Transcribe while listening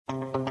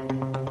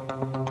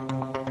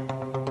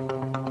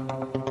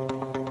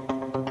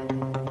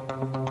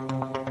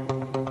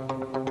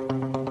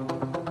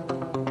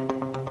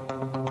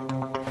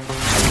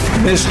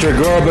Mr.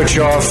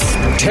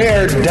 Gorbachev,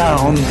 tear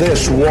down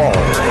this wall.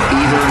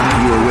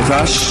 Either you are with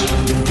us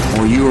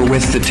or you are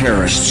with the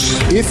terrorists.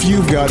 If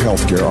you've got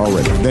health care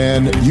already,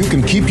 then you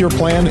can keep your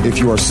plan if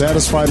you are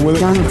satisfied with it.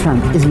 Donald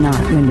Trump is not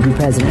going to be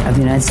president of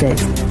the United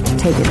States.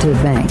 Take it to the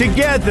bank.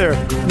 Together,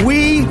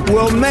 we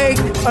will make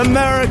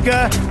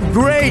America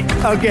great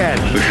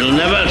again. We shall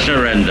never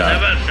surrender.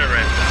 Never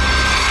surrender.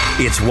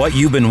 It's what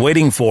you've been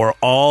waiting for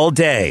all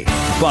day.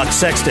 Buck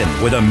Sexton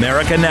with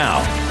America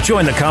Now.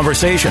 Join the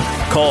conversation.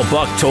 Call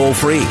Buck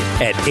toll-free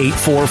at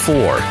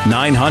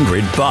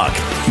 844-900-BUCK.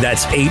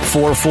 That's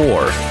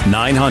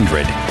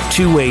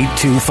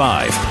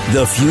 844-900-2825.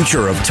 The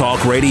future of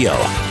talk radio.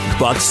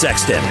 Buck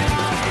Sexton.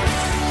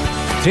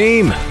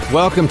 Team,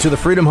 welcome to the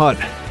Freedom Hut.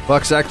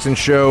 Buck Sexton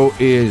Show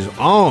is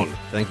on.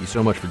 Thank you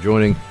so much for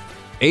joining.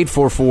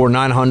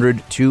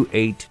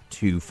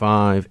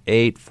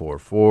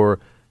 844-900-2825.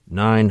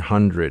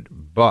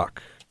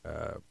 844-900-BUCK.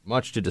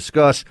 Much to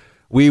discuss.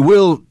 We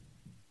will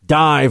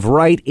dive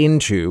right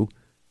into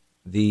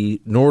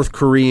the North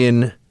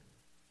Korean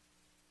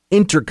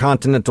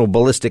intercontinental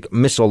ballistic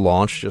missile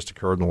launch just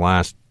occurred in the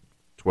last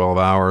 12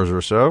 hours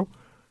or so.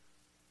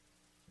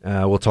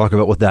 We'll talk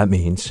about what that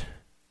means.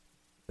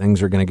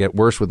 Things are going to get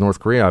worse with North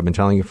Korea. I've been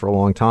telling you for a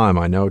long time.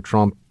 I know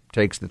Trump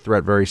takes the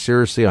threat very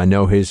seriously. I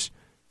know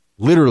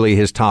literally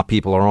his top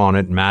people are on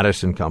it,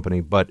 Mattis and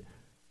company, but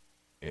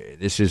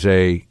this is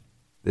a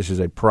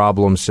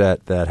problem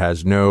set that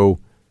has no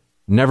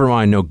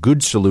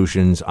good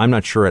solutions. I'm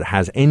not sure it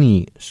has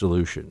any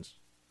solutions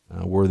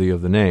worthy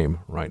of the name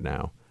right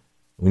now.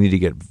 We need to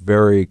get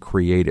very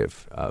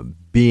creative.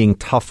 Being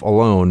tough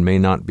alone may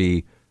not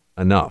be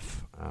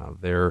enough.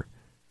 There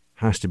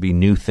has to be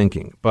new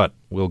thinking, but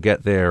we'll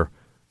get there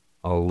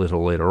a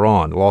little later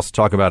on. We'll also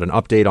talk about an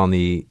update on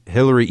the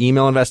Hillary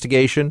email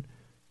investigation,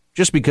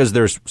 just because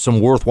there's some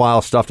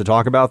worthwhile stuff to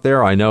talk about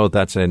there. I know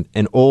that's an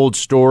old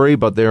story,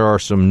 but there are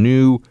some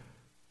new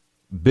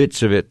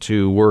bits of it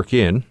to work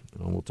in.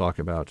 We'll talk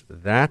about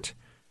that.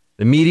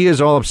 The media is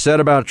all upset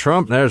about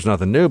Trump. There's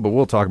nothing new, but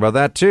we'll talk about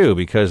that too,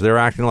 because they're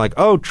acting like,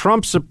 oh,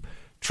 Trump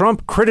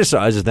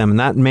criticizes them, and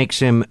that makes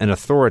him an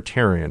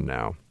authoritarian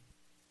now.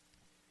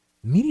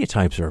 Media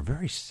types are a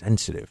very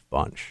sensitive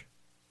bunch.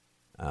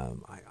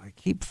 I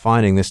keep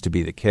finding this to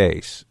be the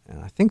case,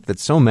 and I think that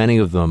so many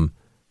of them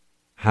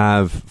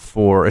have,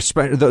 for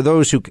especially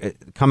those who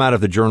come out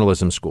of the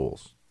journalism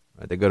schools,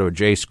 right? They go to a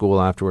J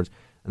school afterwards,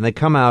 and they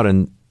come out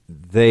and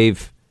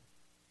they've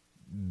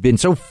been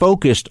so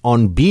focused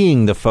on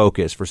being the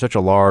focus for such a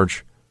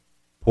large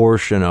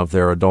portion of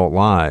their adult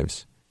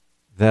lives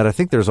that I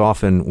think there's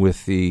often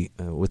with the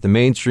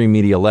mainstream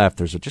media left,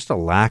 there's just a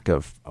lack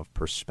of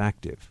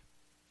perspective.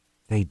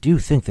 They do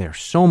think they're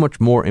so much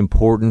more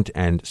important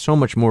and so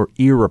much more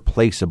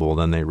irreplaceable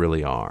than they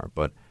really are.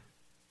 But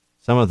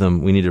some of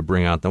them, we need to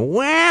bring out the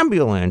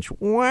wambulance.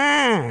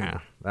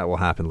 Wah! That will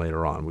happen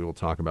later on. We will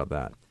talk about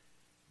that.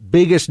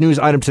 Biggest news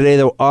item today,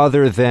 though,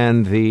 other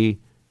than the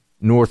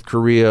North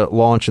Korea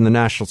launch in the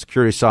national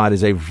security side,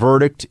 is a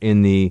verdict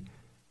in the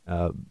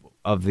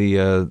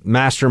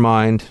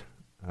mastermind,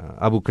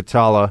 Abu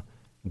Khatala,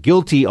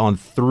 guilty on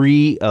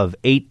 3 of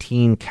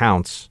 18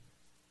 counts.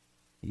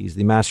 He's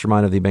the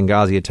mastermind of the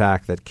Benghazi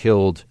attack that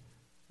killed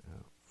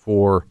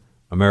 4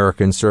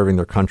 Americans serving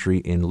their country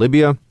in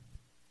Libya.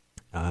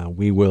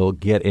 We will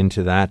get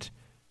into that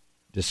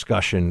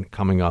discussion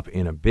coming up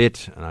in a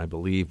bit, and I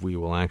believe we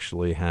will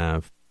actually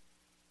have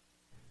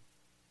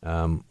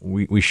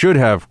we should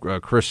have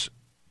Chris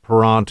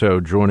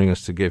Peranto joining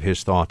us to give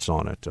his thoughts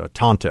on it.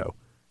 Tonto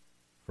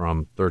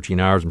from 13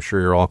 Hours. I'm sure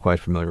you're all quite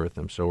familiar with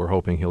him, so we're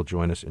hoping he'll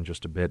join us in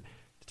just a bit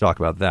to talk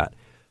about that.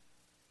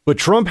 But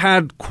Trump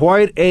had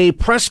quite a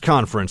press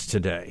conference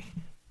today.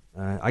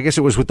 I guess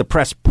it was with the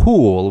press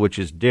pool, which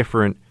is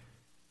different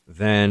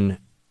than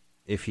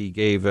if he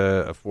gave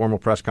a formal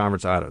press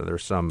conference. I don't know.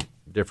 There's some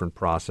different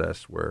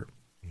process where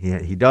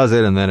he does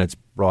it and then it's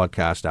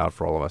broadcast out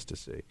for all of us to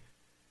see.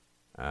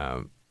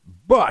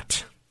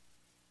 But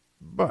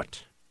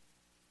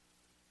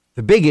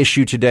the big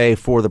issue today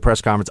for the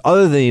press conference,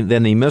 other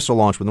than the missile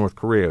launch with North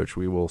Korea, which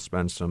we will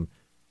spend some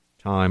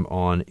time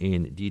on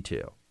in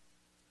detail,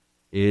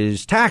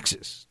 is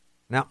taxes.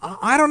 Now,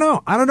 I don't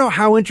know. I don't know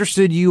how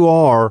interested you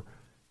are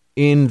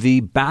in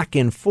the back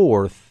and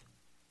forth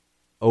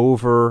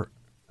over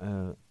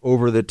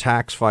the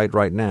tax fight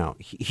right now.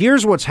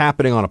 Here's what's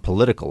happening on a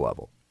political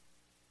level.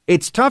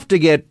 It's tough to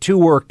get too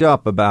worked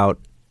up about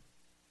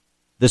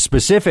the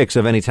specifics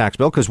of any tax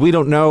bill because we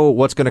don't know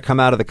what's going to come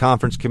out of the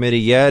conference committee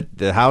yet.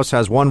 The House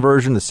has one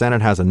version, the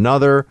Senate has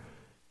another,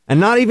 and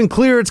not even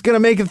clear it's going to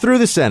make it through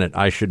the Senate,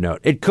 I should note.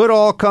 It could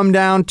all come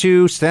down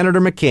to Senator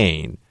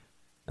McCain.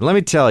 And let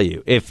me tell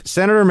you, if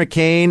Senator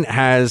McCain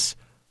has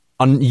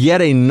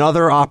yet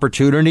another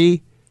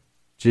opportunity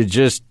to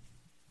just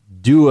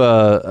do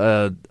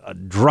a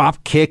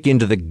drop kick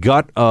into the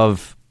gut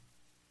of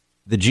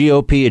the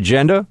GOP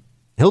agenda,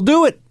 he'll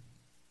do it.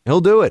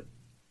 He'll do it.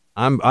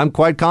 I'm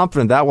quite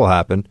confident that will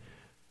happen.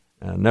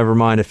 Never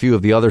mind a few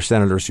of the other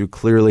senators who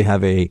clearly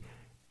have a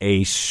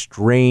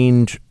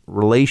strained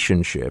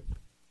relationship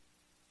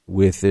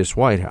with this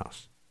White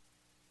House.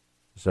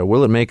 So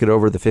will it make it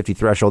over the 50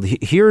 threshold?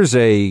 Here's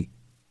a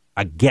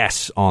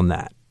guess on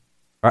that.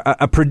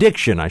 A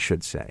prediction, I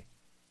should say.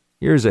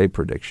 Here's a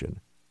prediction.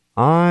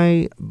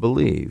 I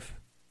believe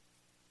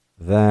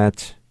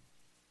that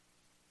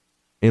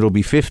it'll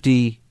be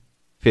 50-50,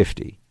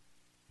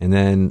 and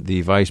then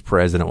the vice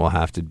president will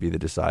have to be the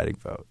deciding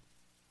vote.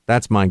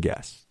 That's my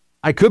guess.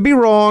 I could be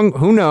wrong.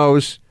 Who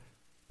knows?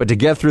 But to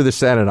get through the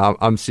Senate,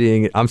 I'm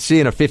seeing a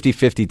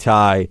 50-50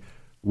 tie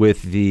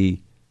with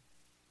the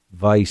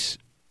vice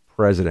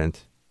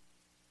president,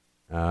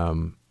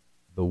 the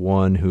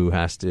one who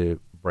has to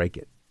break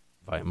it.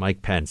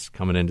 Mike Pence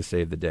coming in to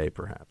save the day,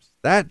 perhaps.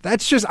 I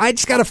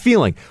just got a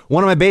feeling.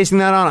 What am I basing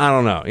that on? I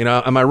don't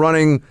know. Am I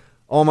running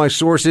all my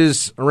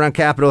sources around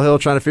Capitol Hill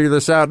trying to figure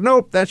this out?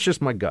 Nope, that's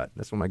just my gut.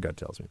 That's what my gut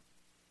tells me.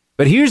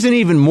 But here's an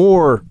even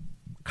more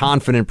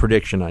confident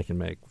prediction I can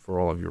make for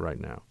all of you right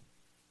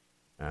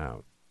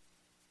now.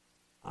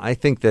 I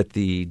think that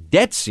the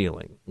debt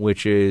ceiling,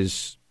 which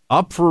is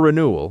up for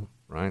renewal,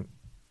 right?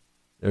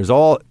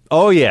 Now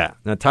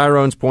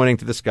Tyrone's pointing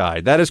to the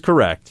sky. That is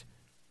correct.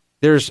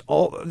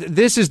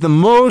 This is the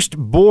most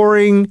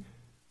boring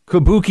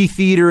kabuki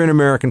theater in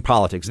American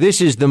politics.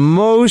 This is the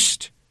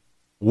most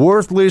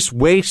worthless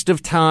waste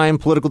of time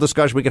political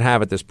discussion we can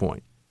have at this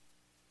point.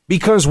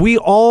 Because we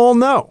all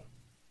know.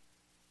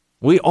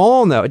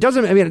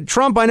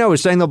 Trump, I know,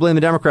 is saying they'll blame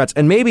the Democrats.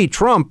 And maybe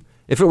Trump,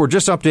 if it were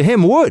just up to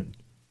him, would.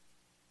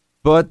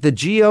 But the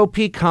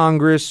GOP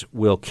Congress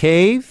will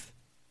cave.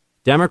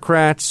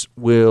 Democrats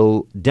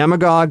will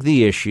demagogue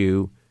the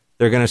issue.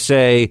 They're going to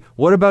say,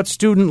 what about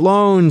student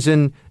loans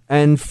and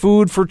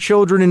food for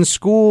children in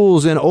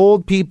schools and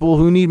old people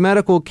who need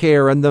medical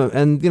care and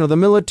the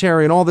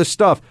military and all this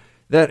stuff?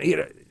 That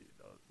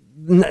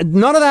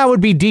none of that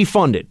would be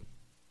defunded.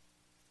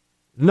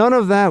 None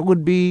of that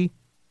would be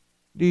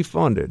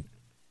defunded.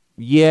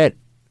 Yet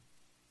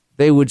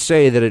they would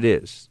say that it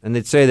is. And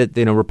they'd say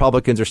that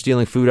Republicans are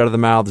stealing food out of the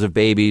mouths of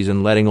babies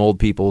and letting old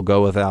people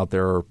go without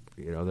their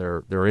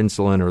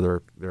insulin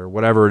or their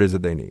whatever it is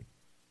that they need.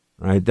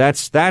 Right?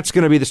 That's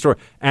going to be the story.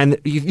 And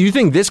you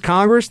think this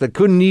Congress that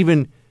couldn't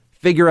even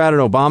figure out an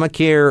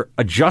Obamacare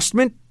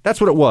adjustment? That's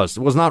what it was.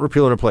 It was not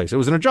repeal and replace. It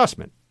was an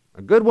adjustment.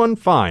 A good one,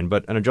 fine,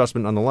 but an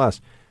adjustment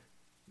nonetheless.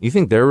 You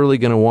think they're really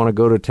going to want to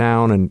go to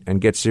town and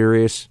get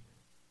serious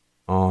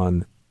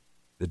on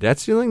the debt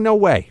ceiling? No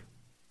way.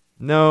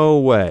 No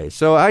way.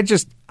 So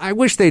I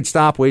wish they'd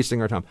stop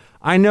wasting our time.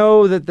 I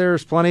know that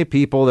there's plenty of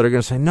people that are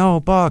going to say, no,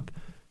 Buck,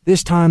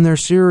 this time they're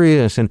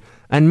serious. And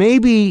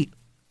maybe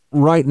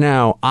right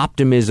now,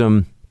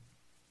 optimism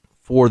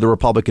for the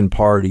Republican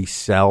Party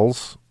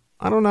sells.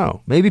 I don't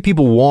know. Maybe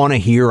people want to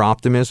hear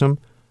optimism.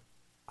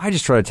 I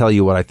just try to tell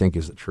you what I think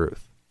is the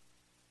truth.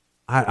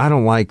 I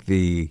don't like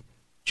the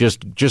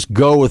just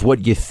go with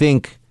what you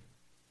think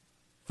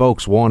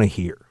folks want to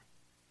hear.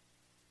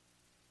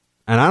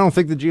 And I don't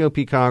think the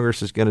GOP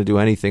Congress is going to do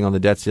anything on the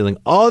debt ceiling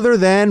other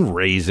than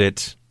raise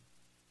it.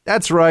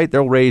 That's right.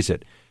 They'll raise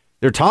it.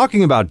 They're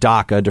talking about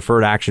DACA,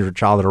 Deferred Action for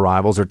Childhood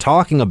Arrivals. They're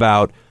talking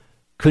about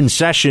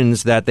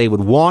concessions that they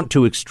would want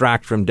to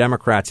extract from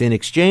Democrats in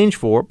exchange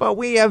for, but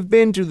we have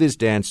been to this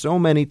dance so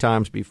many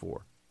times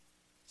before.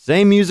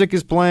 Same music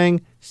is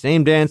playing,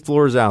 same dance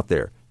floor is out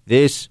there.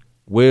 This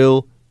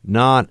will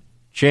not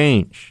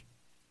change.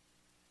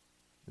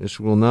 This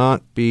will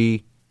not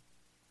be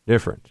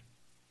different.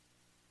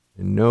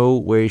 In no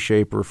way,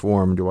 shape, or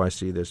form do I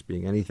see this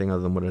being anything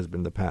other than what has been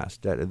in the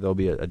past. There'll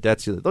be a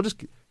debt ceiling.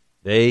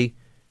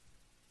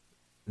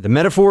 The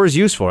metaphor is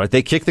useful, right?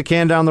 They kick the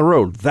can down the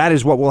road. That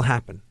is what will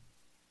happen.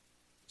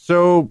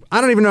 So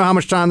I don't even know how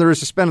much time there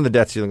is to spend on the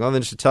debt ceiling, other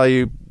than just to tell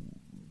you,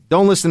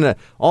 don't listen to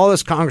all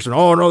this congressman.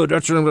 Oh, no, the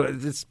debt ceiling,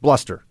 it's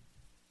bluster.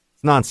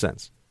 It's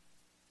nonsense.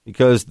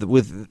 Because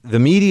with the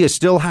media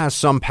still has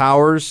some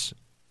powers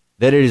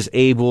that it is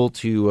able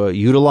to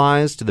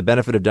utilize to the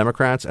benefit of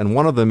Democrats, and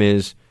one of them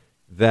is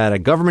that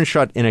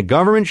in a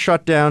government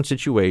shutdown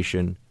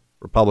situation,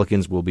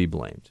 Republicans will be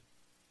blamed,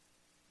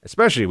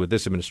 especially with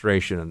this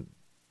administration and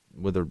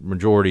with a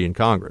majority in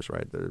Congress,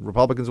 right? The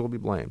Republicans will be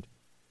blamed.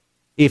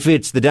 If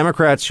it's the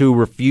Democrats who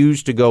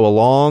refuse to go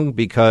along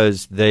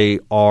because they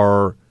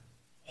are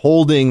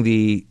holding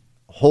the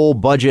whole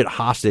budget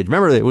hostage.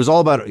 Remember, it was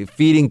all about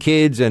feeding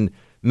kids and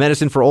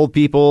medicine for old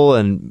people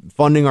and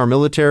funding our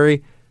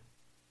military.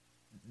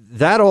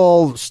 That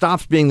all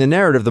stops being the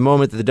narrative the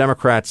moment that the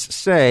Democrats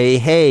say,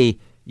 hey,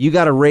 you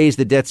got to raise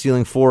the debt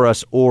ceiling for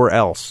us or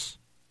else.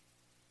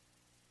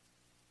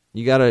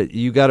 You got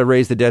to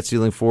raise the debt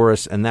ceiling for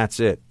us, and that's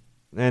it.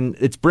 And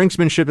it's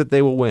brinksmanship that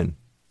they will win.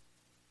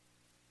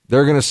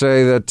 They're going to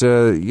say that,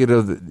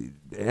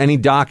 any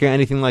DACA,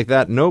 anything like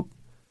that, nope.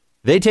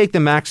 They take the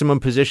maximum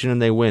position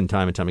and they win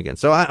time and time again.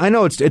 So I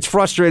know it's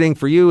frustrating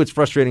for you. It's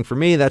frustrating for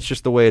me. That's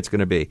just the way it's going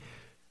to be.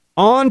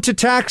 On to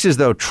taxes,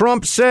 though.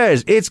 Trump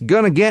says it's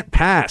going to get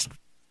passed.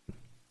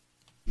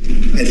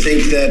 I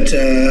think that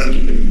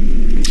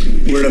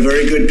we're in a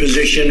very good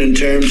position in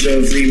terms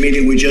of the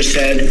meeting we just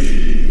had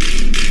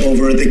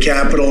over at the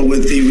Capitol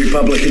with the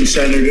Republican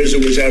senators.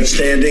 It was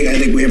outstanding. I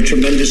think we have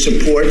tremendous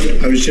support.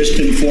 I was just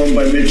informed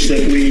by Mitch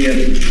that we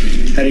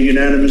had a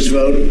unanimous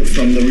vote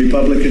from the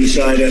Republican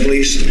side, at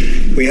least.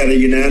 We had a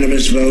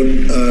unanimous vote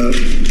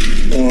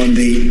on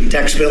the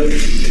tax bill.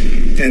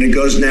 And it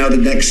goes now the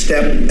next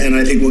step, and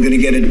I think we're going to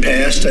get it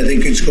passed. I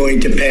think it's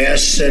going to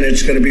pass, and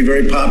it's going to be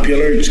very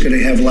popular. It's going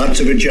to have lots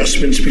of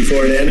adjustments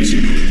before it ends.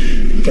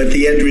 But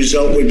the end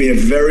result would be a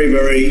very,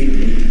 very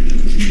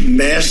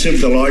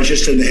massive, the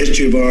largest in the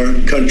history of our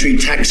country,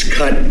 tax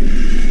cut.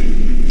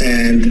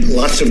 And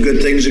lots of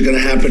good things are going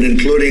to happen,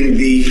 including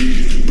the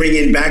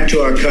bringing back to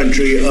our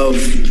country of,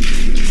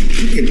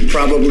 it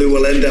probably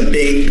will end up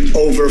being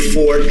over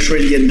 $4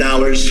 trillion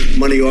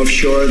money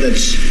offshore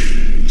that's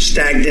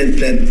stagnant,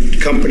 that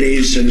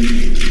companies, and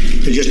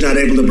they're just not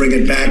able to bring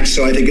it back.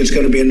 So I think it's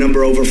going to be a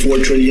number over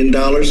 $4 trillion.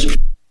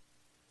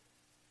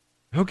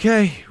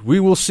 Okay, we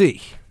will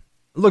see.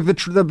 Look,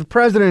 the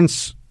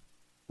president's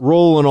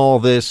role in all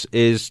this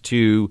is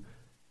to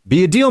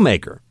be a deal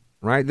maker,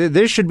 right?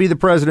 This should be the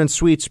president's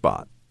sweet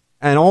spot.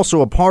 And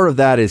also a part of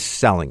that is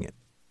selling it.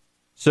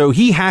 So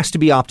he has to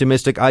be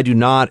optimistic. I do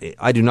not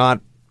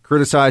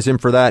criticize him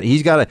for that.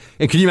 He's got to,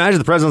 and can you imagine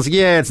the president's like,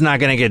 yeah, it's not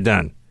going to get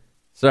done.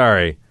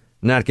 Sorry.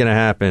 Not going to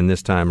happen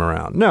this time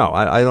around. No,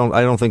 I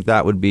don't think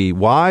that would be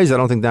wise. I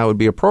don't think that would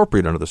be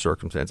appropriate under the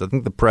circumstance. I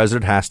think the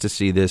president has to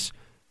see this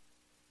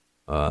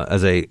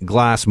as a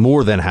glass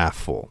more than half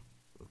full.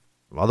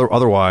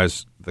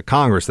 Otherwise, the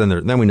Congress,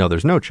 then we know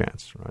there's no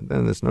chance. Right?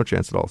 Then there's no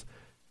chance at all.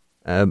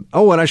 And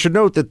I should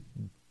note that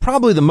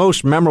probably the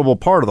most memorable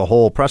part of the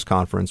whole press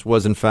conference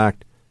was, in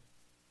fact,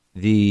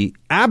 the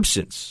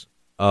absence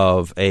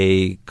of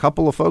a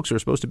couple of folks who are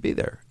supposed to be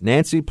there,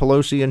 Nancy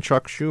Pelosi and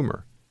Chuck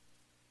Schumer.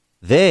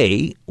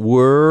 They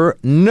were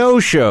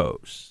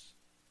no-shows.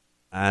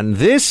 And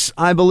this,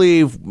 I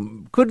believe,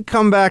 could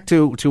come back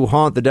to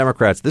haunt the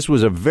Democrats. This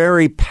was a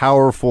very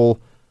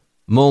powerful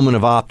moment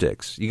of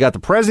optics. You got the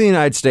President of the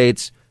United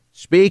States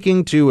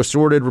speaking to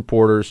assorted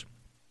reporters,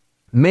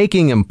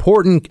 making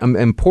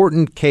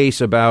important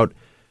case about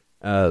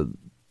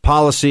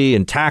policy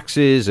and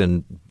taxes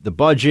and the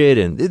budget.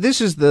 And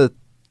this is the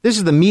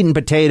meat and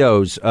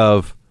potatoes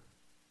of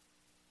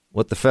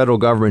what the federal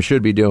government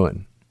should be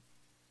doing.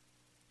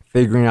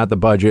 Figuring out the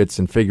budgets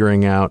and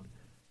figuring out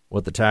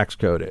what the tax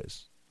code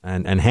is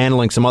and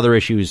handling some other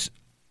issues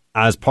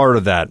as part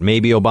of that.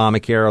 Maybe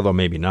Obamacare, although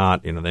maybe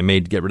not. You know, they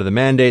may get rid of the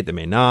mandate, they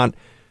may not.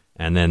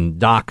 And then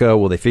DACA,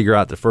 will they figure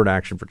out deferred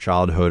action for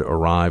childhood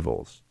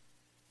arrivals?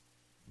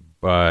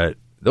 But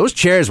those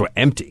chairs were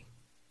empty.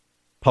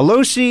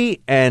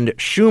 Pelosi and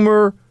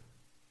Schumer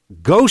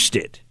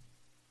ghosted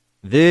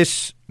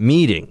this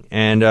meeting.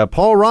 And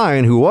Paul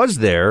Ryan, who was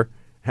there,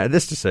 had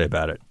this to say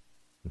about it.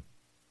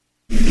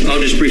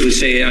 I'll just briefly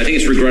say I think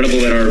it's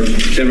regrettable that our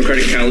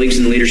Democratic colleagues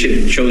in the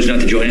leadership chose not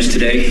to join us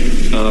today.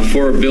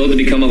 For a bill to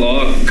become a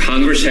law,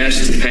 Congress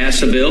has to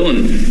pass a bill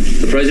and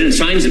the president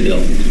signs a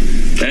bill.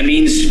 That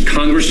means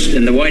Congress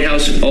and the White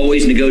House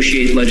always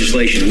negotiate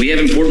legislation. We have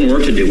important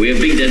work to do. We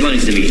have big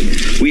deadlines to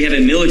meet. We have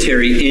a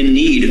military in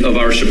need of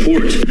our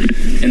support,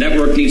 and that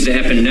work needs to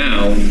happen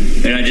now.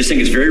 And I just think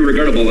it's very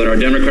regrettable that our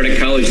Democratic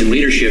colleagues in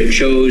leadership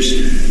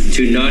chose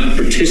to not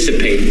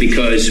participate,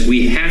 because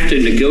we have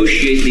to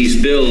negotiate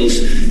these bills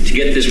to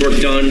get this work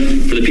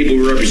done for the people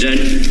we represent,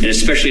 and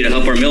especially to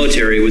help our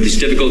military with these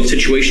difficult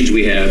situations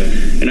we have.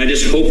 And I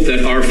just hope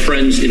that our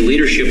friends in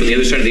leadership on the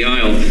other side of the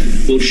aisle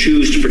will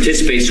choose to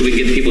participate so we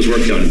can get people's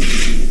work done.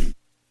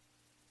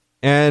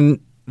 And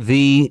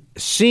the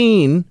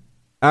scene,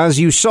 as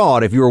you saw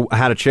it, if you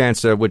had a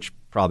chance to, which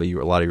probably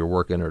a lot of you were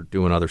working or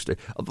doing other stuff,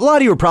 a lot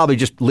of you were probably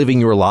just living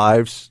your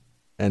lives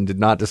and did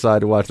not decide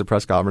to watch the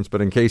press conference,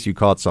 but in case you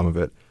caught some of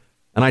it,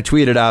 and I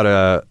tweeted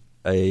out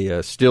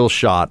a still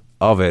shot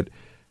of it.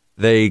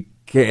 They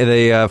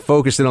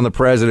focused in on the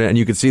president, and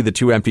you could see the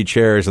two empty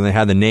chairs, and they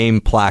had the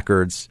name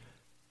placards,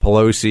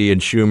 Pelosi and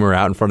Schumer,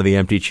 out in front of the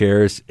empty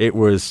chairs. It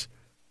was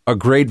a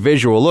great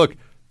visual. Look,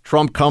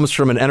 Trump comes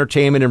from an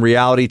entertainment and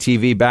reality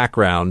TV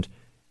background.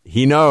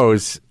 He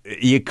knows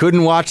you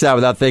couldn't watch that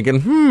without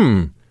thinking,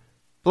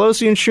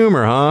 Pelosi and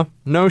Schumer, huh?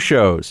 No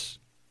shows.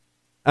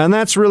 And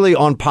that's really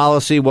on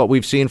policy what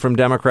we've seen from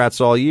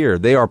Democrats all year.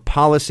 They are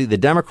policy. The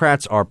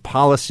Democrats are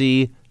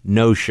policy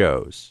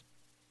no-shows.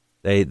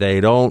 They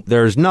don't.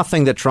 There's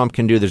nothing that Trump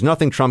can do. There's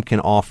nothing Trump can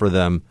offer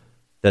them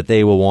that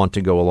they will want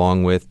to go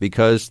along with,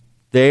 because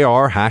they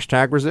are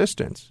hashtag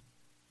resistance.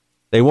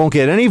 They won't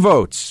get any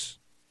votes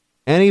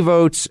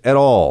at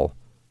all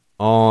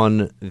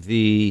on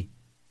the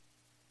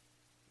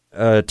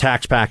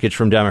tax package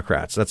from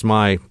Democrats. That's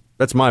my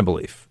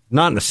belief.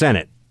 Not in the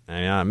Senate.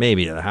 I mean,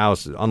 maybe in the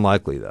House.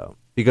 Unlikely, though,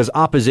 because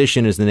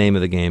opposition is the name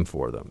of the game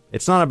for them.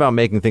 It's not about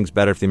making things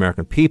better for the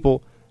American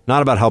people,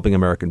 not about helping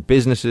American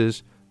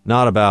businesses,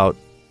 not about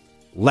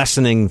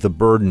lessening the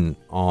burden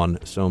on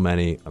so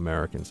many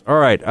Americans. All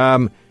right.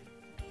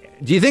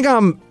 Do you think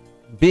I'm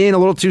being a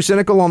little too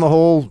cynical on the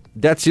whole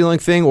debt ceiling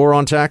thing or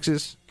on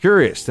taxes?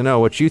 Curious to know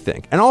what you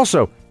think. And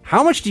also,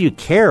 how much do you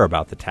care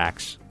about the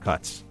tax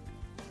cuts?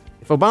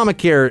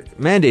 Obamacare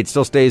mandate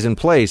still stays in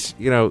place,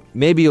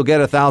 maybe you'll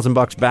get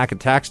 $1,000 back at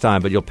tax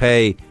time, but you'll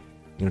pay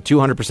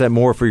 200%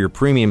 more for your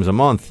premiums a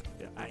month.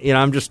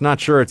 I'm just not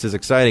sure it's as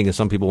exciting as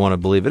some people want to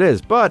believe it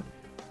is, but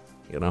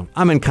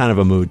I'm in kind of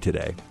a mood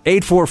today.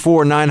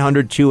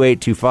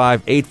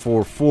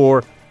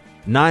 844-900-2825,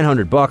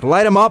 844-900-BUCK.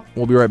 Light them up.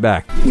 We'll be right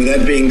back. With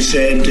that being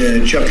said,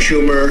 Chuck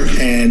Schumer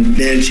and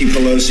Nancy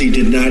Pelosi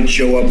did not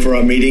show up for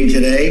our meeting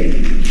today.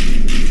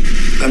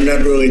 I'm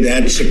not really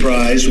that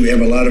surprised. We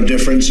have a lot of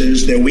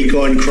differences. They're weak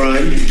on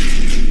crime.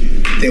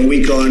 They're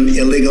weak on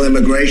illegal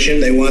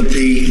immigration. They want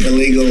the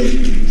illegal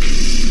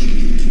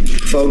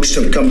folks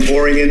to come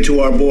pouring into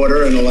our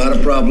border, and a lot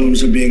of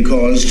problems are being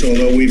caused,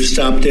 although we've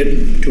stopped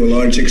it to a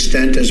large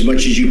extent, as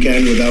much as you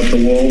can without the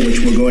wall,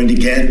 which we're going to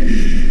get.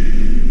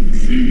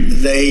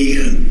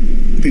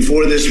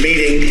 Before this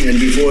meeting and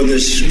before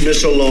this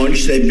missile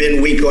launch, they've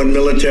been weak on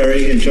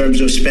military in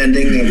terms of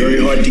spending. They're very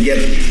hard to get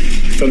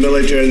for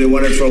military. They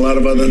want it for a lot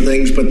of other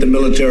things, but the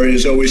military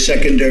is always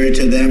secondary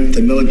to them.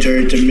 The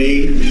military, to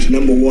me, is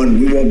number one.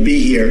 We won't be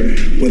here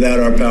without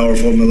our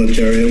powerful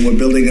military, and we're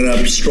building it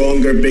up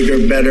stronger,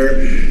 bigger,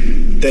 better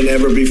than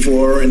ever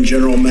before, and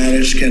General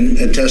Mattis can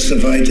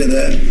testify to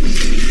that.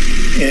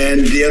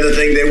 And the other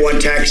thing, they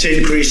want tax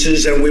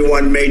increases, and we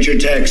want major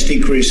tax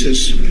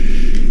decreases.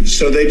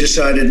 So they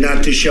decided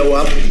not to show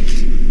up.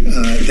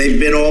 They've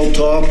been all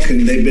talk,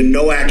 and they've been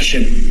no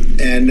action.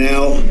 And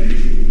now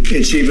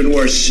it's even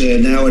worse.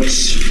 Now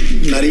it's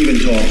not even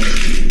talk.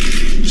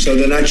 So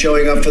they're not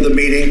showing up for the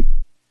meeting.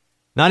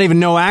 Not even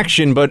no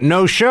action, but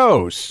no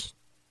shows.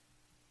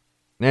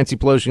 Nancy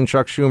Pelosi and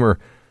Chuck Schumer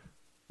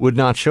would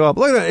not show up.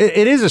 Look,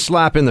 it is a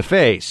slap in the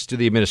face to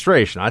the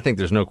administration. I think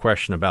there's no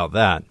question about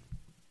that.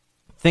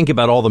 Think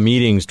about all the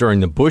meetings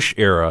during the Bush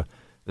era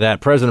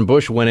that President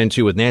Bush went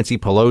into with Nancy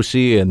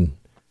Pelosi and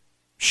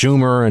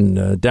Schumer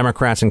and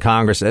Democrats in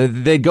Congress.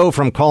 They'd go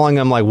from calling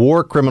them like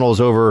war criminals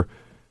over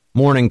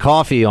morning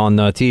coffee on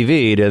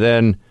TV to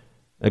then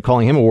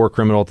calling him a war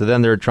criminal to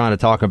then they're trying to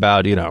talk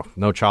about,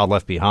 No Child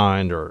Left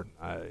Behind or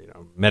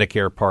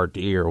Medicare Part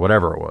D or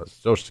whatever it was,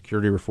 Social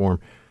Security reform.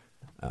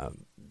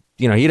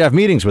 He'd have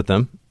meetings with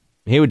them.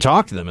 He would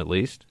talk to them at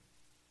least.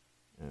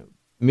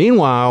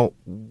 Meanwhile,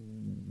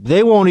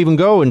 they won't even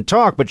go and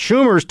talk, but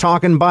Schumer's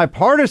talking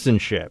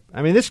bipartisanship.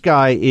 I mean, this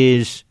guy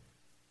is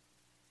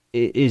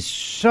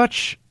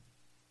such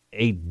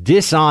a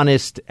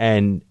dishonest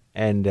and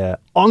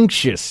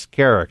unctuous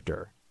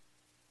character.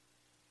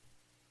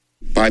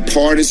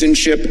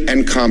 Bipartisanship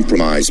and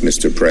compromise,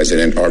 Mr.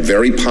 President, are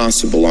very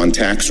possible on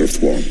tax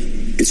reform.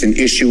 It's an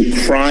issue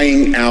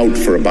crying out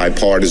for a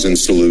bipartisan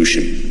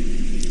solution.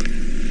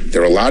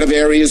 There are a lot of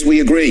areas we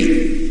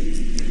agree.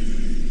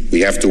 We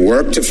have to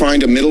work to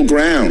find a middle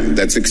ground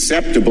that's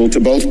acceptable to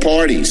both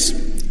parties.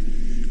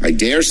 I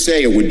dare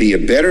say it would be a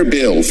better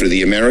bill for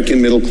the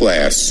American middle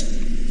class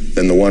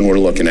than the one we're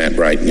looking at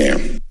right now.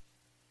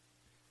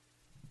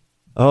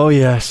 Oh,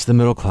 yes, the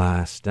middle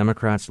class.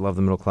 Democrats love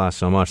the middle class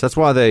so much. That's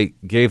why they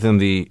gave them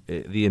the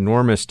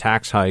enormous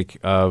tax hike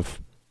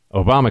of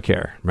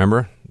Obamacare.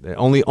 Remember? They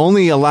only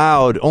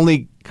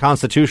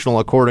constitutional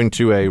according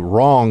to a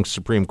wrong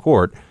Supreme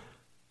Court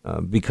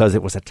because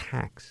it was a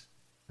tax.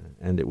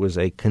 And it was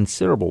a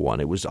considerable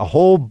one. It was a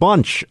whole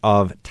bunch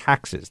of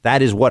taxes.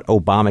 That is what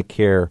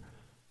Obamacare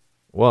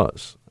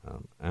was.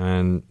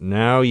 And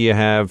now you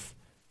have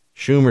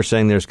Schumer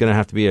saying there's going to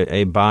have to be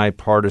a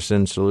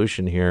bipartisan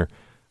solution here.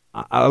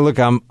 Look,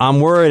 I'm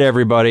worried,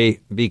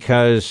 everybody,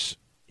 because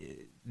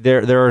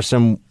there are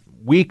some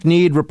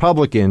weak-kneed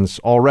Republicans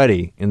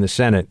already in the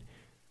Senate,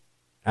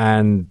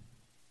 and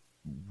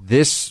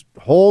this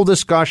whole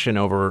discussion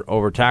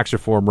over tax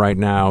reform right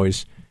now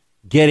is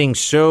getting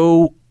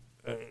so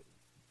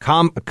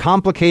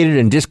complicated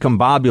and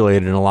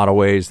discombobulated in a lot of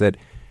ways that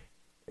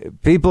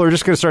people are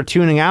just going to start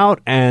tuning out,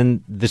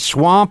 and the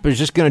swamp is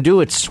just going to do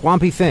its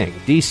swampy thing.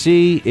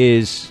 D.C.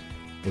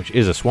 which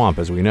is a swamp,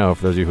 as we know,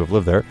 for those of you who have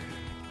lived there.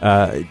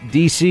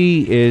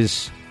 D.C.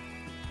 is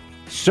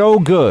so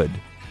good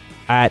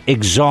at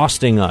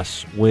exhausting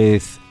us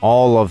with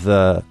all of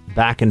the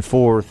back and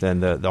forth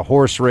and the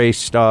horse race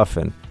stuff,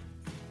 and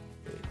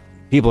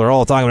people are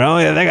all talking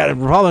about,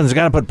 Republicans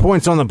got to put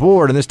points on the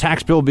board, and this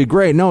tax bill will be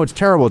great. No, it's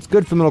terrible. It's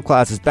good for the middle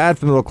class. It's bad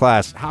for the middle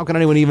class. How can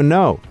anyone even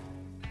know?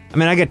 I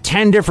mean, I get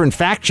 10 different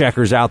fact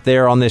checkers out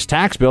there on this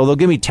tax bill. They'll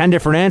give me 10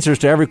 different answers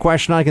to every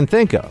question I can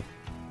think of.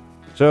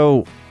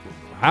 So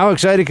how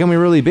excited can we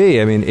really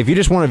be? I mean, if you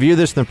just want to view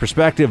this in the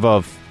perspective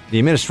of the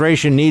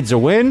administration needs a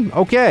win,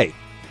 okay.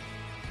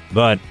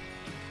 But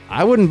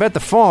I wouldn't bet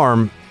the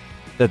farm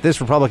that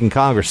this Republican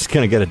Congress is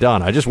going to get it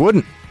done. I just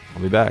wouldn't.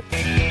 I'll be back.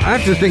 I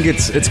have to think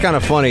it's kind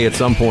of funny at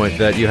some point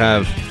that you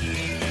have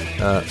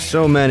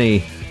so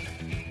many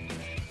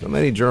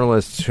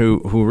journalists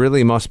who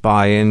really must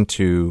buy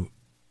into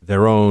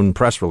their own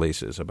press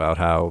releases about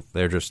how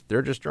they're just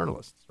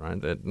journalists,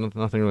 right? That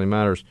nothing really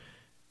matters.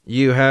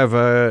 You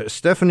have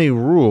Stephanie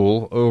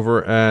Ruhle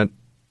over at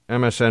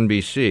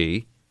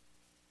MSNBC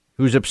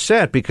who's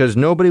upset because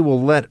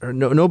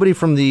nobody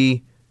from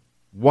the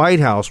White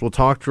House will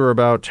talk to her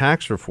about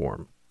tax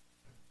reform.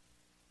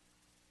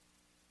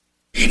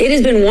 It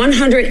has been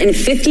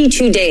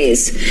 152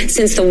 days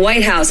since the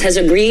White House has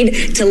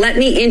agreed to let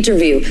me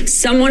interview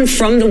someone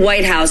from the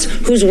White House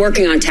who's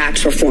working on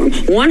tax reform.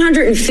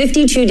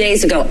 152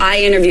 days ago, I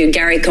interviewed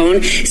Gary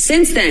Cohn.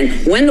 Since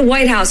then, when the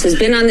White House has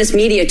been on this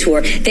media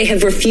tour, they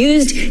have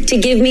refused to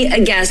give me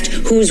a guest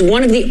who's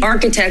one of the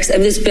architects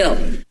of this bill.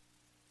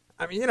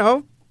 I mean,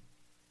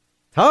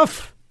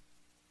 tough.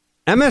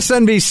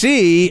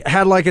 MSNBC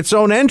had like its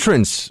own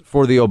entrance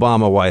for the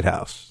Obama White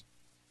House.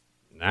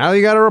 Now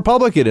you got a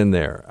Republican in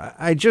there.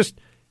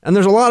 And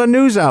there's a lot of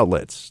news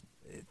outlets.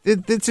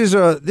 This is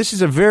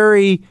a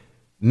very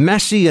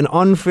messy and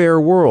unfair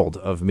world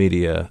of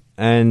media,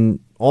 and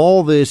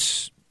all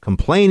this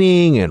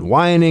complaining and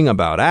whining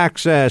about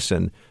access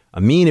and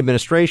a mean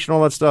administration,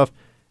 all that stuff.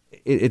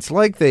 It's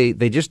like they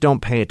just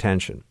don't pay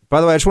attention. By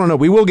the way, I just want to know,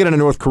 we will get into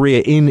North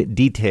Korea in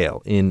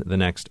detail in the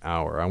next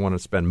hour. I want to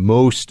spend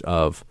most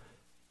of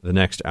the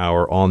next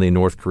hour on the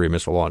North Korea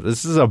missile launch.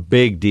 This is a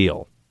big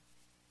deal.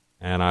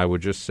 And I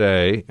would just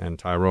say, and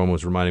Tyrone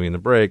was reminding me in the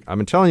break, I've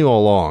been telling you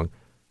all along,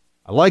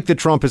 I like that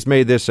Trump has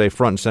made this a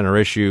front and center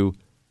issue.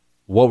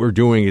 What we're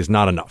doing is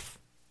not enough.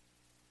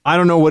 I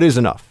don't know what is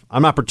enough.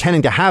 I'm not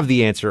pretending to have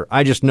the answer.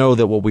 I just know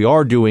that what we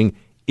are doing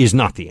is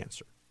not the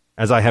answer,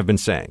 as I have been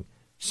saying.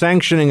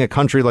 Sanctioning a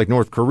country like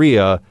North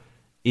Korea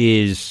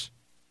is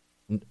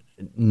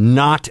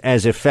not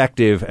as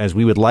effective as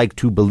we would like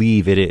to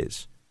believe it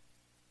is.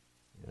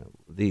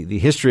 The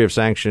history of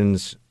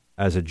sanctions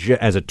as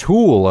a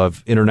tool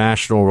of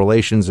international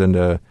relations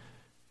and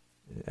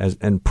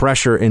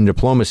pressure in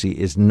diplomacy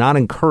is not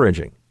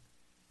encouraging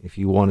if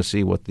you want to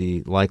see what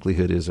the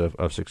likelihood is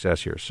of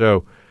success here.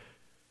 So,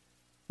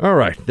 all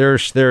right,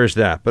 there's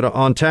that. But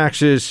on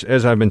taxes,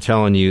 as I've been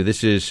telling you,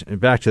 this is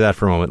back to that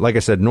for a moment. Like I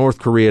said, North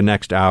Korea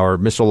next hour,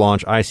 missile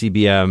launch,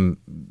 ICBM.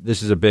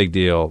 This is a big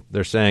deal.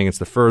 They're saying it's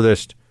the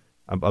furthest.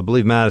 I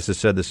believe Mattis has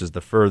said this is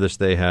the furthest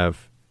they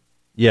have.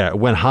 Yeah, it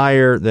went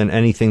higher than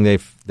anything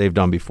they've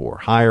done before.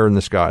 Higher in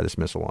the sky, this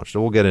missile launch.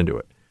 So we'll get into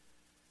it.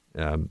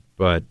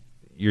 But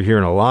you're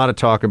hearing a lot of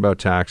talk about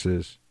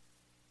taxes.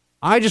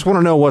 I just want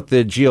to know what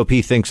the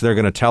GOP thinks they're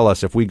going to tell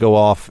us if we go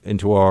off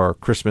into our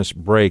Christmas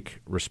break,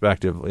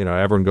 respectively.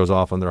 Everyone goes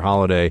off on their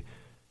holiday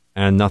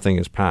and nothing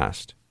is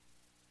passed.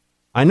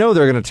 I know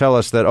they're going to tell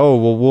us that,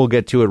 we'll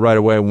get to it right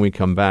away when we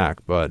come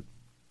back. But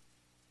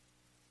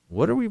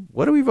what do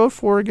we vote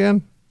for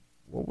again?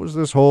 What was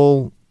this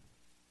whole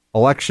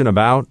election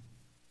about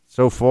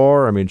so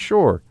far? I mean,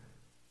 sure,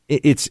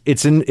 it's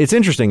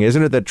interesting,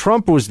 isn't it, that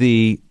Trump was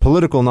the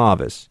political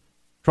novice.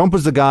 Trump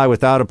was the guy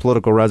without a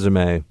political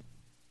resume.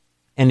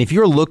 And if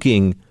you're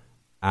looking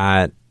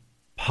at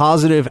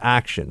positive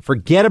action,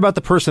 forget about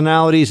the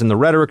personalities and the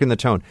rhetoric and the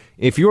tone.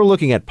 If you're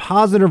looking at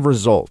positive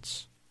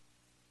results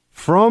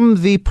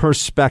from the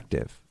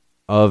perspective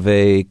of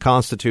a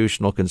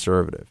constitutional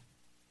conservative,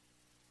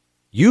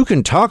 you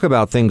can talk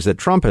about things that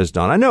Trump has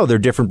done. I know there are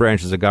different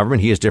branches of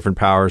government. He has different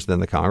powers than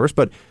the Congress,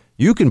 but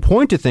you can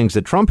point to things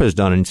that Trump has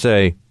done and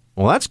say,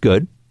 well, that's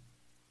good.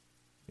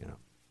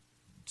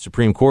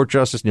 Supreme Court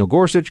Justice Neil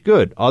Gorsuch,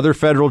 good. Other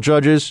federal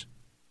judges,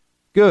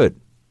 good.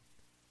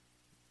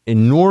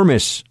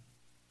 Enormous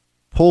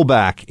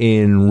pullback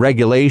in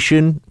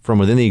regulation from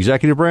within the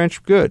executive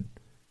branch, good.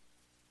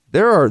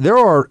 There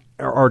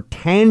are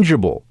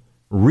tangible,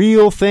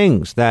 real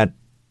things that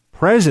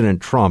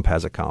President Trump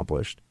has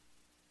accomplished.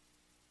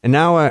 And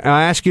now I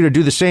ask you to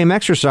do the same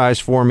exercise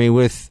for me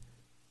with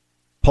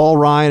Paul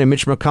Ryan and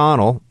Mitch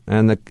McConnell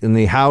and in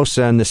the House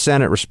and the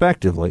Senate,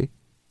 respectively.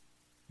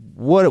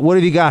 What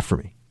have you got for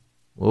me?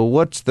 Well,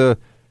 what's the,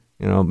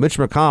 Mitch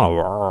McConnell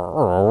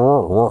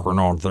working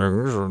on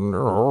things?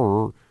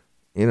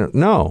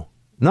 No,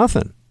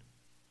 nothing.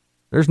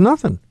 There's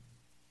nothing.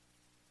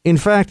 In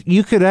fact,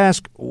 you could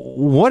ask,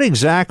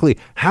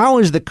 how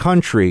is the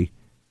country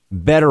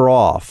better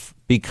off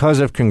because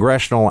of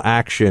congressional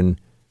action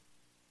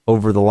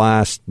over the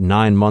last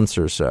 9 months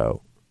or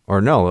so? Or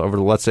no,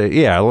 let's say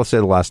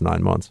the last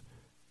 9 months.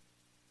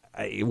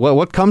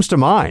 What comes to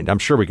mind? I'm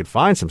sure we could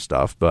find some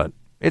stuff, but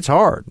it's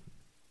hard.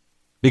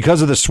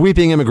 Because of the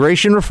sweeping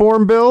immigration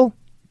reform bill?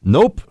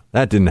 Nope,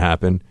 that didn't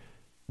happen.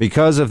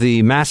 Because of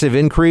the massive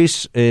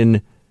increase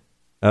in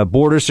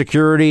border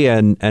security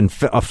and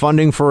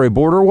funding for a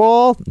border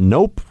wall?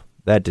 Nope,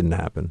 that didn't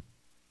happen.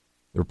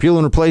 The repeal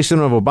and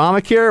replacement of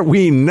Obamacare?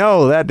 We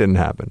know that didn't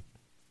happen.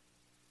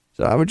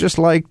 So I would just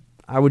like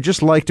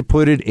to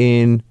put it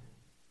in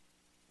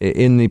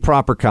the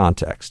proper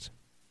context.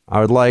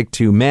 I would like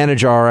to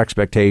manage our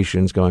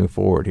expectations going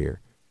forward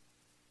here.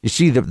 You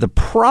see, the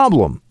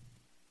problem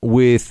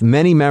with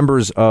many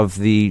members of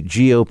the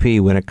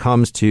GOP when it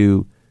comes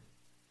to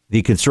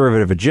the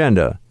conservative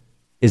agenda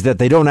is that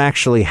they don't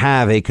actually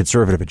have a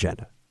conservative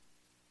agenda.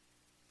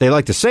 They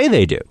like to say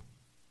they do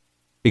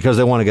because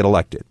they want to get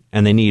elected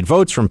and they need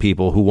votes from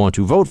people who want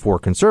to vote for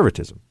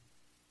conservatism.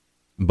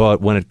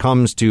 But when it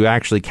comes to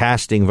actually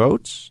casting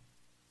votes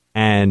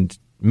and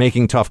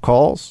making tough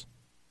calls,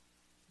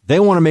 they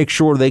want to make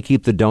sure they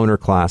keep the donor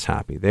class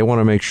happy. They want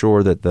to make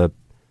sure that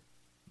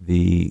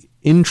the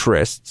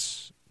interests,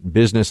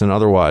 business and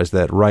otherwise,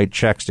 that write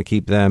checks to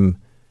keep them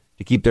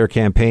to keep their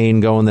campaign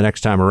going the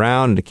next time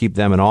around and to keep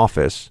them in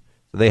office.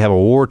 So they have a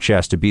war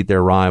chest to beat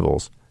their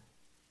rivals.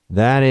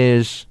 That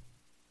is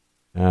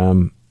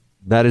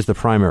the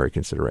primary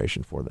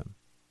consideration for them.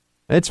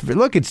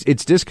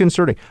 It's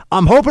disconcerting.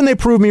 I'm hoping they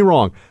prove me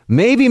wrong.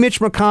 Maybe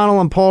Mitch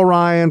McConnell and Paul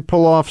Ryan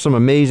pull off some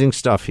amazing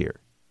stuff here.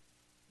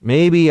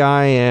 Maybe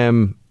I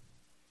am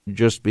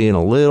just being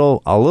a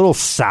little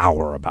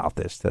sour about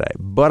this today.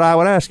 But I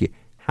would ask you,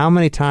 how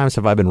many times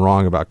have I been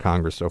wrong about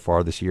Congress so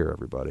far this year,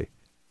 everybody?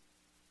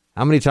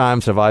 How many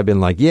times have I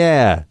been like,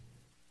 yeah,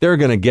 they're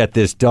going to get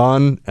this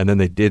done, and then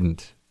they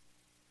didn't?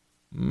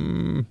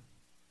 I'm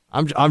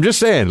just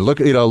saying, look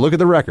at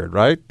the record,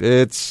 right?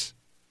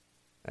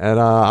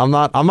 I'm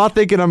not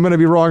thinking I'm going to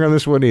be wrong on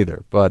this one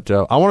either. But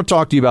I want to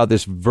talk to you about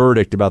this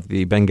verdict about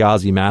the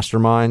Benghazi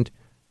mastermind.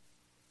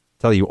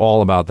 Tell you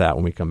all about that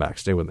when we come back.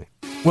 Stay with me.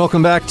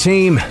 Welcome back,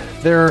 team.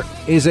 There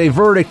is a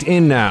verdict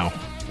in now.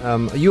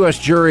 A U.S.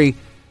 jury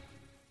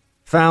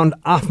found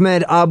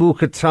Ahmed Abu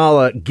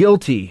Khattala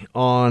guilty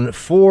on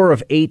 4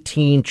 of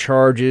 18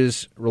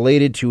 charges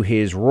related to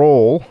his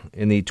role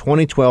in the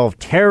 2012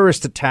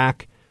 terrorist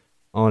attack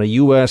on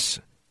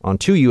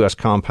two U.S.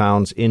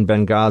 compounds in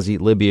Benghazi,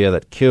 Libya,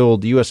 that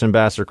killed U.S.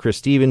 Ambassador Chris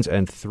Stevens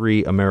and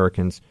 3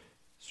 Americans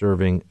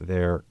serving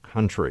their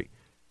country.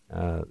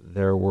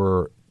 There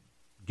were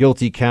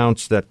guilty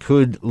counts that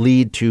could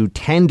lead to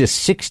 10 to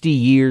 60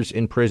 years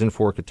in prison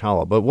for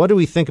Khattala. But what do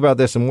we think about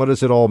this, and what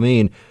does it all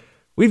mean?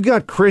 We've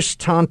got Chris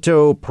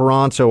Tanto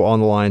Paranto on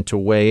the line to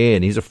weigh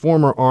in. He's a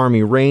former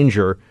Army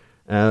Ranger,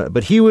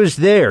 but he was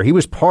there. He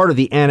was part of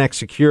the Annex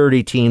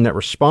security team that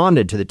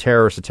responded to the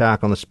terrorist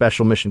attack on the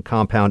Special Mission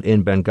Compound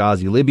in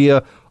Benghazi,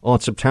 Libya on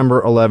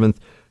September 11th,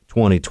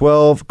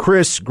 2012.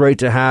 Chris, great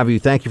to have you.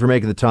 Thank you for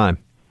making the time.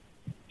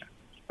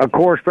 Of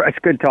course. It's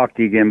good to talk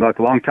to you again, Buck.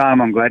 A long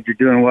time. I'm glad you're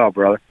doing well,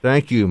 brother.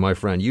 Thank you, my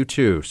friend. You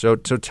too. So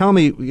tell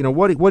me,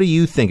 what do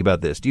you think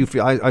about this? Do you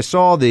feel? I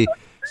saw the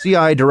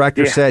CIA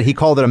director said he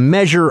called it a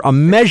measure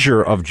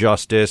of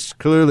justice.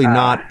 Clearly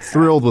not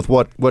thrilled with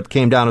what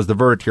came down as the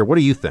verdict here. What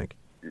do you think?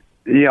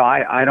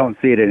 I don't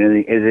see it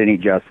as any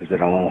justice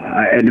at all.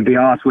 And to be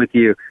honest with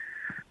you,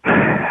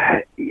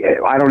 I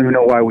don't even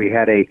know why we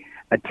had a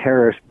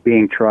terrorist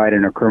being tried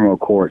in a criminal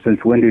court.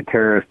 Since when do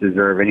terrorists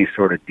deserve any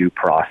sort of due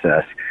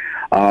process?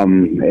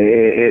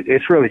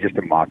 It's really just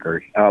a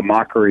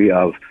mockery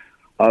of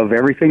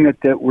everything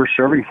that we're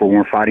serving for when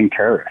we're fighting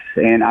terrorists.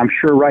 And I'm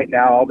sure right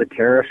now all the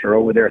terrorists are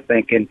over there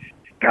thinking,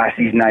 gosh,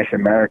 these nice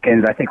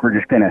Americans, I think we're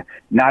just going to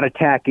not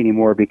attack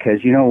anymore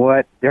because you know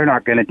what? They're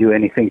not going to do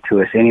anything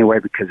to us anyway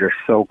because they're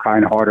so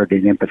kind-hearted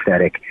and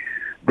empathetic.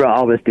 But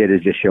all this did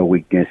is just show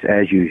weakness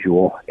as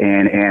usual.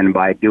 And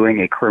by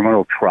doing a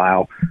criminal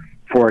trial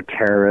for a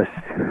terrorist,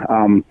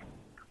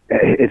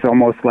 it's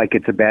almost like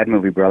it's a bad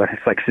movie, brother.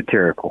 It's like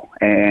satirical.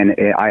 And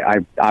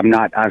I'm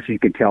not, as you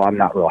can tell, I'm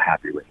not real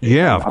happy with it.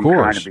 Yeah, of course. I'm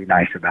trying to be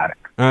nice about it.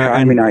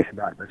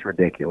 But it's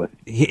ridiculous.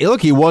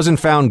 He wasn't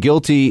found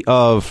guilty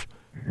of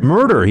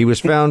murder. He was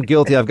found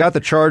guilty. I've got the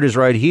charges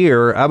right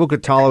here. Abu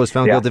Khattala was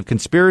found guilty of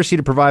conspiracy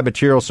to provide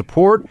material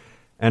support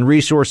and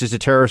resources to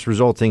terrorists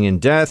resulting in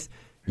death,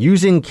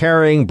 using,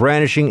 carrying,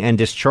 brandishing, and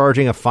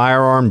discharging a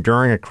firearm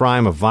during a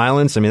crime of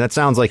violence. I mean, that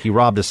sounds like he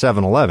robbed a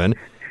 7-Eleven.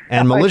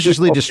 And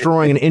maliciously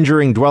destroying and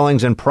injuring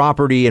dwellings and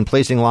property and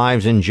placing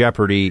lives in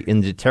jeopardy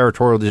in the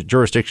territorial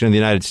jurisdiction of the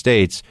United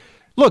States.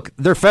 Look,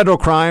 they're federal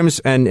crimes,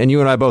 and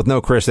you and I both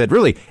know, Chris, that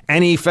really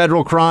any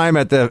federal crime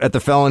at the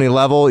felony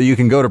level, you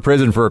can go to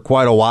prison for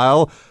quite a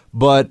while.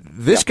 But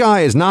this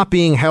guy is not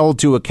being held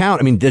to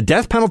account. I mean, the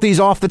death penalty is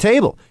off the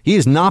table. He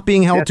is not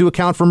being held to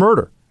account for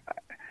murder.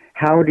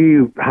 How do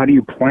you help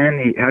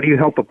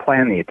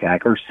plan the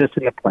attack or assist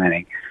in the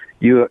planning?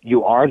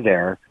 You are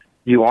there.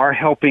 You are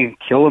helping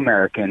kill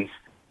Americans,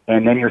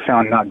 and then you're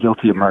found not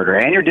guilty of murder,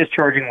 and you're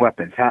discharging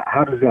weapons.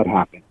 How does that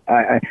happen?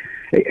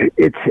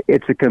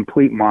 It's a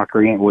complete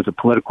mockery, and it was a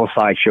political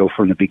sideshow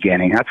from the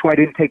beginning. That's why I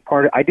didn't take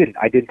part. I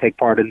didn't take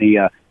part in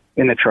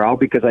the trial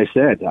because I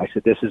said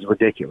this is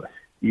ridiculous.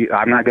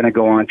 I'm not going to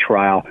go on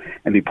trial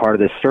and be part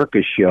of this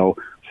circus show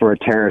for a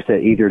terrorist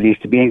that either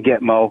needs to be in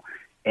Gitmo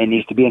and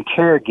needs to be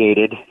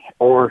interrogated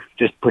or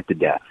just put to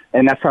death.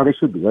 And that's how they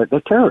should be.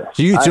 They're terrorists.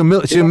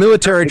 So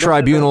military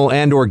tribunal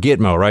and or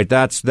Gitmo, right?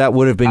 That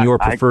would have been your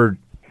preferred.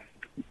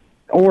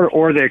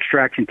 Or the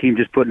extraction team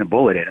just putting a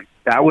bullet in him.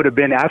 That would have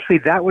been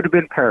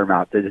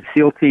paramount. The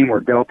SEAL team or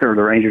Delta or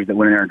the Rangers that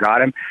went in there and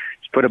got him,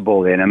 just put a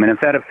bullet in him. And if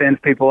that offends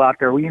people out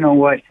there, well, you know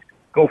what?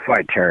 Go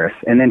fight terrorists,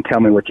 and then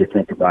tell me what you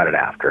think about it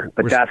after.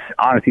 But that's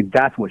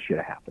what should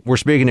have happened. We're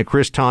speaking to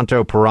Chris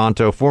Tanto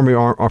Paranto,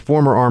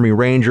 former Army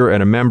Ranger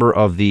and a member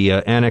of the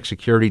Annex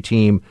security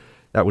team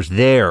that was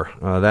there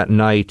that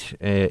night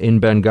in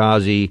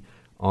Benghazi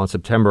on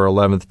September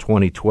 11th,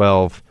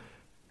 2012.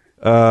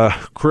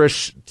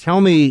 Chris,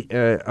 tell me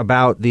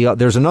about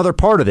there's another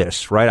part of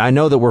this, right? I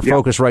know that we're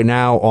focused right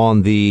now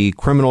on the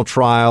criminal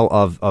trial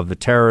of the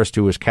terrorist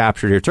who was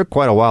captured here. It took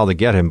quite a while to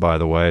get him, by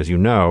the way, as you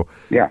know.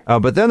 Yeah.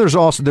 But then there's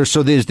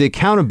the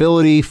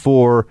accountability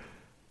for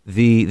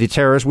the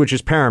terrorists, which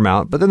is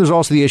paramount. But then there's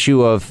also the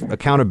issue of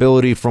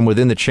accountability from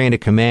within the chain of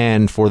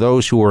command for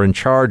those who were in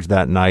charge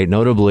that night,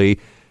 notably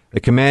the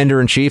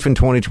commander-in-chief in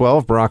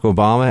 2012, Barack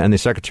Obama, and the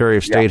Secretary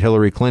of State,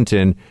 Hillary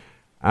Clinton.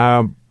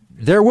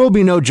 There will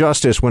be no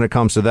justice when it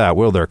comes to that,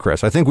 will there,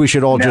 Chris? I think we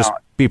should all just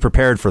be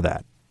prepared for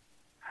that.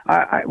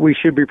 We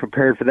should be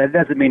prepared for that. It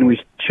doesn't mean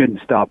we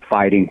shouldn't stop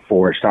fighting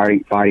for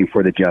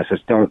the justice.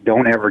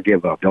 Don't ever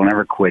give up. Don't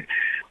ever quit.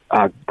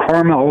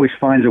 Karma always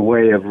finds a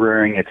way of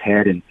rearing its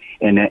head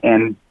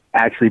and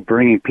actually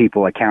bringing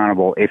people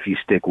accountable if you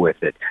stick with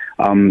it.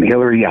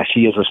 Hillary,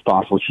 she is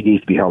responsible. She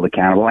needs to be held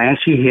accountable. And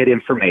she hid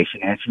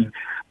information, and she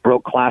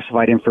broke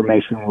classified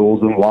information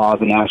rules and laws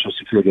and national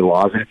security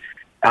laws. And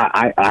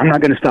I'm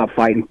not going to stop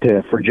fighting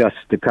for justice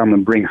to come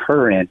and bring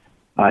her in.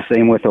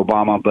 Same with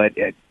Obama, but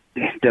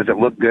does it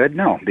look good?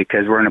 No,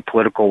 because we're in a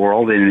political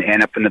world,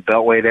 and up in the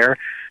Beltway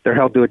they're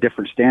held to a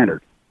different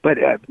standard. But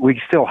we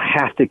still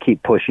have to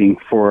keep pushing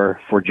for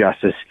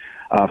justice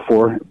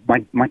for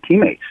my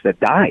teammates that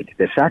died,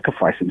 that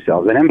sacrificed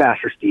themselves, and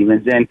Ambassador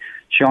Stevens and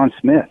Sean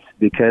Smith,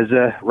 because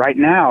right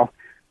now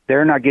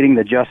they're not getting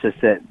the justice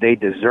that they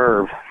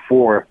deserve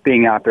for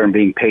being out there and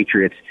being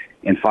patriots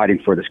and fighting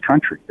for this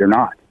country. They're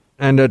not.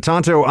 And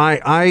Tonto,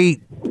 I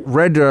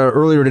read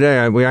earlier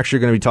today, we actually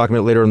are going to be talking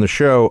about later in the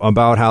show,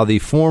 about how the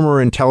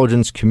former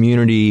intelligence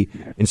community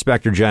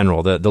inspector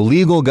general, the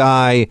legal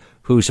guy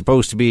who's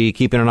supposed to be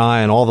keeping an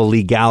eye on all the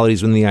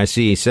legalities within the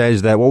IC,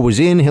 says that what was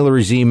in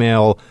Hillary's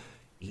email,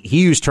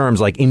 he used terms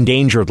like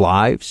endangered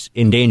lives,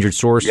 endangered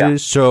sources. Yeah.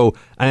 So,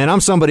 and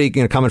I'm somebody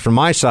coming from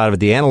my side of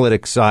it, the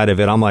analytics side of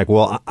it, I'm like,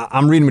 well,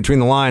 I'm reading between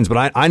the lines,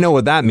 but I know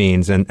what that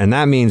means. And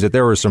that means that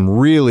there was some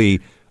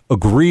really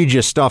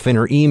egregious stuff in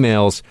her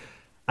emails.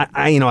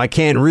 I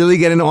can't really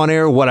get into on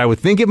air what I would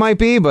think it might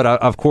be, but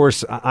of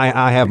course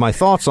I have my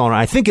thoughts on it.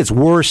 I think it's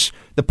worse.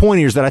 The point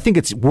here is that I think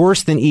it's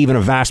worse than even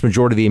a vast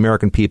majority of the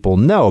American people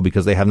know,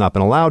 because they have not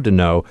been allowed to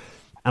know.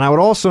 And I would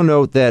also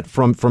note that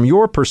from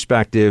your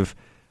perspective,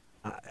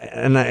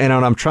 and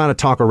I'm trying to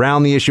talk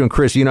around the issue, and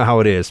Chris, you know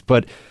how it is,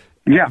 but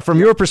from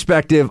your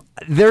perspective,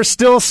 there's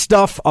still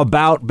stuff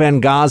about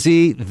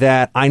Benghazi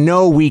that I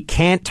know we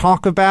can't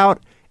talk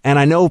about, and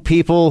I know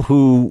people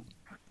who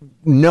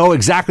know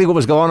exactly what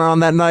was going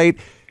on that night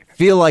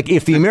feel like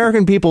if the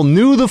American people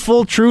knew the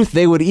full truth,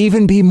 they would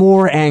even be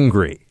more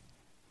angry.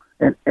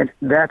 And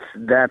that's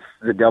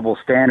the double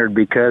standard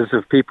because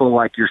of people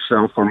like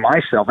yourself or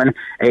myself. And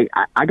hey,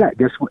 I got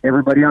this.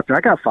 Everybody out there, I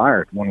got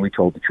fired when we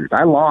told the truth.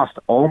 I lost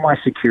all my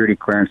security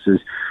clearances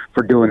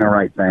for doing the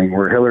right thing,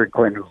 where Hillary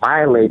Clinton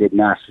violated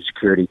national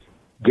security,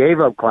 gave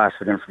up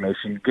classified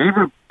information, gave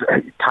up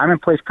time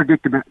and place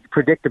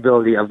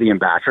predictability of the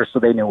ambassador, so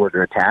they knew where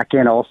to attack,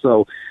 and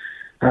also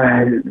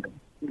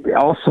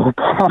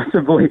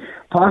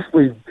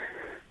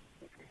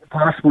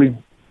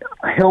possibly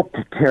helped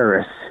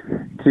terrorists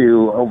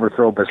to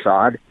overthrow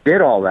Assad, did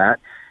all that,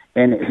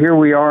 and here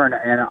we are,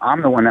 and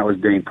I'm the one that was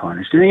being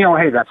punished. And,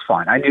 hey, that's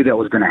fine. I knew that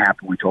was going to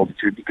happen when we told the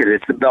truth, because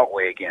it's the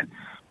Beltway again.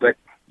 But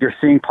you're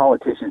seeing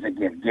politicians,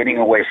 again, getting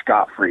away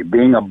scot-free,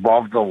 being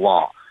above the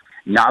law,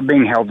 not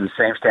being held to the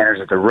same standards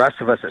that the rest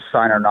of us that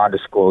sign our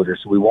non-disclosure,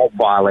 so we won't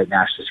violate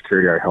national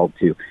security are held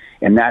to.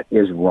 And that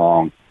is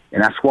wrong.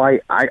 And that's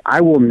why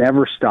I will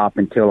never stop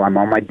until I'm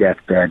on my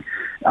deathbed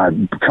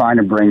trying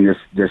to bring this,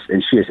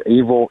 and she is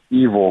evil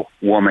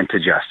woman to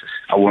justice.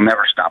 I will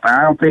never stop. And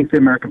I don't think the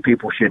American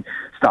people should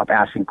stop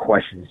asking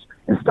questions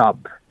and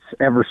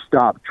ever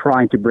stop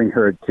trying to bring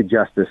her to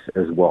justice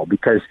as well,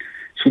 because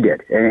she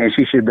did. And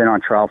she should have been on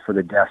trial for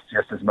the deaths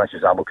just as much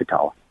as Abu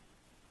Khatala.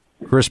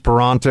 Chris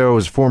Paranto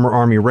is former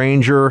Army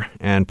Ranger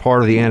and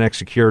part of the annex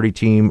security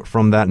team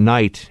from that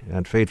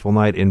fateful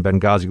night in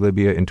Benghazi,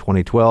 Libya in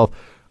 2012.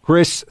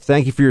 Chris,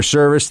 thank you for your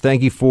service.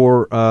 Thank you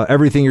for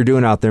everything you're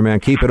doing out there, man.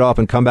 Keep it up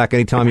and come back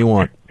anytime you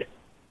want.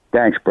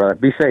 Thanks, brother.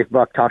 Be safe,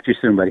 Buck. Talk to you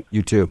soon, buddy.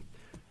 You too.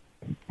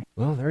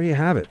 Well, there you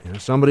have it.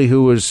 Somebody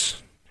who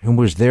was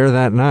there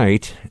that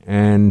night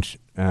and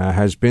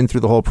has been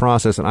through the whole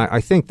process. And I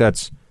think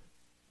it's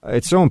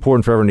so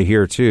important for everyone to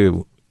hear,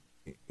 too.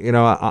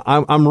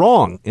 I'm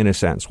wrong, in a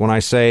sense, when I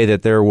say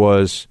that there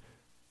was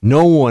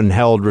no one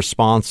held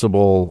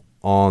responsible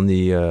on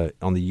the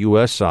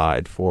U.S.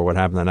 side for what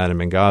happened that night in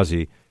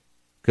Benghazi,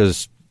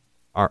 because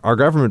our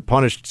government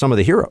punished some of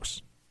the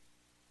heroes.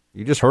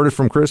 You just heard it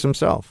from Chris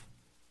himself.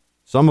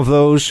 Some of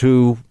those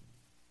who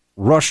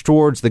rushed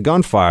towards the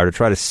gunfire to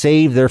try to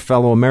save their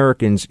fellow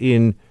Americans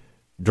in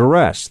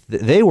duress,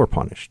 they were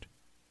punished.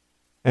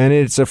 And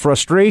it's a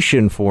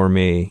frustration for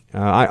me.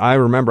 I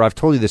remember, I've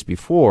told you this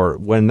before,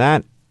 when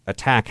that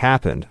attack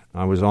happened,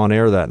 I was on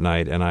air that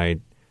night, and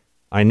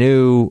I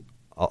knew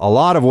a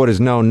lot of what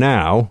is known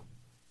now,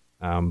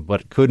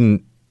 but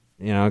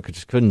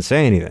just couldn't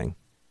say anything,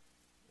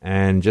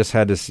 and just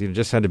had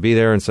to be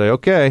there and say,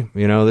 okay,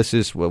 this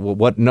is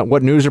what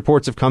news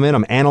reports have come in.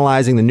 I'm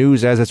analyzing the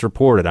news as it's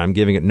reported. I'm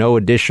giving it no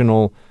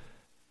additional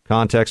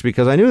context,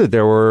 because I knew that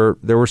there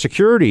were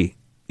security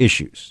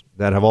issues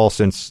that have all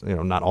since,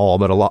 not all,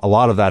 but a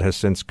lot of that has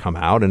since come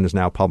out and is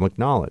now public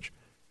knowledge.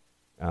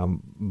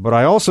 But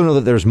I also know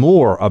that there's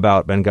more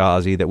about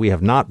Benghazi that we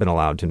have not been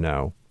allowed to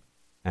know,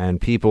 and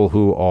people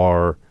who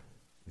are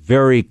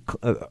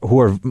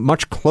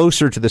much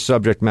closer to the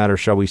subject matter,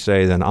 shall we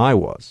say, than I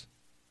was.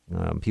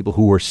 People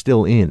who were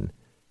still in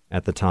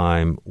at the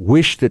time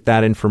wish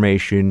that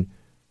information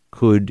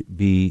could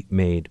be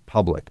made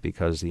public,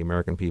 because the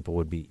American people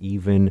would be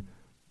even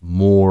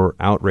more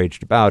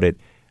outraged about it.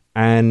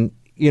 And,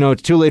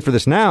 it's too late for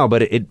this now,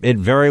 but it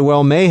very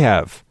well may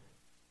have.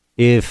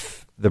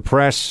 If the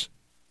press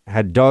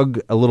had dug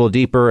a little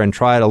deeper and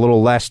tried a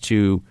little less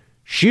to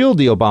shield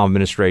the Obama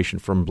administration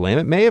from blame,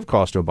 it may have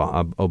cost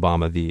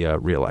Obama the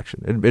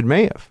re-election. It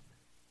may have,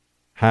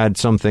 had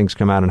some things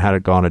come out and had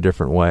it gone a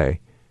different way.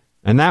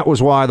 And that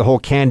was why the whole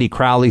Candy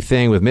Crowley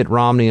thing with Mitt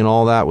Romney and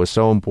all that was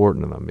so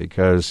important to them,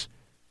 because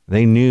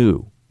they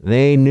knew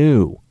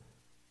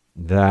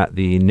that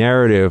the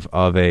narrative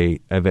of a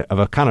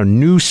kind of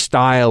new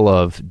style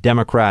of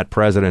Democrat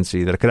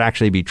presidency, that it could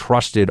actually be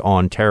trusted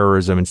on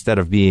terrorism instead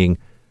of being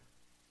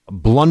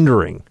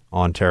blundering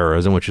on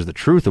terrorism, which is the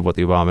truth of what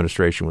the Obama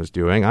administration was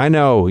doing. I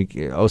know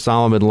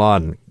Osama bin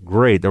Laden,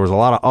 great. There was a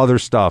lot of other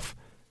stuff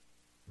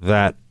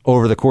that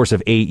over the course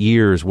of 8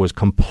 years was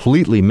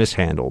completely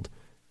mishandled.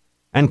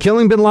 And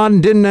killing bin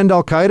Laden didn't end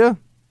Al-Qaeda,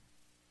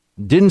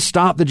 didn't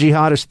stop the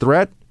jihadist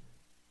threat,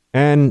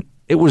 and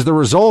it was the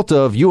result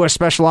of U.S.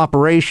 Special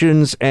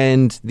Operations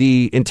and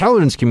the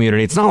intelligence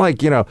community. It's not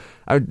like,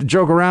 I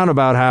joke around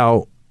about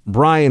how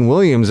Brian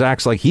Williams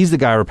acts like he's the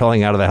guy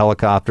rappelling out of the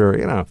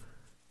helicopter.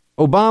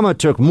 Obama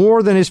took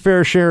more than his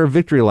fair share of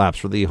victory laps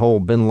for the whole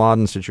bin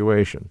Laden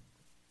situation.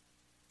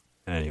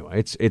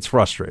 Anyway, it's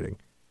frustrating.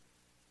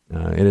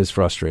 It is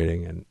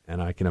frustrating,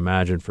 and I can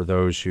imagine for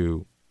those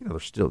who,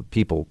 there's still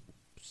people.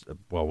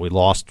 Well, we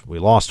lost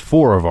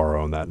 4 of our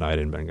own that night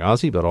in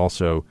Benghazi, but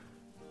also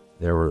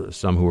there were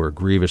some who were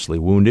grievously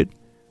wounded,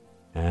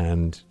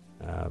 and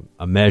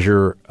a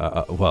measure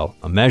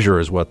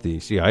is what the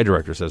CIA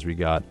director says we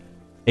got,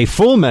 a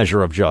full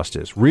measure of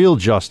justice, real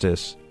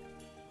justice,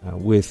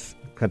 with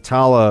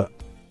Khatallah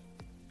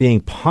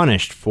being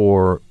punished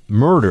for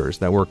murders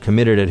that were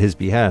committed at his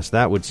behest.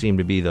 That would seem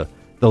to be the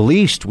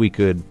least we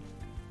could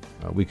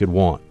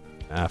want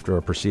after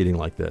a proceeding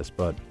like this.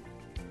 But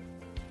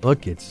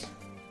look, it's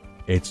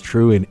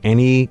true in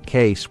any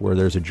case where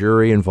there's a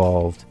jury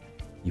involved.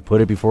 You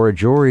put it before a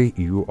jury,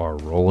 you are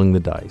rolling the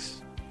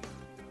dice.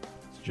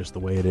 It's just the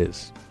way it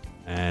is.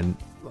 And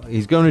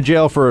he's going to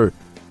jail for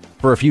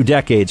a few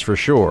decades for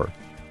sure,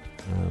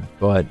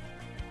 but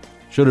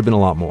should have been a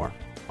lot more.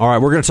 All right,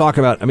 we're going to talk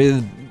about,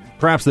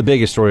 perhaps the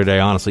biggest story today,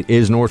 honestly,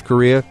 is North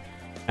Korea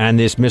and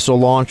this missile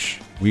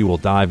launch. We will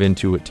dive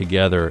into it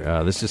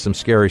together. This is some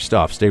scary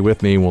stuff. Stay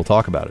with me and we'll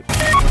talk about it.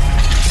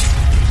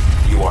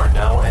 You are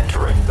now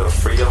entering the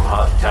Freedom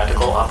Hut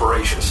Tactical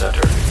Operations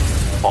Center.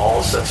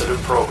 All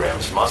sensitive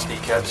programs must be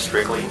kept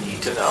strictly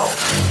need to know.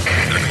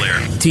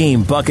 Clear.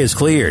 Team Buck is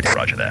cleared.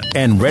 Roger that.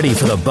 And ready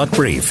for the Buck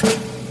Brief.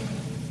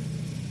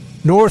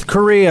 North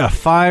Korea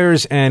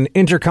fires an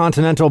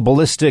intercontinental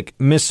ballistic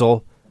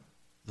missile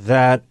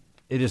that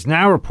it is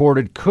now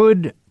reported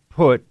could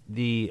put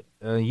the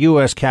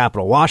U.S.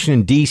 Capitol,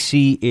 Washington,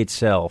 D.C.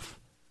 itself,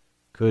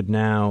 could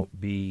now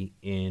be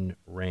in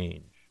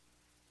range.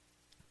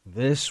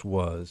 This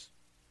was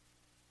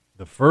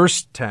the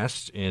first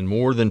test in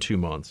more than 2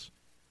 months,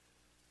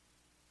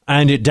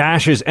 and it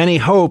dashes any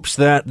hopes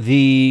that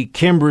the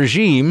Kim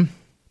regime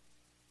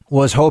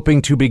was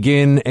hoping to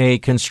begin a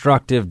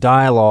constructive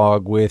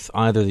dialogue with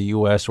either the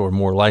U.S. or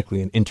more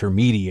likely an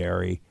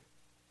intermediary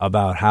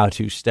about how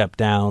to step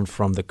down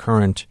from the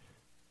current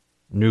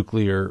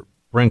nuclear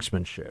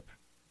brinksmanship.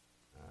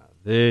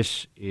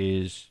 This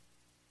is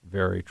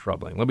very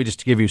troubling. Let me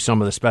just give you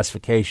some of the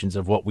specifications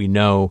of what we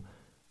know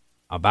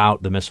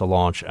about the missile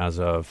launch as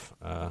of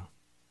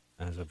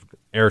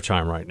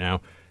airtime right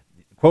now.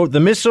 Quote, the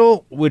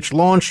missile, which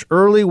launched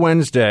early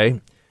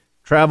Wednesday,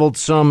 traveled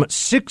some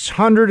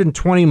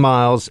 620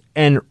 miles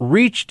and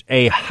reached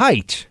a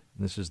height,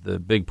 this is the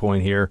big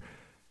point here,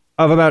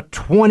 of about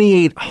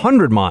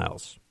 2,800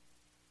 miles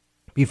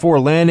before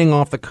landing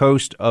off the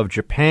coast of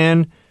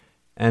Japan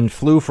and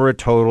flew for a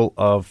total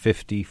of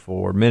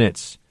 54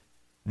 minutes.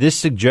 This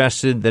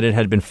suggested that it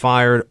had been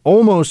fired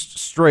almost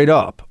straight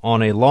up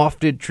on a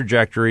lofted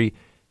trajectory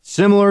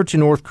similar to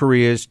North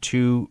Korea's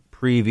 2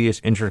 previous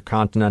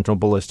intercontinental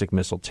ballistic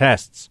missile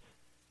tests.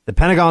 The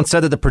Pentagon said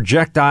that the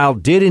projectile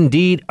did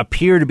indeed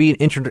appear to be an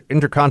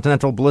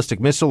intercontinental ballistic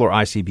missile, or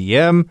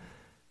ICBM,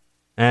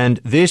 and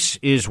this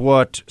is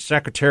what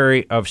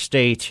Secretary of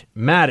Defense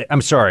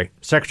Mattis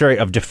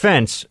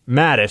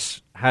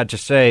had to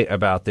say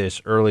about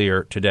this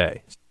earlier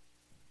today.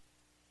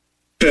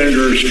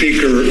 Senator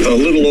Speaker, a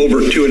little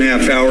over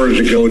 2.5 hours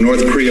ago,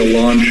 North Korea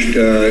launched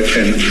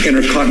an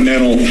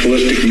intercontinental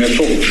ballistic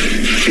missile.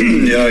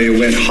 It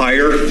went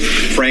higher,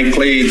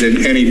 frankly,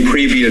 than any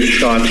previous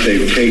shot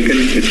they've taken.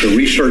 It's a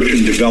research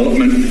and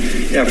development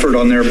effort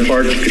on their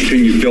part to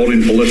continue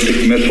building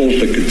ballistic missiles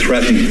that could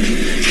threaten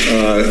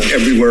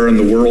everywhere in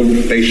the world,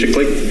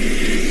 basically.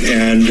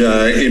 And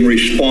in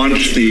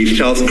response, the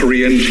South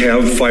Koreans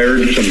have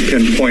fired some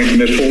pinpoint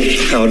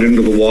missiles out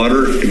into the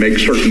water to make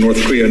certain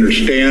North Korea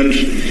understands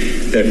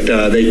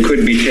that they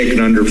could be taken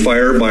under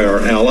fire by our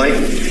ally.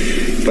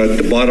 But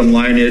the bottom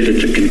line is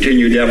it's a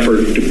continued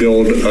effort to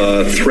build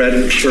a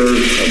threat, sir,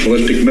 a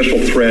ballistic missile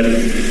threat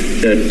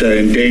that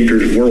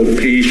endangers world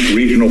peace,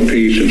 regional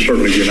peace, and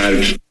certainly the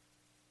United States.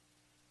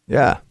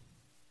 Yeah,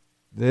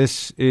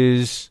 this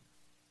is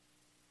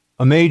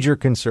a major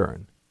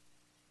concern.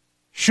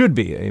 Should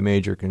be a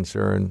major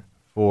concern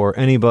for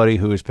anybody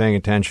who is paying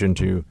attention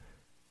to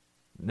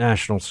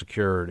national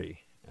security.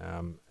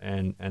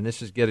 And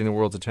this is getting the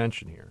world's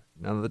attention here.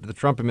 Now, the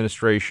Trump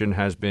administration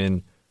has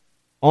been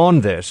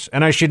on this,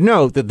 and I should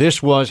note that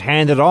this was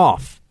handed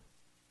off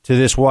to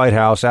this White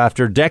House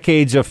after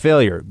decades of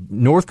failure.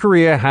 North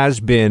Korea has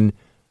been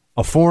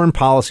a foreign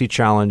policy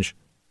challenge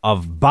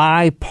of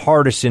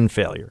bipartisan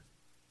failure,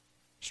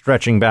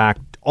 stretching back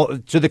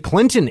to the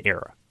Clinton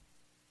era,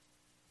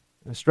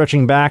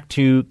 stretching back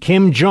to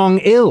Kim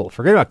Jong-il.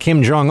 Forget about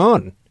Kim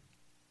Jong-un,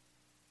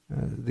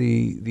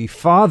 the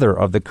father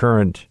of the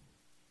current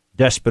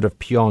despot of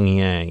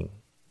Pyongyang.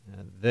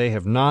 They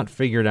have not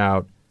figured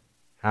out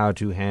how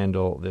to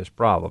handle this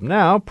problem.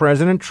 Now,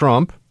 President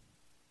Trump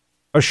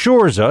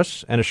assures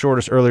us, and assured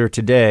us earlier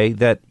today,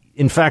 that,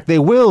 in fact, they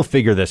will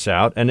figure this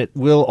out and it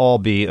will all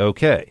be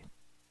okay.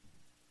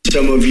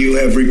 Some of you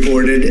have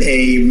reported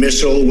a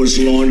missile was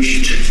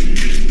launched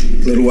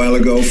a little while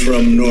ago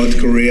from North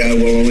Korea. I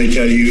will only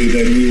tell you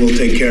that we will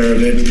take care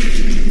of it.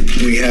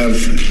 We have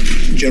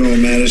General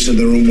Mattis in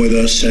the room with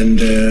us, and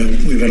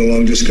we've had a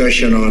long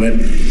discussion on it.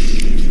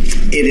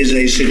 It is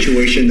a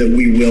situation that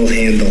we will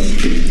handle.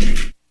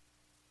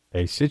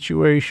 A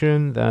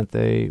situation that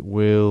they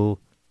will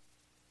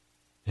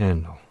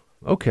handle.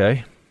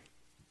 Okay.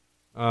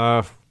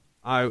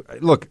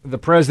 Look, the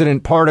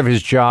president, part of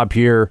his job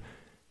here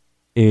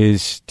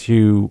is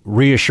to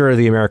reassure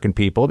the American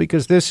people,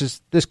 because this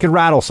could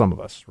rattle some of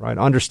us, right?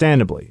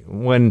 Understandably,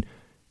 when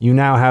you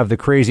now have the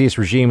craziest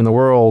regime in the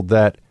world,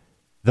 that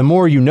the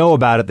more you know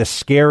about it, the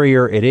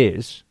scarier it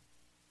is,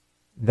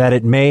 that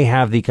it may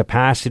have the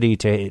capacity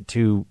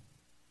to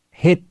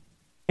hit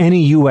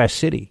any U.S.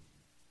 city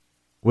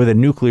with a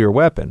nuclear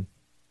weapon.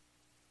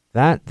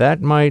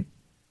 That might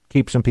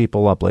keep some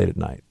people up late at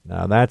night.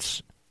 Now,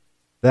 that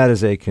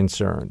is a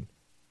concern.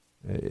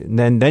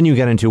 And then you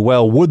get into,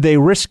 well, would they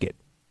risk it?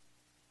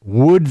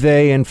 Would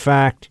they, in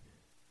fact,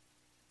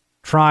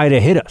 try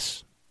to hit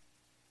us?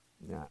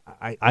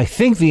 I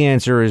think the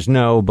answer is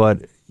no,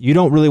 but you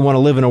don't really want to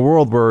live in a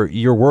world where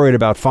you're worried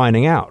about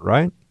finding out,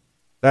 right?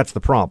 That's the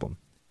problem.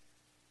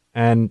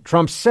 And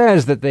Trump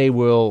says that they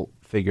will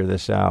figure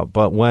this out.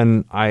 But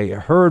when I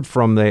heard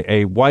from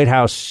a White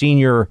House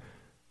senior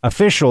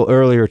official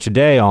earlier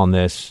today on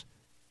this,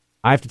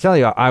 I have to tell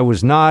you, I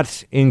was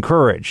not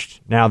encouraged.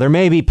 Now, there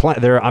may be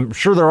I'm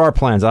sure there are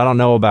plans I don't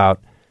know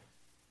about.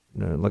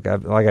 Look,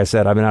 like I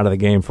said, I've been out of the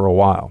game for a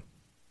while.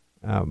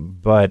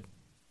 But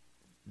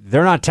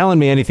they're not telling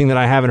me anything that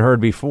I haven't heard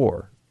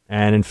before.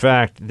 And in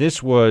fact,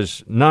 this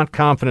was not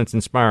confidence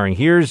inspiring.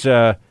 Here's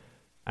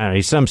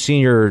he's some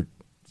senior,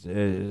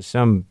 he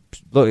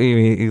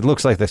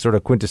looks like the sort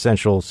of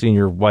quintessential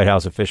senior White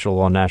House official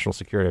on national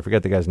security. I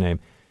forget the guy's name.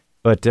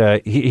 But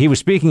he was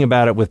speaking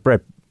about it with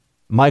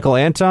Michael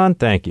Anton.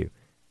 Thank you.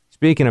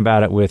 Speaking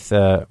about it with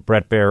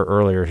Brett Baer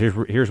earlier.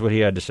 Here's what he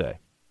had to say.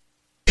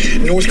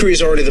 North Korea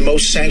is already the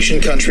most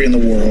sanctioned country in the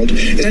world.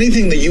 Is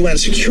anything the UN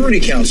Security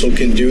Council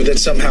can do that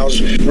somehow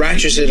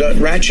ratchets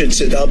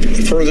it up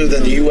further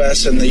than the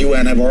U.S. and the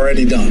UN have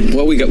already done?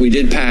 Well, we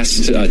did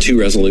pass 2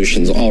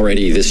 resolutions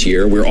already this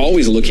year. We're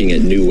always looking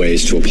at new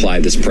ways to apply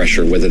this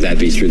pressure, whether that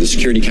be through the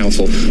Security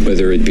Council,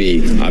 whether it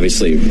be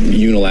obviously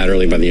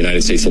unilaterally by the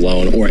United States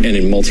alone, and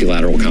in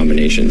multilateral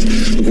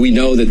combinations. Look, we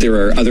know that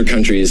there are other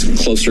countries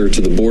closer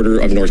to the border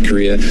of North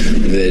Korea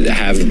that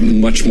have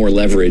much more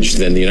leverage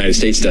than the United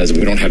States does.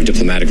 We don't have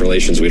diplomatic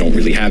relations. We don't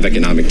really have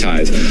economic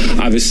ties.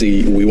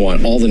 Obviously, we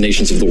want all the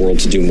nations of the world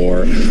to do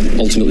more.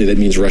 Ultimately, that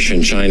means Russia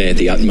and China at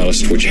the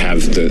utmost, which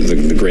have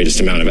the greatest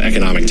amount of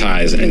economic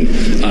ties and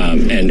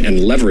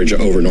leverage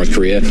over North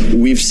Korea.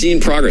 We've seen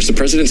progress. The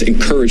president's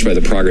encouraged by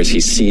the progress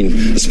he's seen,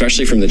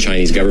 especially from the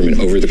Chinese government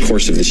over the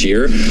course of this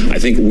year. I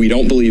think we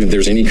don't believe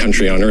there's any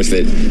country on earth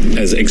that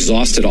has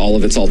exhausted all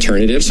of its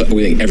alternatives.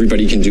 We think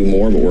everybody can do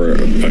more, but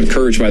we're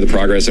encouraged by the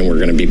progress, and we're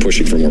going to be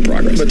pushing for more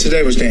progress. But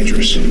today was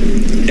dangerous.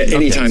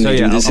 Anytime they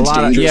do this, it's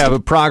dangerous.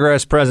 But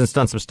progress. President's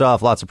done some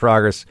stuff. Lots of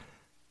progress.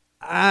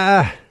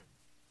 Not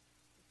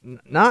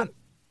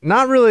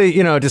really.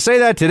 To say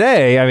that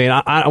today. I mean,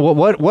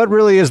 what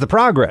really is the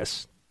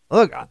progress?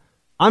 Look,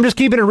 I'm just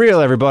keeping it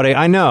real, everybody.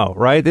 I know,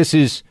 right? This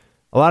is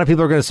a lot of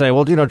people are going to say,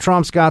 well,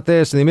 Trump's got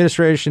this and the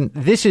administration.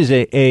 This is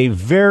a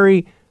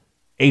very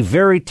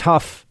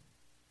tough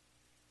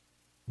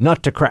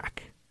nut to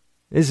crack.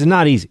 This is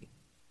not easy,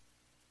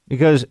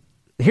 because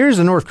here's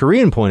the North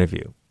Korean point of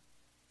view.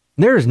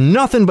 There is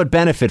nothing but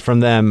benefit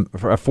from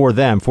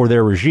for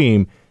their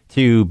regime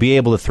to be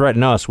able to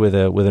threaten us with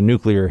a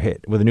nuclear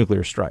hit, with a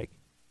nuclear strike.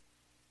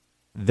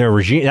 Their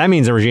regime, that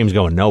means the regime's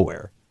going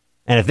nowhere.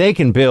 And if they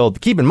can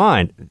build, keep in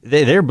mind,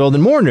 they're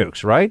building more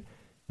nukes, right?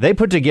 They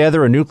put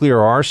together a nuclear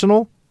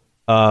arsenal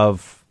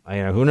of,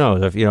 who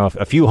knows,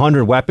 a few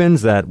hundred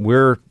weapons that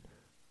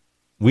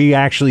we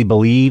actually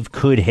believe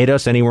could hit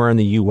us anywhere in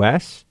the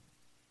U.S.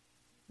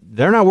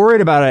 They're not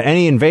worried about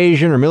any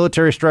invasion or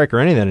military strike or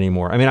any of that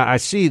anymore. I mean, I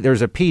see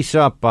there's a piece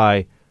up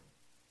by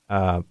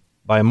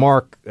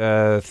Mark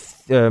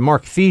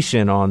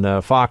Thiessen on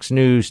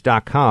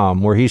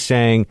FoxNews.com where he's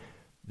saying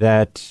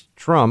that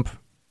Trump,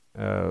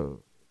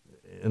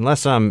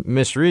 unless I'm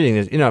misreading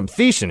this,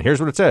 Thiessen, here's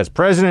what it says.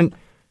 President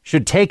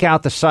should take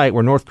out the site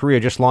where North Korea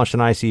just launched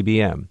an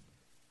ICBM.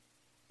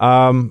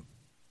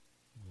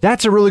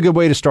 That's a really good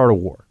way to start a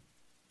war.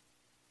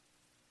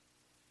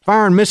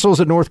 Firing missiles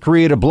at North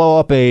Korea to blow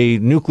up a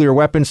nuclear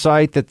weapon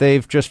site that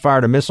they've just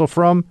fired a missile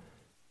from.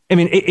 I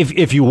mean,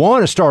 if you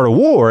want to start a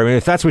war, I mean,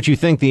 if that's what you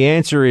think the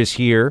answer is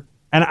here,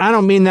 and I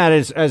don't mean that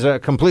as a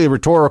completely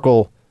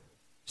rhetorical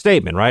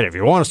statement, right? If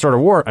you want to start a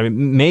war, I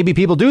mean, maybe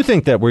people do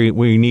think that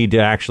we need to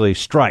actually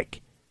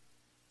strike.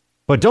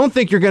 But don't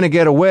think you're going to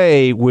get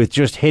away with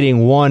just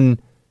hitting one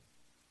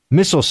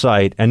missile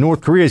site and North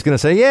Korea is going to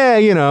say, yeah,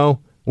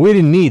 we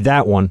didn't need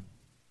that one.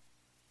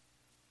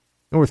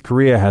 North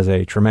Korea has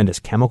a tremendous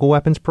chemical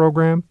weapons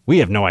program. We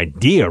have no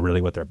idea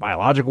really what their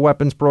biological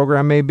weapons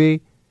program may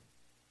be.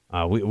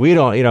 We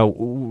don't,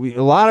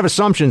 a lot of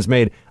assumptions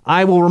made.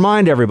 I will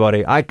remind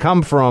everybody, I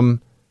come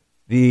from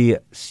the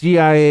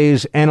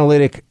CIA's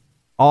analytic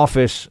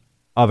office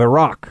of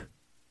Iraq.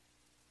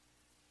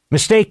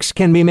 Mistakes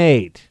can be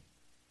made.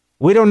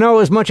 We don't know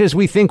as much as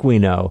we think we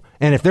know.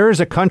 And if there is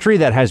a country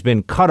that has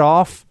been cut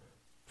off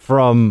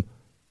from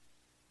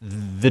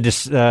the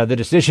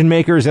decision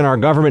makers in our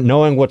government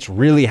knowing what's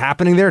really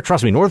happening there,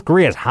 trust me, North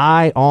Korea is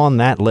high on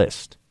that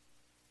list.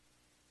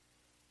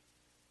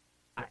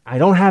 I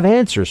don't have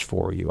answers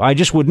for you. I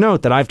just would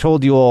note that I've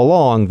told you all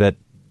along that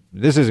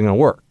this isn't going to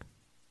work.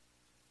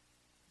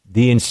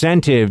 The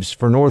incentives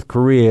for North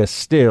Korea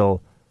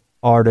still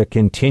are to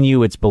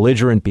continue its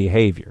belligerent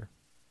behavior.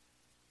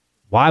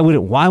 Why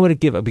would it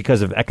give up?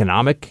 Because of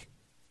economic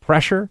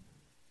pressure?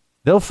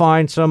 They'll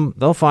find some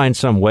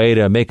way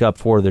to make up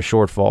for the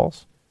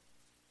shortfalls.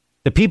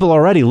 The people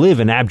already live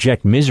in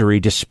abject misery,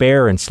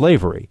 despair, and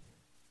slavery.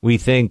 We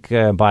think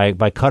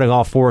by cutting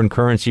off foreign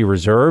currency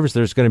reserves,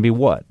 there's going to be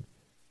what?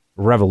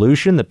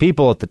 Revolution? The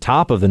people at the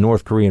top of the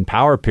North Korean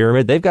power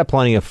pyramid, they've got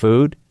plenty of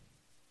food,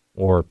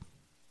 or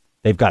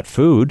they've got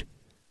food.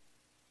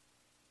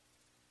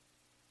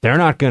 They're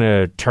not going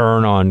to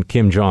turn on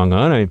Kim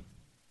Jong-un.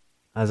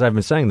 As I've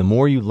been saying, the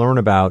more you learn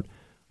about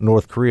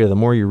North Korea, the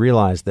more you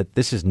realize that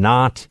this is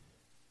not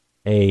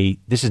a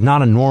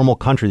normal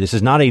country. This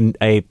is not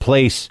a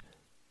place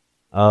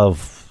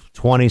of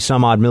 20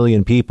 some odd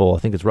million people. I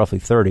think it's roughly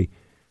 30.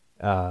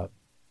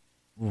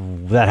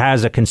 That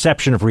has a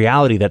conception of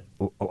reality that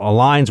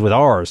aligns with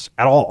ours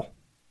at all.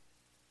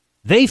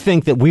 They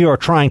think that we are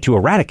trying to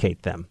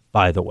eradicate them,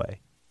 by the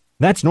way.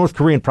 That's North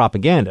Korean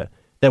propaganda,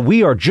 that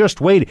we are just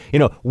waiting.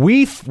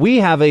 We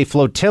have a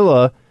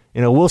flotilla.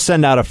 We'll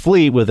send out a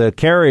fleet with a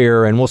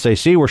carrier and we'll say,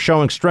 see, we're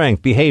showing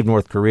strength. Behave,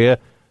 North Korea.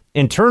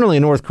 Internally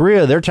in North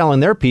Korea, they're telling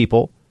their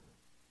people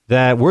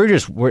that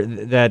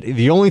that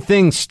the only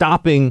thing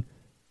stopping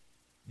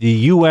the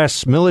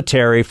U.S.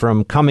 military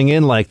from coming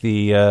in like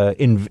the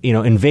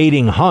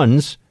invading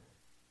Huns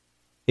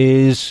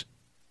is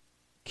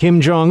Kim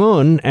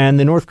Jong-un and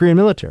the North Korean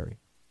military,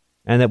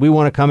 and that we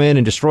want to come in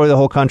and destroy the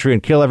whole country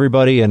and kill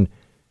everybody. And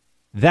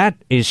that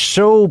is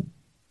so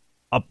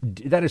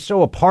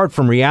apart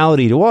from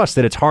reality to us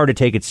that it's hard to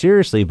take it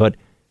seriously. But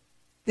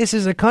this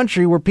is a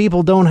country where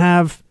people don't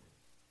have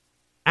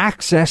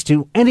access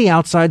to any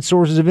outside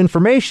sources of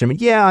information. I mean,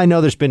 yeah, I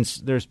know there's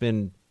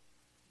been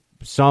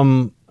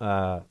some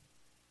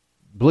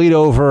bleed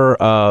over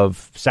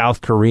of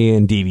South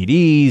Korean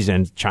DVDs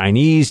and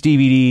Chinese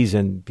DVDs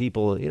and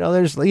people,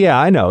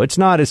 I know it's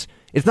not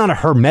a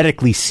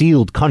hermetically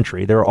sealed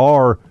country. There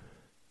are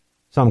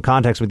some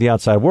contacts with the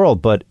outside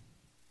world, but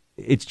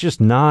it's just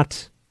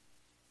not,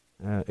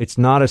 it's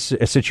not a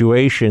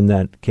situation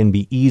that can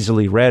be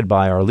easily read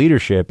by our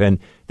leadership. And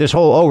this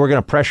whole, we're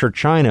going to pressure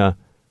China.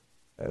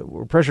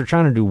 Pressure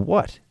China to do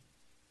what?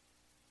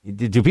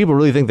 Do people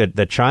really think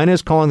that China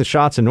is calling the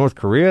shots in North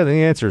Korea?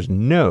 The answer is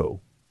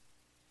no.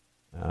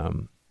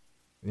 The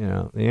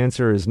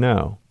answer is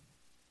no.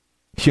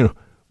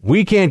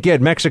 We can't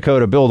get Mexico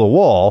to build a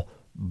wall,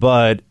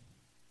 but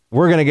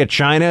we're going to get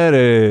China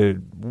to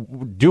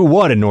do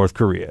what in North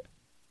Korea?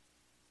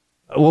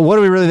 Well, what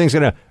do we really think is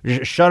going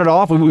to shut it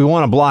off? We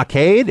want a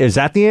blockade? Is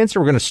that the answer?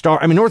 We're going to starve.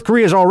 I mean, North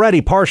Korea is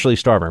already partially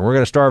starving. We're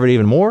going to starve it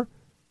even more?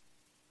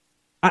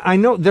 I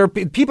know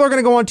people are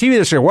going to go on TV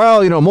this year.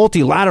 Well,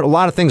 multilateral, a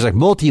lot of things like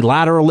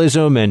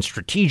multilateralism and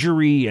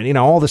strategery and,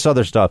 all this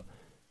other stuff.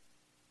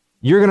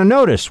 You're going to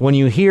notice when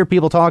you hear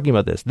people talking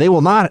about this, they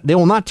will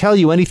not tell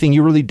you anything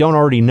you really don't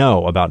already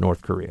know about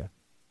North Korea.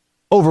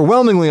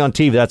 Overwhelmingly on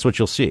TV, that's what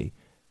you'll see.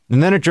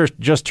 And then it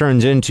just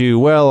turns into,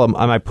 well, am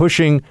I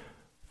pushing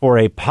for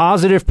a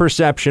positive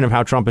perception of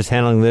how Trump is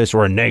handling this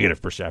or a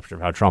negative perception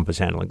of how Trump is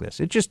handling this?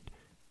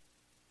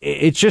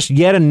 it's just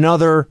yet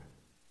another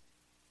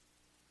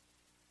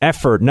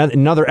effort,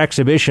 another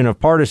exhibition of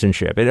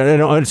partisanship.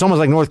 It's almost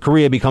like North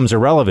Korea becomes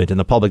irrelevant in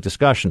the public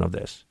discussion of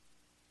this.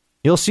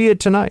 You'll see it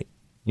tonight.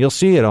 You'll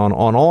see it on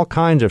all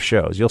kinds of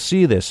shows. You'll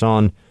see this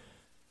on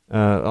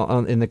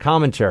in the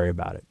commentary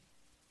about it.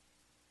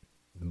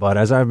 But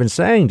as I've been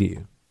saying to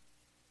you,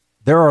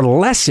 there are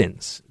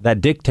lessons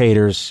that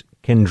dictators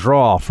can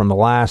draw from the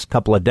last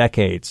couple of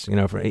decades, in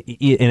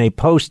a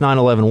post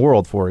 9/11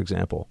 world, for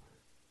example.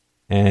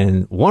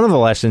 And one of the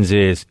lessons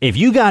is, if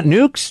you got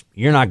nukes,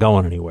 you're not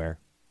going anywhere.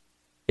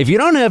 If you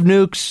don't have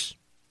nukes,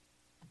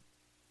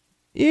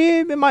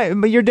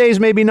 your days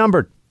may be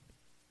numbered.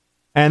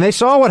 And they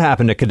saw what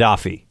happened to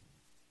Gaddafi.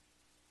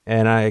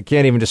 And I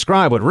can't even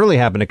describe what really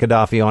happened to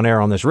Gaddafi on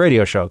air on this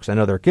radio show, because I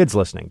know there are kids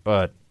listening.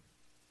 But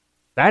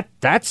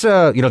that's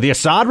the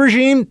Assad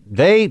regime,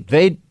 they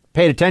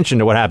paid attention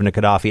to what happened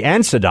to Gaddafi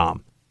and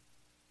Saddam.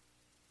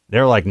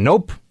 They're like,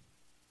 nope.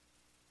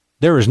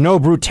 There is no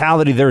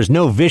brutality, there is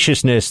no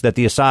viciousness that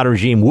the Assad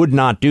regime would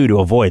not do to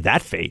avoid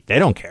that fate. They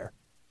don't care.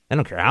 They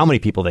don't care how many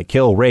people they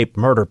kill, rape,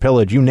 murder,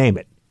 pillage, you name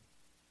it.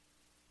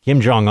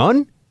 Kim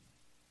Jong-un?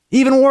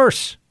 Even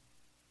worse.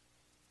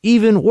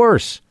 Even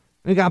worse.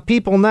 We got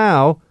people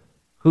now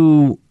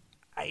who,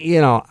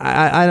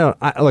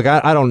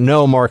 I don't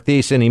know Mark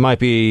Thiessen. He might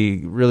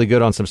be really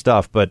good on some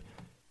stuff, but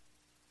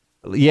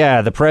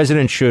yeah, the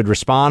president should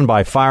respond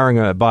by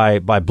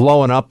by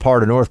blowing up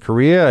part of North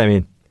Korea. I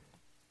mean,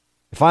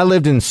 if I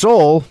lived in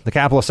Seoul, the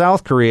capital of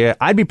South Korea,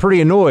 I'd be pretty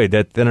annoyed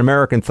that an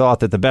American thought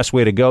that the best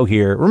way to go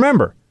here.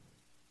 Remember,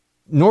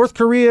 North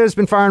Korea has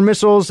been firing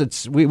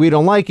missiles. We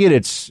don't like it.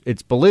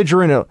 It's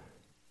belligerent.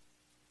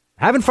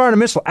 Haven't fired a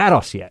missile at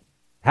us yet.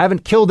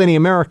 Haven't killed any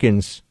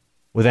Americans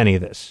with any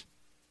of this.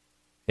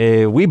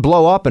 We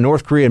blow up a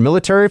North Korean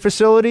military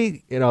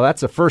facility.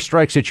 That's a first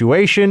strike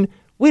situation.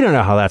 We don't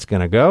know how that's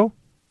going to go.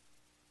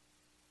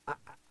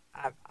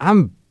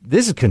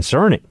 This is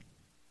concerning,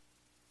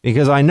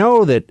 because I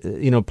know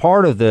that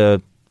part of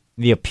the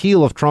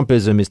appeal of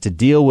Trumpism is to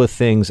deal with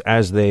things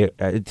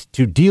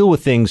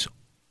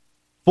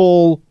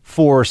full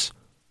force,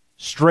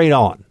 straight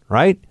on,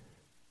 right?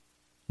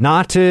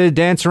 Not to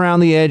dance around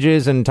the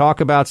edges and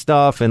talk about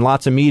stuff and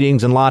lots of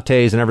meetings and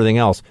lattes and everything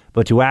else,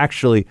 but to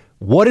actually,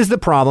 what is the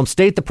problem?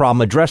 State the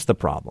problem, address the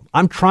problem.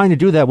 I'm trying to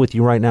do that with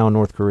you right now in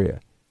North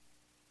Korea.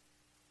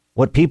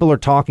 What people are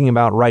talking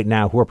about right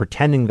now, who are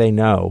pretending they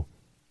know,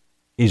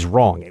 is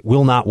wrong. It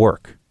will not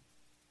work.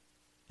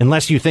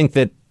 Unless you think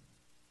that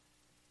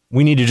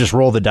we need to just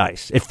roll the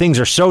dice. If things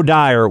are so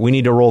dire, we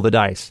need to roll the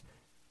dice.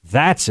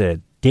 That's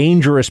a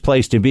dangerous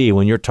place to be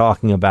when you're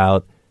talking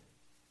about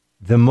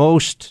the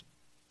most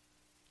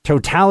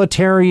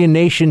totalitarian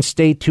nation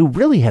state to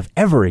really have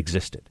ever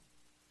existed.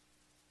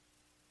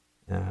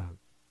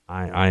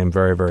 I am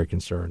very, very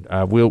concerned.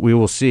 We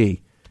will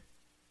see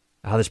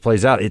how this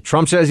plays out.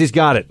 Trump says he's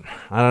got it.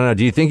 I don't know.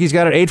 Do you think he's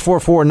got it?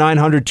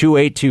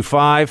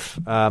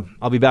 844-900-2825.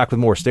 I'll be back with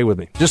more. Stay with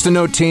me. Just a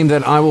note, team,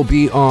 that I will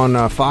be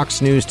on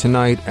Fox News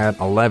tonight at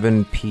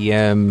 11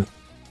 p.m.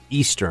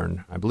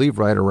 Eastern. I believe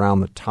right around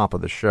the top of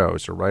the show.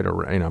 So right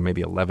around,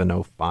 maybe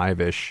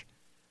 11:05-ish,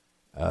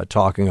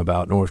 talking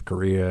about North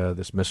Korea,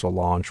 this missile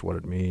launch, what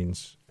it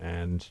means.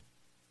 And,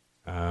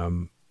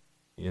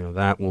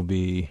 that will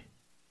be,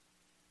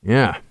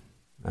 that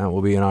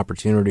will be an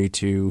opportunity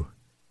to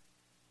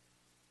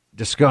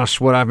discuss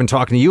what I've been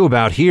talking to you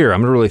about here. I'm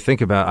going to really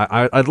think about.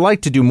 I'd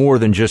like to do more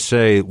than just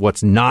say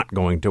what's not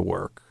going to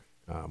work,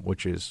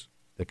 which is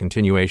the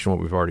continuation of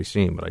what we've already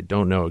seen. But I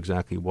don't know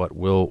exactly what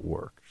will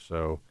work.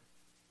 So,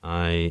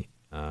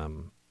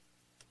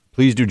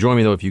 please do join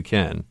me though if you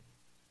can.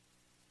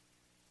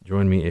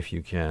 Join me if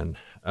you can.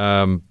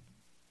 I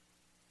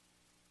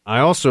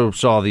also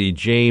saw the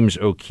James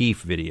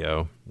O'Keefe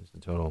video. It's the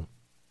total.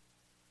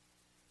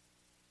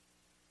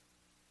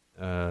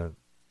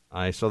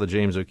 I saw the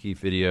James O'Keefe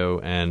video,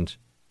 and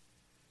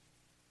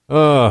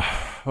oh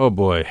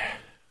boy,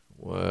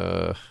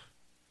 what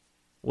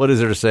is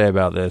there to say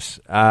about this?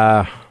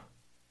 I've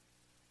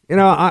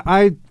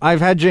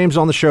had James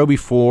on the show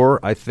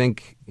before. I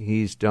think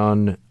he's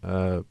done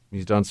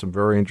some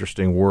very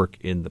interesting work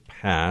in the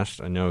past.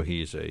 I know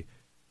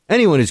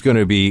anyone who's going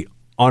to be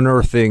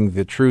unearthing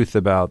the truth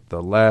about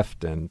the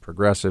left and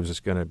progressives is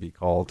going to be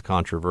called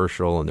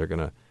controversial, and they're going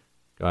to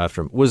go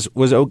after him. Was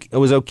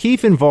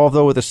O'Keefe involved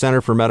though with the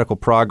Center for Medical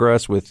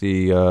Progress with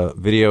the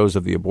videos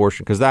of the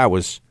abortion? Because that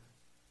was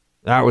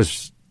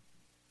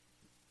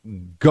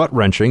gut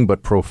wrenching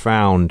but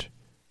profound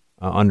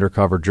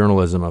undercover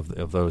journalism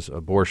of those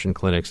abortion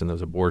clinics and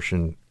those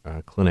abortion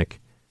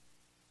clinic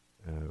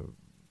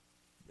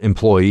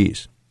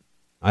employees.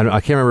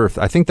 I can't remember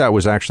I think that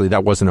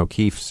wasn't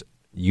O'Keefe's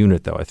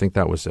unit though. I think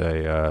that was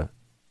a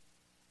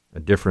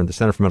different, the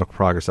Center for Medical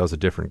Progress. That was a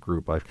different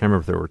group. I can't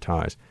remember if there were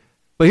ties.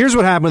 But here's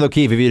what happened with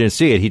O'Keefe if you didn't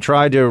see it. He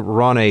tried to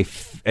run a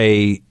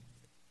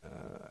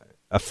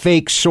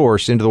fake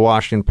source into the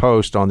Washington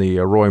Post on the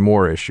Roy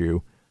Moore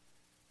issue,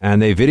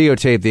 and they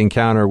videotaped the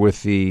encounter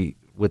with the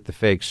with the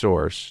fake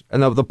source.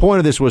 And the point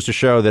of this was to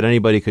show that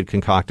anybody could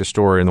concoct a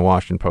story in the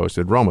Washington Post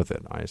and run with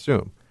it, I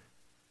assume.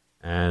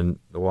 And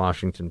the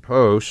Washington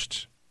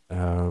Post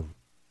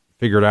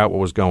figured out what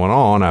was going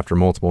on after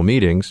multiple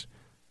meetings,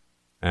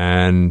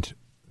 and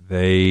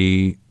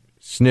they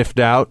sniffed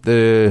out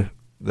the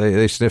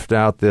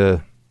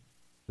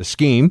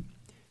scheme,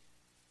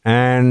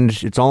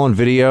 and it's all on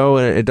video,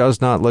 and it does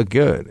not look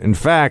good. In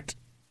fact,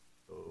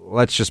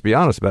 let's just be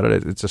honest about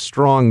it. It's a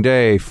strong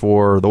day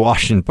for the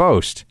Washington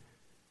Post.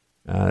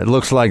 It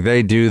looks like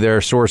they do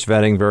their source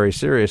vetting very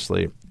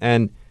seriously.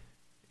 And,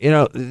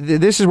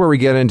 this is where we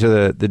get into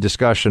the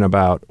discussion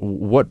about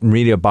what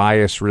media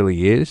bias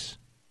really is.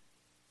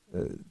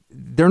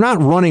 They're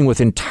not running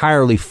with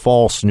entirely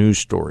false news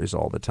stories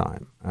all the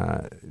time.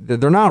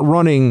 They're not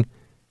running.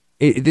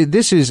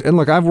 This is, and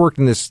look, I've worked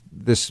in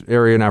this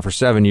area now for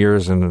 7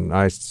 years, and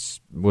I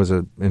was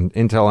an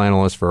Intel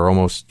analyst for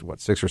almost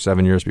 6 or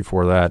 7 years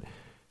before that.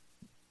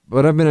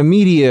 But I've been a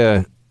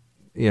media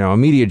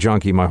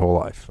junkie my whole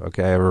life,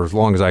 okay, or as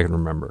long as I can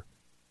remember.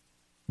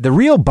 The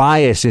real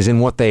bias is in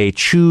what they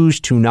choose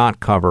to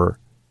not cover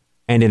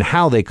and in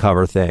how they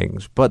cover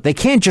things, but they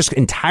can't just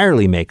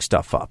entirely make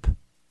stuff up,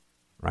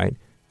 right?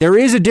 There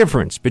is a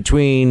difference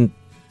between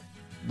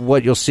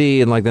what you'll see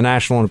in like the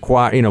National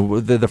Enquirer,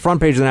 the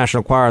front page of the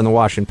National Enquirer and the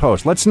Washington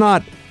Post. Let's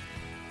not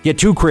get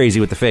too crazy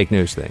with the fake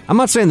news thing. I'm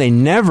not saying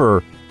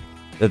that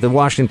the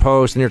Washington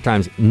Post and New York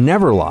Times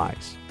never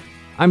lies.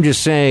 I'm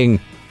just saying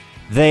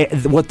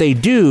what they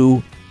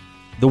do,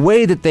 the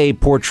way that they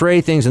portray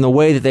things and the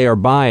way that they are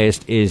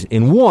biased is,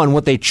 in one,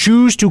 what they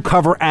choose to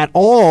cover at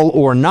all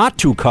or not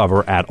to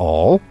cover at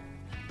all,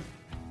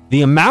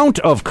 the amount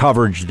of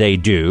coverage they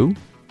do,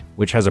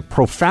 which has a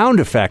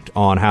profound effect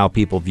on how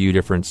people view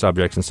different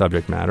subjects and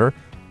subject matter,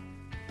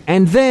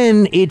 and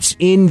then it's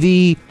in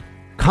the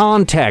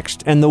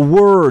context and the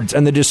words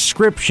and the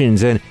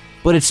descriptions,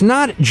 but it's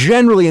not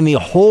generally in the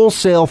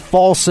wholesale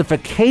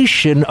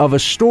falsification of a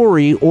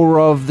story or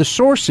of the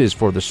sources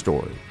for the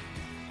story.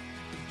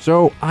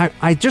 So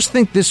I just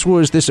think this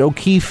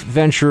O'Keefe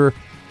venture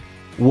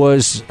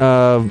was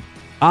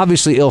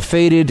obviously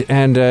ill-fated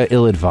and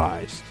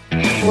ill-advised.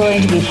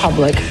 Willing to be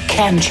public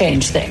can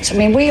change things. I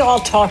mean, we all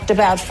talked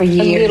about for years.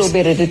 A little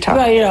bit at a time.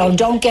 Right,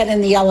 don't get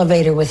in the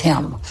elevator with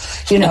him,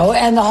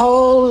 and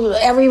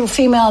every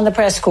female in the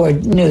press corps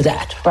knew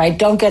that, right?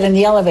 Don't get in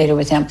the elevator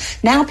with him.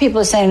 Now people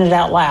are saying it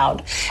out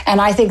loud,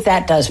 and I think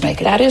that does make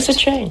it. That is a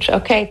change.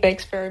 Okay,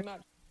 thanks very much.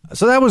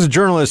 So that was a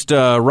journalist,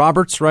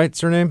 Roberts, right?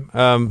 It's her name?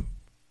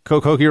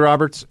 Koki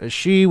Roberts.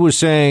 She was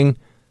saying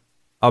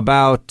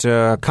about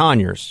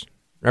Conyers,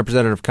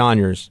 Representative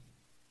Conyers,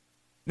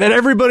 that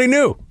everybody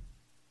knew.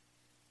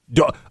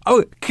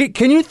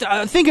 Can you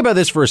think about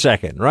this for a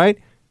second, right?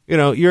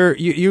 You're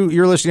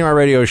listening to my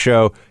radio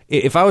show.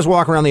 If I was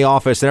walking around the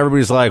office and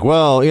everybody's like,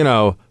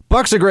 well,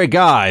 Buck's a great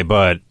guy,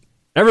 but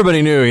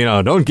everybody knew,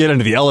 don't get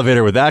into the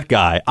elevator with that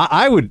guy.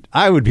 I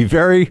would be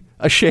very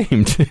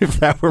ashamed if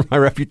that were my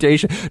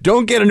reputation.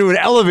 Don't get into an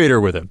elevator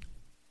with him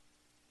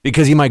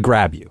because he might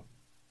grab you.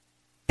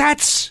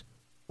 That's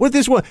what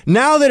this was.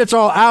 Now that it's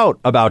all out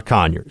about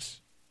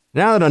Conyers,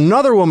 now that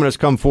another woman has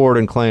come forward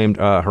and claimed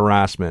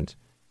harassment,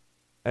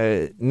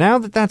 now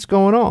that that's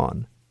going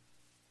on,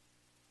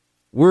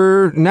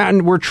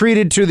 we're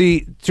treated to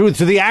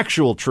the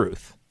actual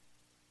truth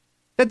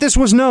that this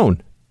was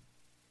known.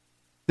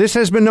 This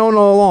has been known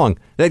all along,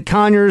 that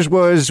Conyers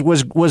was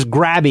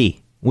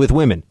grabby with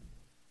women,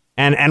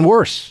 and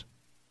worse.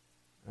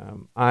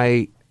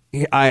 I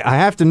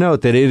have to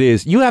note that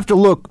you have to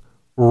look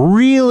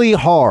really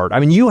hard. I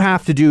mean, you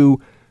have to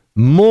do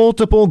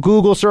multiple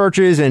Google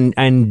searches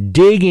and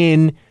dig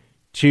in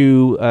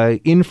to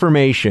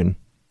information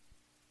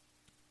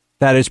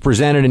that is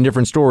presented in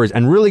different stories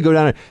and really go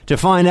down to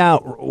find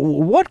out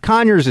what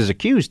Conyers is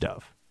accused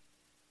of.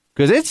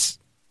 Because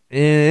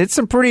it's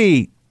some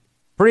pretty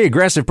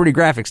aggressive, pretty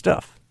graphic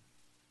stuff.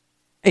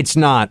 It's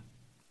not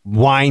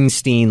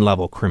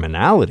Weinstein-level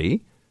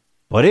criminality,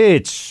 but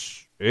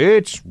it's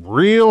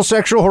real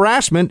sexual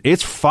harassment.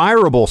 It's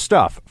fireable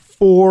stuff,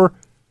 for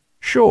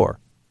sure.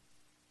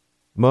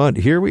 But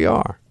here we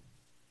are.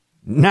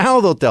 Now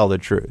they'll tell the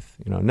truth.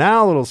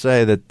 Now it'll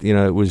say that,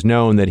 it was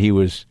known that he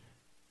was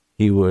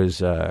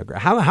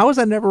how was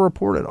that never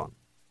reported on?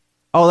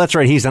 Oh, that's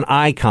right. He's an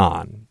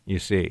icon, you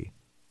see.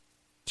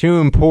 Too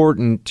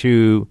important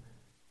to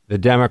the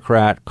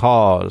Democrat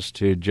cause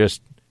to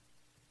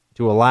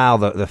allow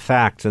the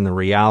facts and the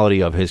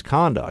reality of his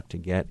conduct to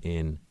get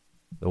in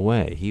the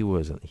way. He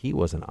was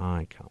an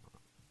icon.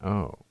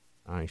 Oh,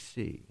 I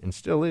see. And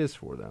still is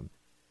for them.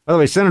 By the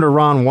way, Senator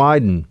Ron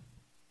Wyden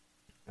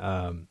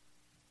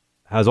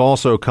has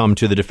also come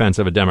to the defense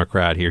of a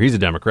Democrat here. He's a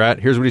Democrat.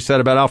 Here's what he said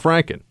about Al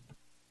Franken.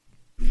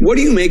 What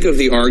do you make of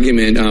the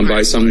argument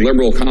by some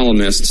liberal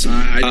columnists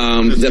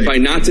that by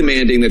not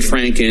demanding that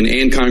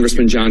Franken and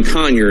Congressman John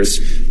Conyers,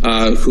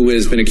 who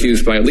has been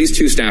accused by at least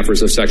 2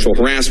 staffers of sexual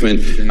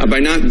harassment, by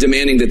not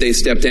demanding that they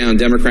step down,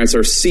 Democrats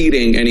are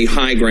ceding any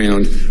high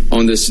ground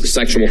on this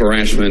sexual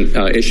harassment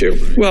issue?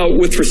 Well,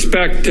 with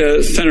respect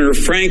to Senator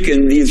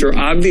Franken, these are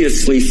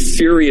obviously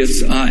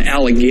serious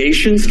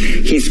allegations.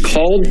 He's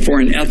called for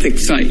an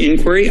ethics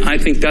inquiry. I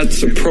think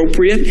that's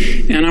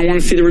appropriate, and I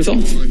want to see the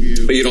results.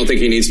 But you don't think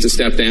he needs to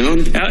step down?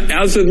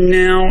 As of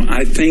now,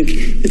 I think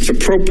it's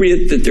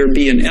appropriate that there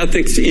be an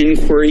ethics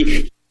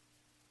inquiry.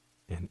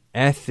 An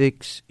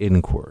ethics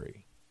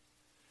inquiry.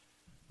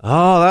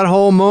 Oh, that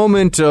whole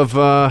moment of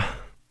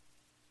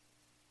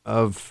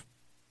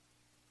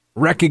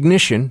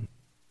recognition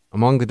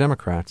among the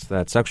Democrats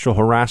that sexual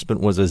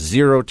harassment was a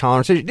zero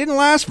tolerance issue. It didn't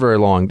last very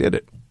long, did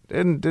it?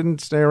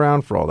 Didn't stay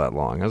around for all that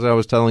long. As I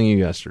was telling you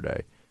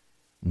yesterday,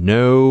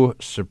 no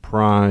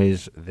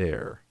surprise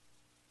there.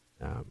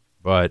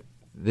 But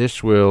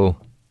this will,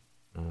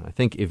 I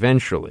think,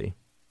 eventually,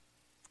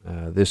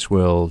 this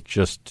will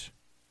just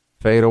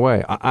fade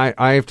away.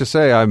 I have to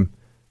say,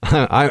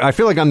 I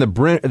feel like I'm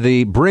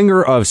the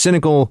bringer of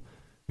cynical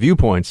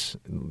viewpoints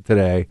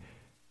today.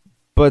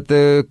 But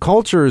the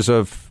cultures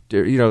of,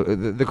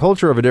 the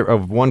culture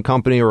of one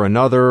company or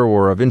another,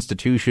 or of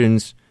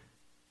institutions,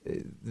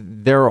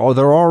 they're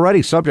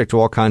already subject to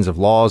all kinds of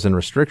laws and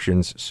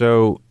restrictions.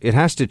 So it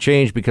has to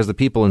change because the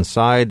people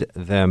inside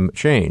them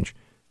change.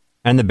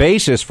 And the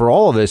basis for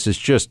all of this is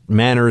just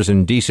manners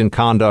and decent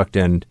conduct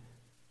and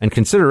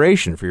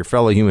consideration for your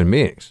fellow human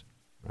beings,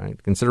 right?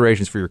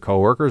 Considerations for your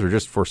coworkers or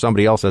just for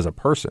somebody else as a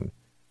person,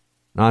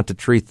 not to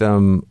treat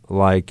them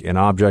like an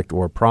object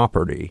or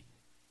property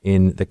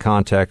in the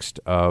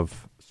context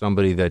of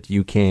somebody that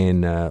you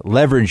can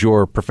leverage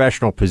your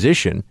professional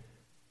position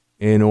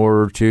in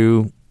order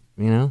to,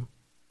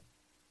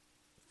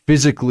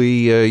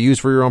 physically use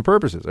for your own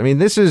purposes. I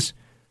mean,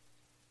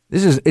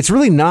 it's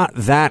really not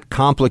that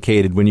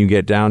complicated when you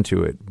get down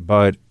to it,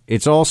 but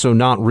it's also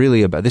not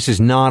really about, this is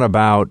not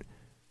about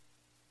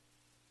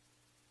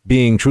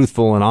being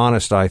truthful and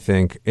honest, I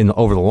think,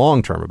 over the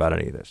long term about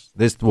any of this.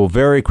 This will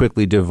very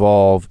quickly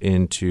devolve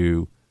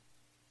into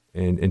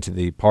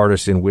the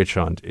partisan witch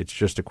hunt. It's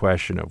just a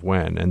question of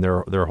when, and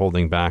they're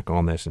holding back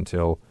on this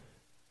until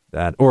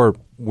that, or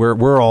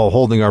we're all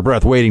holding our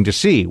breath waiting to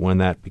see when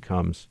that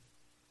becomes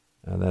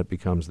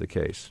the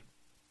case.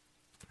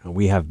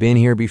 We have been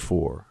here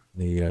before.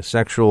 The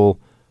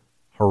sexual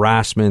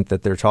harassment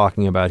that they're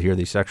talking about here,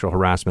 the sexual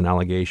harassment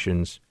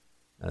allegations,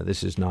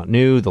 this is not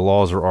new. The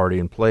laws are already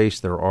in place.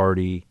 There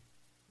already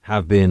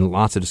have been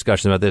lots of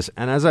discussions about this.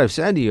 And as I've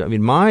said to you, I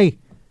mean, my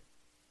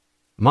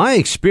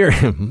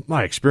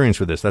experience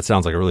with this, that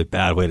sounds like a really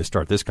bad way to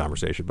start this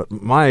conversation, but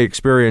my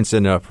experience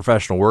in a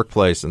professional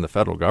workplace in the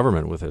federal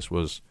government with this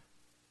was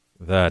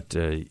that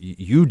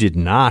you did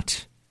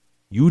not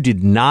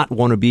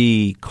want to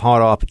be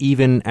caught up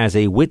even as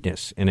a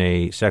witness in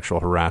a sexual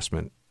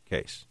harassment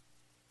case.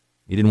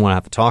 You didn't want to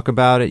have to talk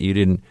about it. You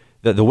didn't.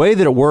 The way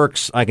that it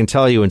works, I can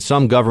tell you, in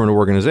some government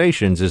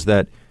organizations is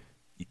that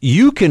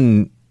you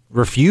can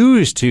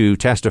refuse to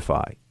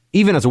testify,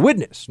 even as a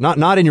witness,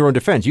 not in your own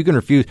defense. You can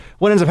refuse.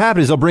 What ends up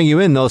happening is they'll bring you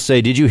in. They'll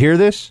say, did you hear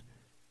this?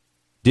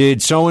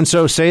 Did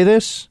so-and-so say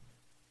this?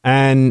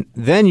 And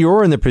then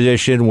you're in the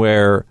position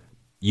where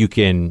you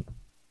can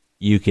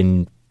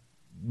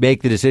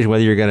make the decision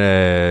whether you're going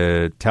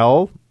to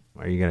tell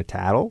or you're going to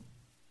tattle.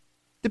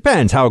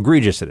 Depends how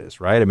egregious it is,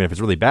 right? I mean, if it's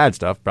really bad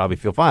stuff, probably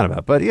feel fine about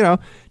it. But,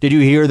 did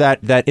you hear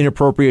that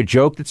inappropriate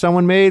joke that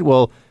someone made?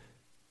 Well,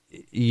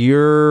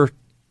 you're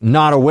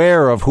not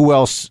aware of who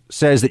else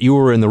says that you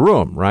were in the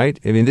room, right?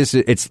 I mean,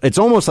 it's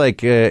almost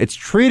like it's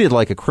treated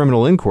like a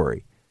criminal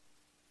inquiry.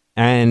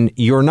 And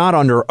you're not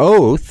under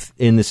oath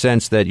in the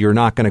sense that you're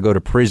not going to go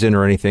to prison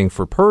or anything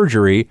for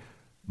perjury,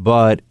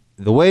 but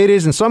the way it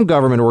is in some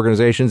government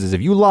organizations is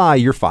if you lie,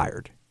 you're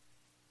fired.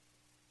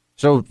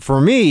 So for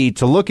me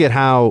to look at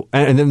how,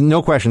 and then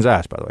no questions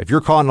asked, by the way, if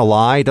you're caught in a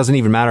lie, it doesn't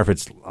even matter if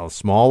it's a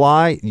small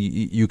lie,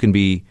 you can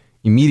be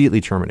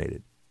immediately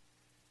terminated.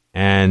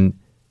 And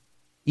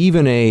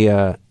even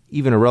a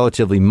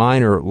relatively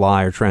minor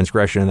lie or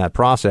transgression in that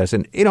process,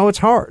 and it's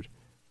hard.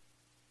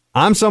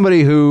 I'm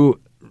somebody who,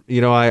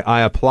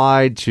 I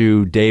applied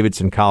to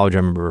Davidson College, I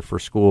remember, for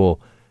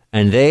school,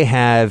 and they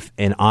have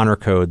an honor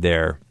code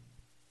there,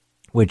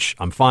 which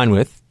I'm fine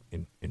with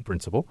in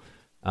principle.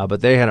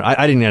 But they had,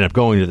 I didn't end up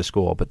going to the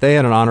school, but they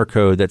had an honor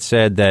code that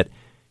said that,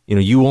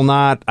 you will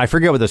not, I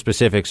forget what the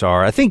specifics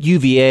are. I think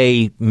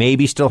UVA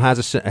maybe still has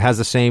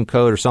the same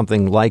code or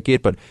something like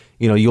it, but,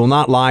 you'll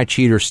not lie,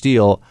 cheat, or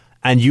steal,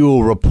 and you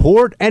will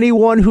report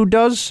anyone who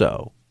does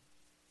so.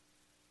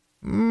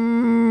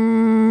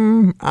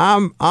 I'm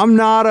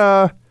not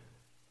a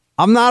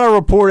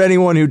report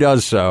anyone who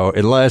does so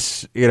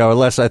unless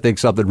I think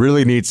something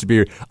really needs to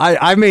be.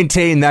 I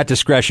maintain that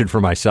discretion for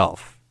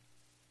myself.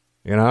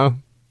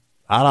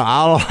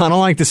 I don't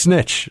like to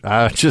snitch.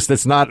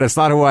 That's not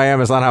who I am.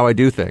 It's not how I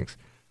do things.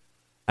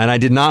 And I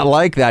did not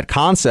like that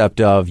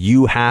concept of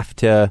you have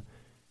to.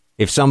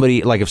 if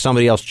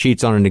somebody else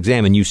cheats on an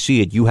exam and you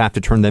see it, you have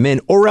to turn them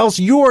in, or else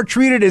you're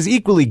treated as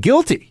equally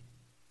guilty.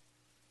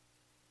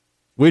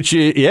 Which,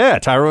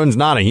 Tyrone's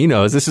nodding. He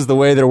knows this is the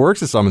way that it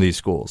works at some of these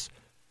schools.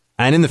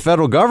 And in the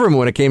federal government,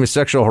 when it came to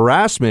sexual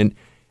harassment,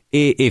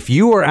 if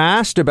you were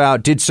asked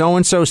about, did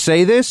so-and-so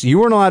say this? You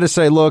weren't allowed to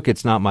say, look,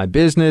 it's not my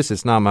business.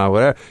 It's not my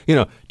whatever.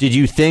 Did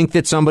you think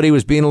that somebody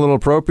was being a little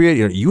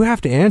appropriate? You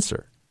have to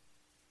answer.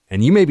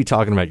 And you may be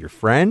talking about your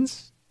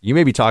friends. You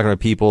may be talking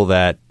about people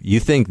that you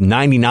think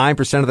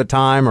 99% of the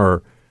time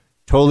are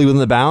totally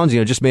within the bounds,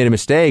 just made a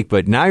mistake.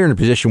 But now you're in a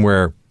position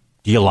where,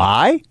 do you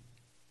lie?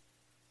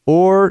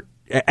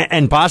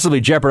 And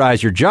possibly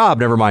jeopardize your job,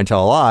 never mind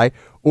tell a lie.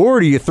 Or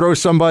do you throw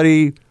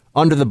somebody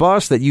under the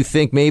bus that you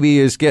think maybe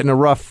is getting a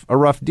rough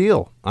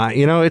deal? That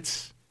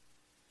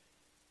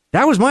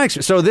was my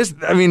experience. So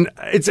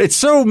it's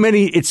so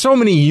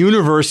many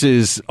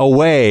universes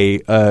away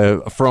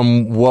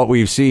from what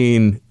we've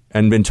seen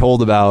and been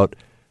told about,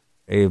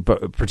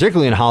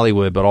 particularly in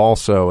Hollywood, but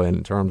also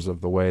in terms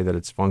of the way that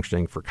it's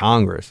functioning for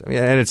Congress.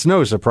 And it's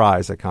no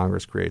surprise that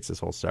Congress creates this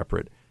whole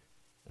separate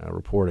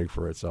reporting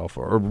for itself,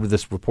 or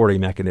this reporting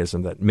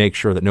mechanism that makes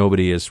sure that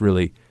nobody is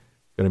really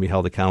going to be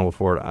held accountable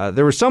for it.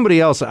 There was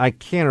somebody else, I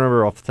can't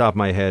remember off the top of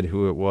my head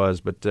who it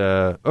was, but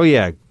Grijalva.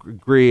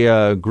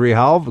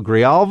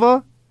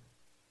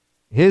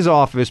 His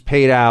office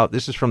paid out,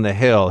 this is from The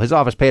Hill, his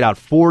office paid out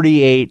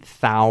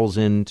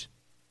 $48,000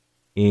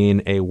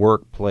 in a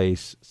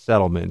workplace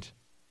settlement.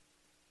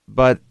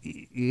 But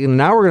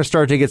now we're going to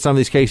start to get some of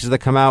these cases that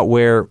come out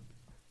where,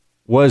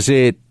 was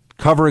it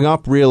covering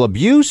up real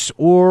abuse,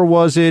 or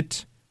was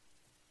it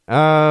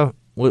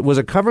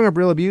covering up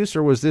real abuse,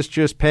 or was this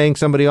just paying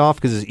somebody off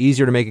because it's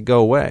easier to make it go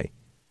away?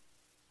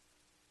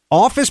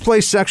 Office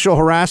place sexual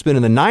harassment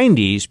in the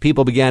 90s,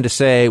 people began to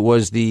say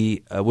was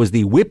the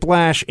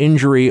whiplash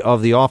injury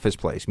of the office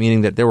place,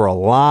 meaning that there were a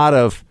lot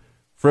of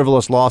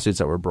frivolous lawsuits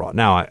that were brought.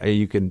 Now,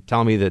 you can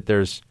tell me that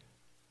there's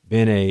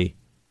been a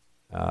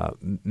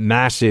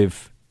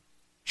massive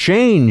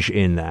change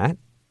in that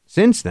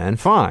since then,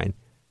 fine.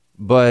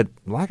 But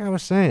like I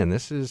was saying,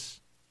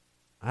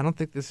 I don't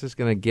think this is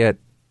going to get,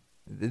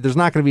 there's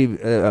not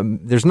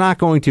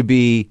going to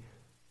be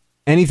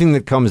anything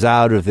that comes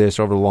out of this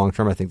over the long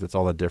term. I think that's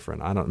all that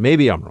different.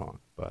 Maybe I'm wrong,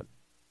 but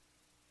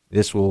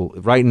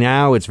right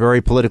now it's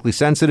very politically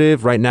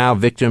sensitive. Right now,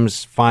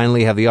 victims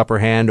finally have the upper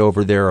hand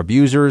over their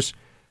abusers,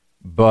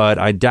 but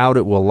I doubt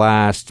it will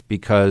last,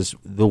 because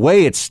the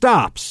way it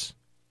stops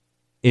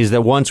is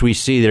that once we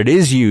see that it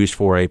is used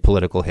for a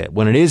political hit,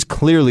 when it is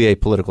clearly a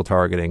political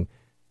targeting,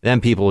 then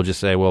people will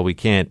just say, well,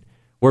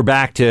 we're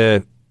back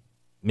to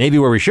maybe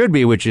where we should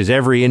be, which is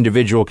every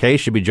individual case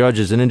should be judged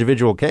as an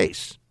individual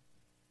case.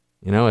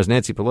 As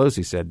Nancy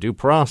Pelosi said, due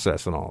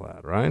process and all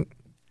that, right?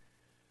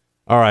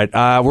 All right.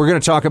 I want to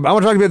talk about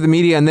the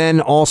media, and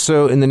then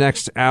also in the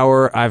next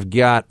hour, I've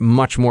got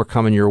much more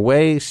coming your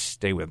way.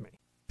 Stay with me.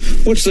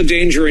 What's the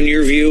danger, in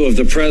your view, of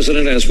the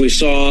president, as we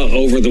saw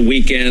over the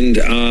weekend,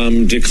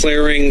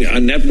 declaring a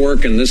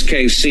network, in this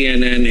case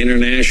CNN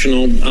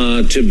International,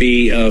 to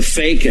be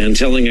fake, and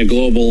telling a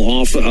global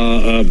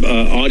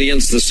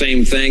audience the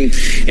same thing,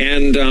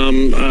 and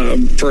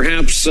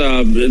perhaps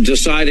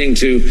deciding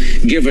to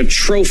give a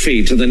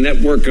trophy to the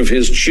network of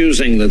his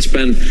choosing that's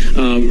been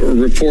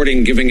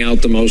giving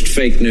out the most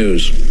fake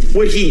news?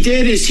 What he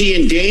did is he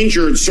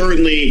endangered,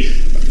 certainly,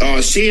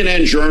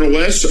 CNN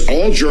journalists,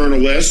 all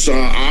journalists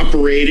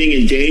operating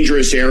in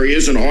dangerous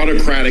areas and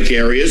autocratic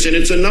areas. And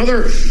it's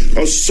another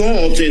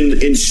assault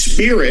in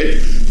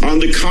spirit on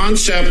the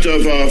concept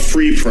of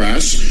free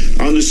press,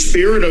 on the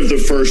spirit of the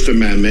First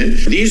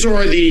Amendment. These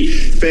are the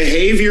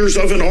behaviors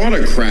of an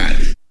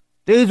autocrat.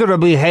 These are the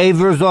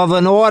behaviors of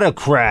an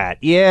autocrat.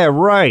 Yeah,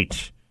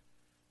 right.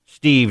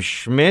 Steve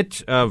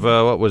Schmidt of,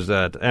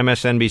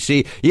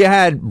 MSNBC. You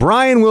had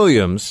Brian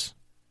Williams,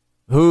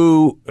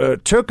 who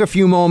took a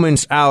few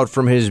moments out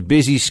from his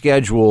busy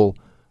schedule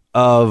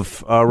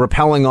of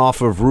rappelling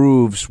off of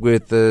roofs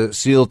with the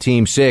SEAL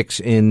Team 6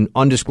 in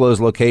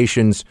undisclosed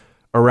locations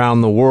around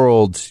the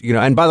world.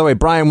 And by the way,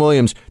 Brian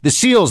Williams, the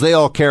SEALs, they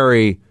all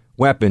carry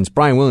weapons.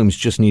 Brian Williams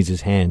just needs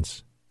his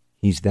hands.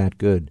 He's that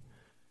good.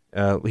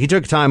 He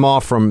took time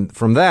off from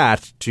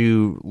that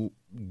to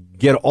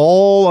get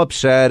all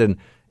upset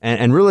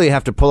and really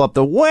have to pull up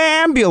the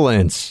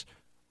wambulance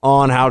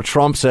on how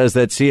Trump says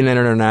that CNN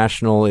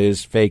International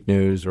is fake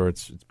news, or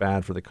it's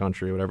bad for the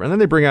country or whatever. And then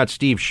they bring out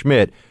Steve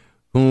Schmidt,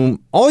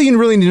 whom all you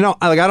really need to know,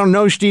 I don't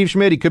know Steve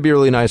Schmidt. He could be a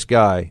really nice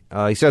guy.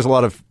 He says a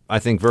lot of, I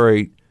think,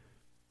 very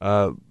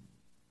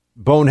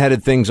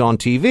boneheaded things on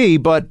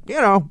TV, but,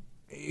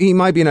 he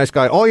might be a nice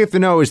guy. All you have to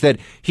know is that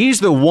he's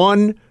the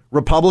one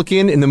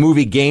Republican in the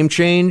movie Game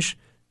Change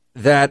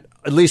that,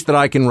 at least that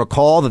I can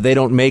recall, that they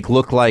don't make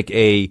look like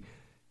a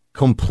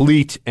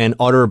complete and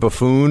utter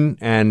buffoon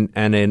and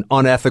an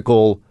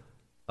unethical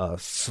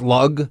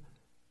slug.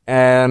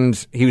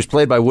 And he was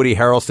played by Woody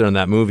Harrelson in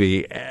that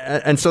movie.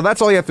 And so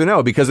that's all you have to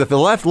know, because if the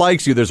left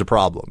likes you, there's a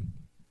problem.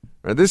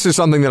 Right? This is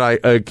something that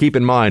I keep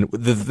in mind.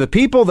 The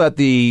people that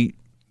the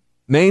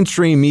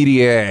mainstream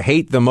media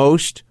hate the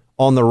most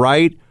on the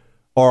right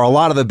are a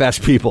lot of the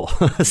best people.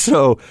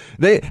 So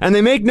they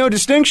make no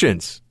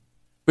distinctions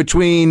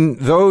between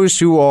those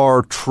who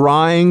are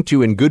trying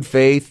to, in good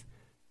faith,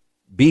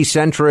 be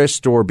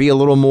centrist or be a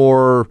little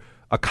more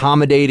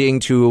accommodating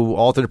to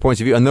alternate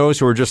points of view, and those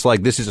who are just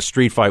like, this is a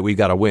street fight, we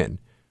got to win.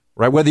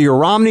 Right? Whether you're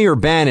Romney or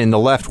Bannon, the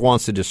left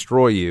wants to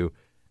destroy you.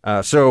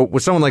 So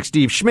with someone like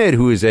Steve Schmidt,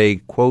 who is a,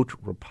 quote,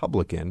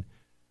 Republican,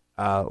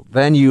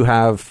 then you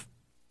have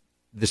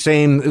the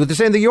same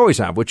thing you always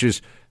have, which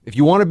is if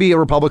you want to be a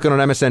Republican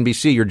on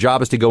MSNBC, your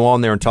job is to go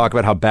on there and talk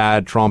about how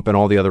bad Trump and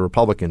all the other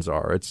Republicans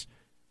are. It's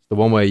the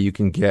one way you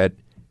can get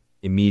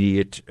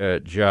immediate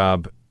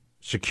job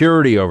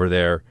security over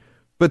there.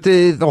 But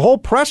the whole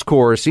press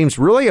corps seems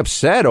really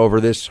upset over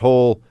this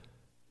whole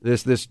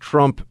this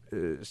Trump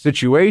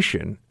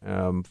situation.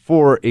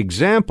 For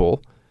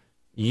example,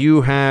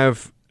 you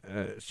have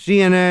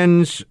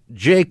CNN's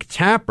Jake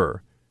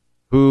Tapper,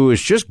 who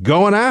is just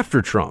going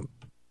after Trump.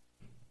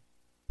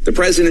 The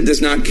president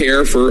does not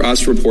care for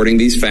us reporting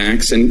these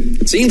facts,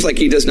 and it seems like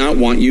he does not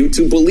want you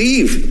to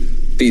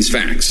believe these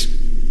facts.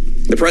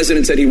 The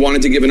president said he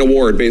wanted to give an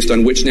award based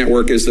on which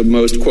network is the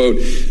most, quote,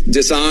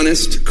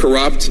 dishonest,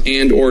 corrupt,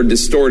 and or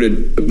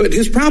distorted. But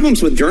his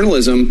problems with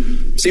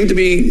journalism seem to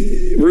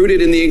be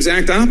rooted in the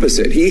exact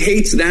opposite. He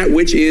hates that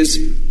which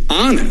is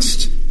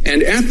honest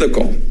and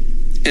ethical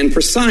and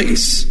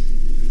precise.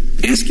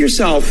 Ask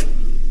yourself,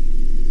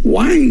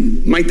 why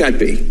might that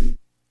be?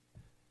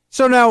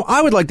 So now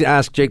I would like to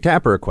ask Jake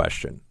Tapper a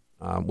question,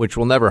 which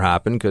will never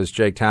happen because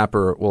Jake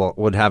Tapper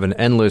would have an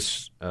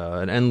endless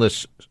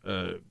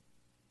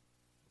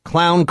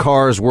clown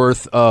car's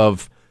worth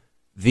of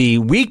the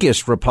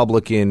weakest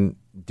Republican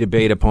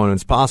debate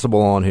opponents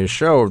possible on his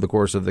show over the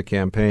course of the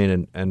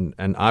campaign,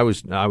 and I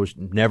was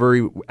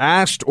never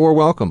asked or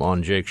welcome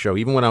on Jake's show,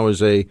 even when I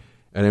was an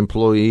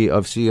employee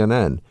of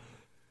CNN,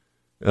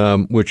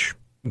 which.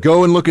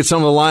 Go and look at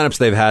some of the lineups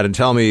they've had and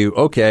tell me,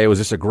 okay, was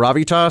this a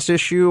gravitas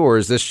issue or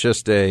is this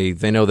just they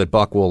know that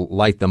Buck will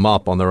light them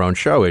up on their own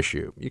show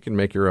issue? You can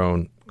make your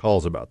own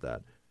calls about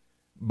that.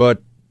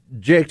 But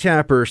Jake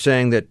Tapper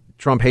saying that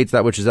Trump hates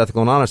that which is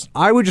ethical and honest,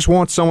 I would just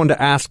want someone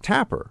to ask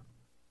Tapper,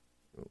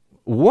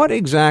 what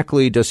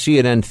exactly does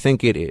CNN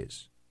think it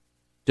is?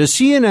 Does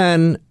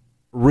CNN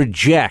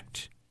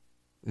reject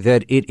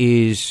that it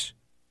is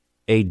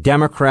a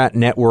Democrat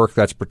network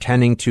that's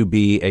pretending to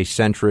be a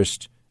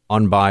centrist,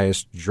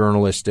 unbiased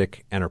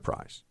journalistic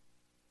enterprise?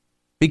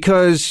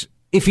 Because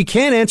if you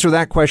can't answer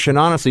that question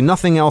honestly,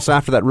 nothing else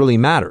after that really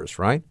matters,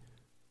 right?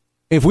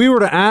 If we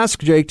were to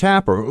ask Jake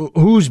Tapper,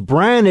 whose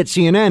brand at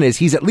CNN is,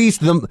 he's at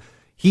least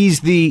he's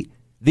the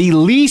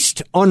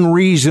least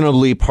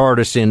unreasonably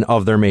partisan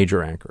of their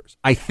major anchors.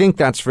 I think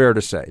that's fair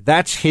to say.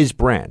 That's his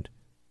brand.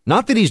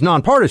 Not that he's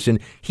nonpartisan.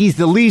 He's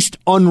the least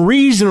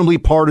unreasonably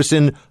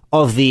partisan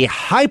of the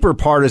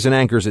hyper-partisan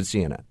anchors at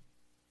CNN.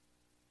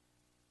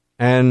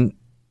 And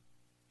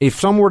if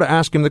someone were to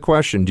ask him the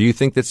question, do you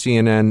think that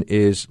CNN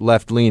is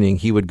left-leaning,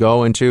 he would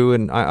go into,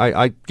 and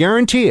I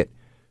guarantee it,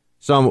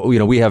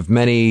 we have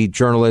many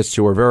journalists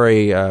who are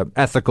very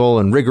ethical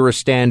and rigorous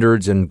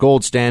standards and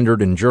gold standard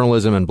in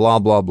journalism and blah,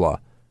 blah, blah.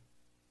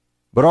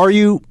 But are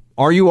you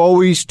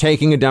always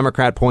taking a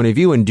Democrat point of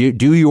view, and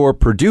do your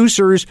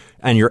producers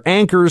and your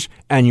anchors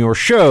and your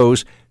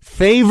shows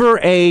favor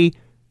a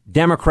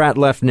Democrat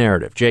left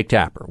narrative? Jake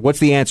Tapper, what's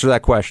the answer to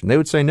that question? They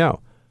would say no.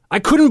 I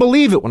couldn't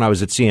believe it when I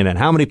was at CNN,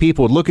 how many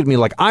people would look at me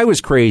like I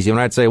was crazy when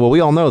I'd say, well, we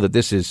all know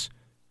that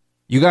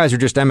you guys are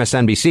just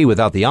MSNBC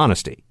without the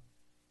honesty.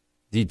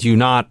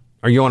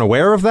 Are you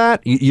unaware of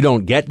that? You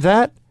don't get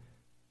that?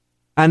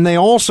 And they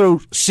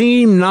also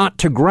seem not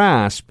to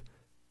grasp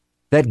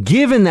that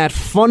given that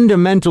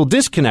fundamental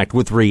disconnect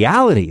with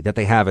reality that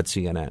they have at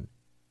CNN,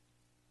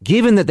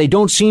 given that they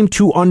don't seem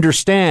to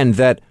understand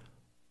that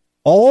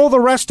all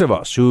the rest of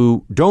us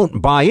who don't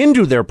buy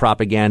into their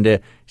propaganda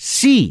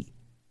see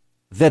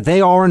that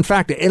they are, in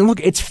fact, and look,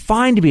 it's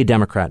fine to be a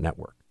Democrat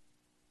network.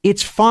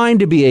 It's fine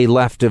to be a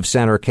left of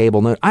center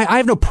cable. I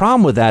have no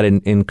problem with that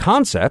in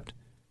concept,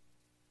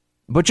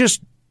 but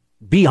just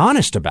be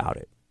honest about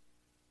it.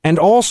 And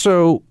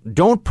also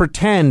don't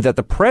pretend that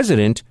the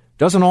president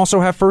doesn't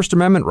also have First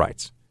Amendment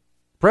rights.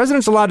 The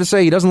president's allowed to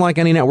say he doesn't like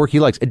any network he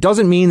likes. It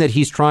doesn't mean that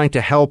he's trying to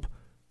help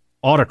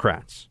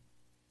autocrats.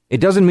 It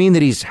doesn't mean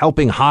that he's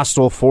helping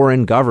hostile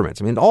foreign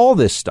governments. I mean, all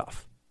this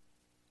stuff.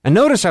 And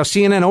notice how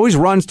CNN always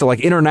runs to like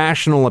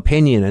international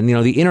opinion and,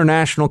 the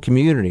international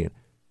community.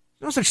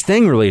 There's no such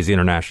thing really as the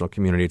international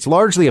community. It's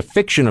largely a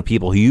fiction of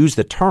people who use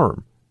the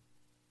term.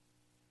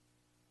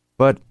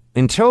 But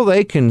until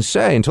they can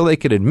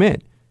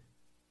admit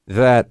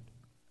that,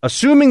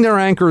 assuming their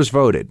anchors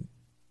voted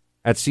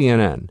at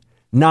CNN,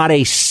 not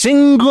a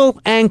single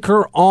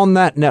anchor on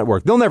that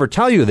network, they'll never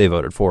tell you they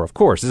voted for, of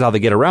course. This is how they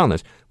get around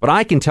this. But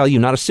I can tell you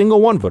not a single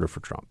one voted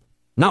for Trump.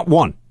 Not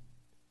one.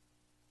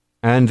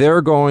 And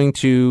they're going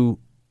to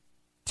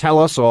tell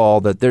us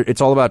all that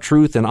it's all about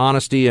truth and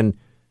honesty, and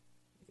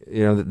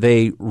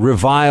they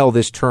revile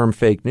this term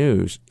fake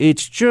news.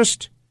 It's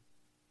just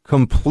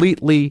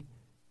completely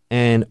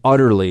and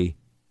utterly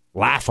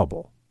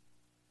laughable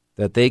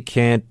that they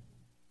can't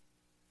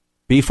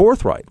be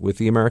forthright with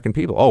the American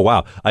people. Oh,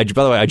 wow. By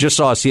the way, I just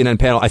saw a CNN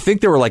panel. I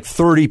think there were like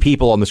 30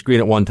 people on the screen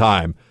at one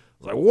time. I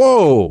was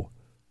like,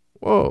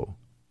 whoa.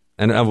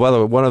 And by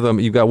the way, one of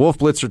them, you've got Wolf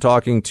Blitzer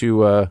talking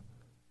to,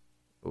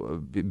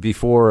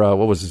 before,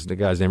 what was the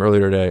guy's name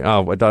earlier today?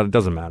 Oh, it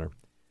doesn't matter.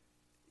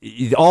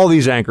 All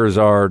these anchors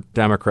are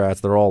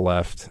Democrats. They're all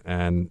left.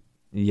 And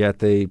yet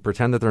they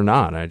pretend that they're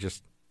not. And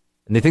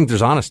they think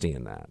there's honesty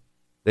in that.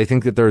 They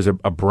think that there's a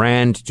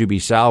brand to be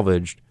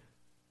salvaged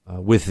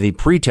with the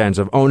pretense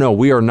of, oh, no,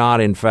 we are not,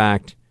 in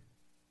fact,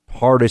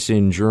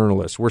 partisan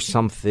journalists. We're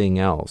something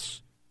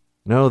else.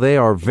 No, they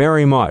are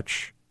very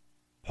much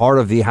part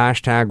of the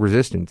hashtag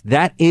resistance.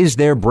 That is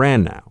their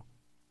brand now.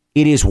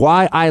 It is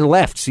why I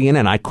left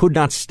CNN. I could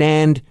not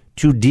stand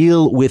to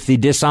deal with the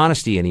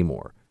dishonesty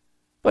anymore.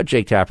 But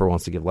Jake Tapper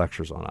wants to give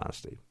lectures on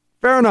honesty.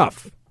 Fair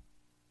enough.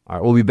 All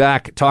right, we'll be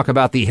back, talk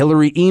about the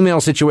Hillary email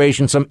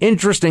situation, some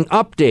interesting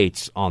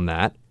updates on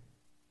that.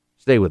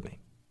 Stay with me.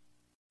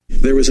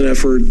 There was an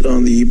effort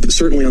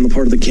certainly on the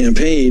part of the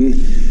campaign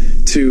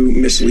to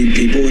mislead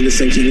people into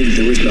thinking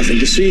there was nothing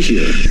to see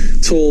here.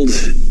 Told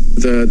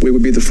that we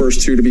would be the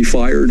first two to be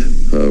fired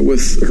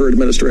with her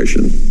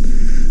administration.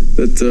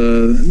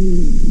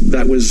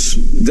 That was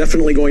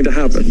definitely going to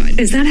happen.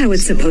 Is that how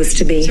it's supposed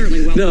to be?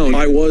 No,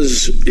 I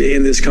was,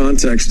 in this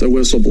context, a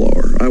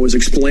whistleblower. I was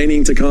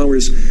explaining to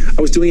Congress,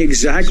 I was doing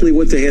exactly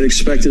what they had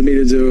expected me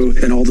to do,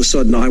 and all of a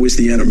sudden I was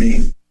the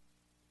enemy.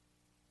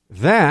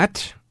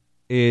 That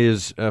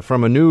is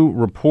from a new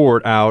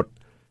report out,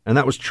 and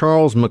that was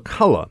Charles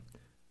McCullough,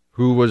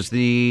 who was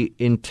the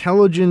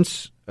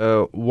intelligence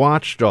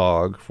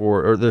watchdog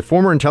or the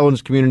former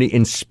intelligence community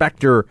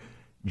inspector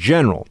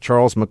general,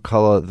 Charles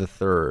McCullough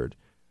III.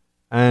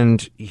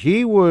 And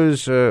he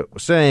was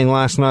saying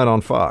last night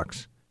on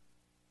Fox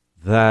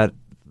that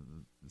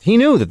he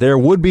knew that there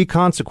would be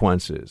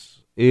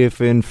consequences if,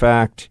 in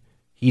fact,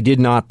 he did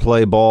not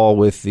play ball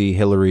with the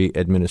Hillary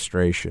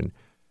administration.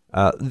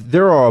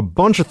 There are a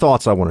bunch of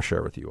thoughts I want to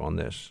share with you on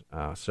this.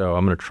 So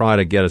I'm going to try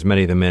to get as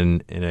many of them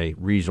in a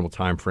reasonable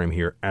time frame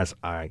here as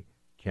I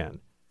can.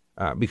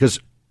 Because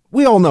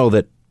we all know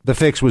that the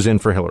fix was in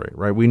for Hillary,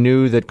 right? We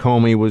knew that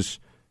Comey was,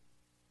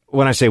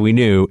 when I say we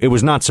knew, it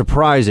was not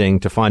surprising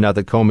to find out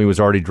that Comey was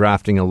already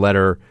drafting a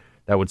letter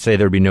that would say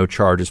there'd be no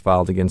charges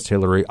filed against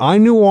Hillary. I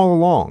knew all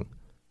along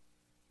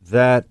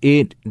that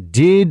it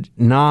did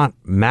not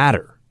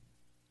matter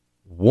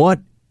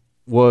what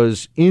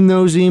was in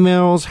those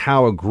emails,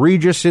 how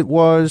egregious it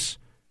was.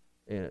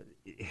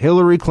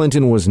 Hillary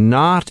Clinton was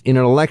not, in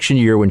an election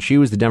year when she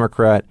was the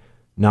Democrat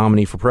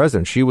nominee for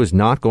president, she was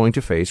not going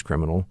to face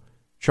criminal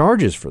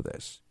charges for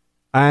this.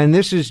 And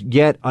this is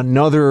yet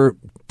another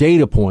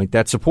data point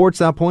that supports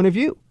that point of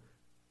view.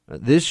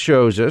 This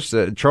shows us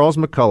that Charles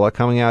McCullough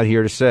coming out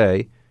here to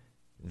say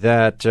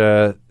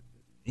that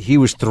he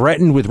was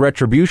threatened with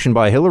retribution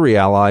by Hillary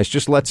allies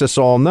just lets us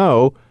all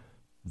know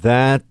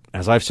that,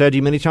 as I've said to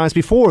you many times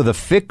before, the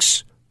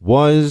fix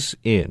was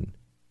in.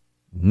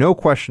 No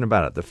question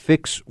about it. The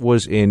fix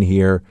was in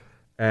here.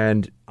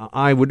 And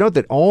I would note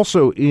that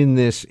also in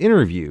this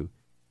interview,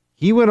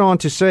 he went on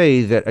to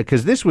say that,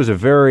 because this was a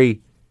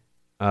very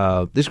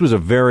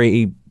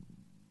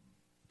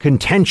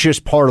contentious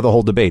part of the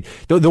whole debate.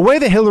 The way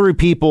the Hillary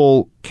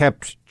people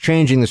kept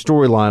changing the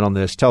storyline on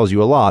this tells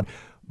you a lot.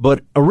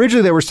 But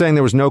originally they were saying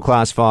there was no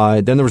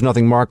classified, then there was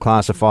nothing marked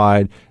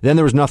classified, then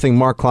there was nothing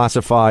marked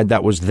classified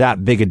that was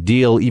that big a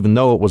deal, even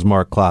though it was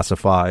marked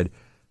classified.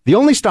 The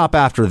only stop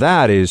after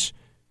that is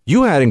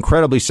you had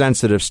incredibly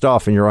sensitive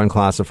stuff in your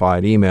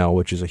unclassified email,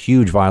 which is a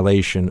huge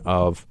violation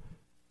of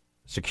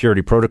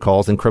security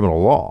protocols and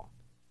criminal law.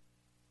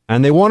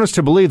 And they want us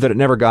to believe that it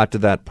never got to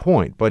that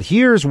point. But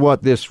here's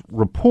what this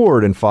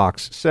report in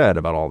Fox said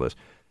about all this.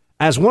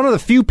 As one of the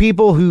few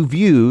people who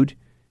viewed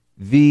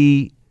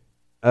the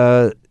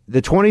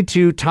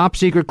 22 top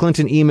secret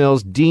Clinton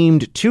emails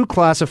deemed too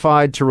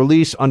classified to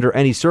release under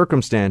any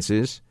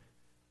circumstances,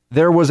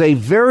 there was a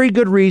very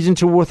good reason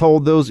to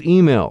withhold those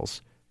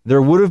emails.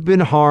 There would have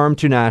been harm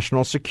to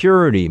national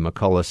security,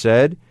 McCullough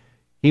said.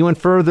 He went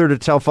further to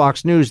tell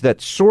Fox News that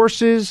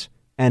sources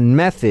and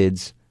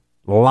methods,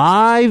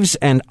 lives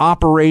and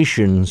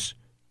operations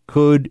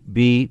could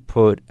be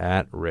put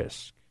at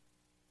risk.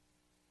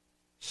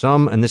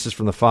 Some, and this is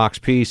from the Fox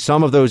piece,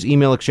 some of those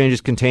email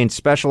exchanges contained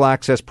special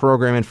access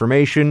program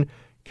information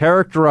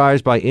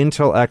characterized by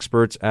intel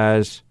experts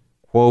as,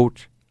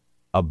 quote,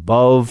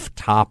 above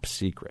top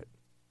secret.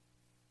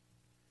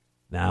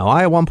 Now,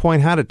 I at one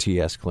point had a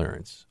TS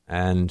clearance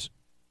and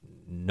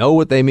know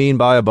what they mean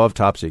by above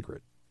top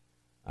secret.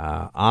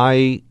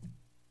 I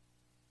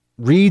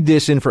read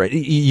this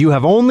you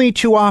have only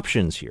two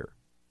options here.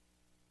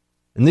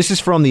 And this is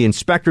from the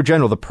Inspector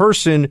General, the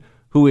person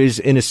who is,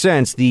 in a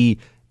sense, the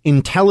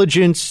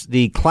intelligence,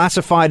 the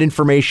classified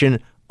information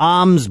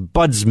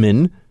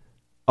ombudsman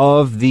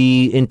of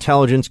the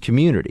intelligence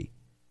community.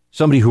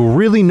 Somebody who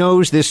really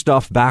knows this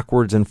stuff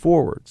backwards and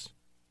forwards.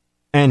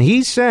 And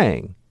he's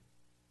saying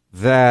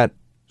that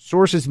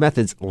sources,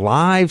 methods,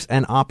 lives,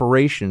 and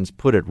operations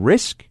put at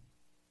risk.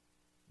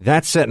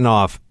 That's setting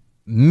off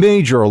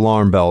major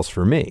alarm bells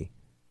for me.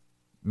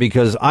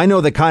 because I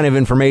know the kind of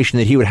information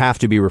that he would have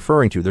to be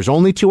referring to. There's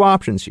only two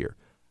options here.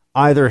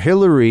 Either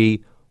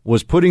Hillary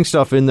was putting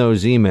stuff in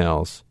those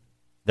emails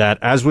that,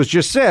 as was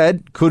just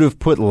said, could have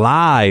put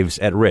lives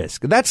at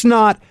risk. That's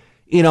not,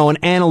 an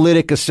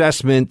analytic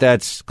assessment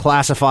that's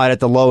classified at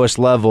the lowest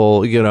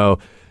level.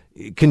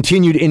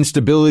 Continued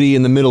instability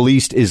in the Middle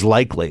East is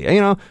likely.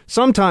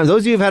 Sometimes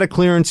those of you who've had a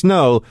clearance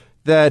know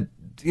that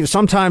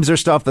sometimes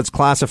there's stuff that's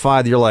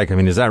classified that you're like,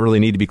 does that really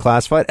need to be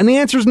classified? And the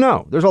answer is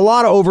no. There's a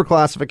lot of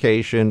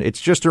overclassification. It's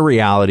just a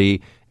reality.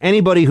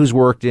 Anybody who's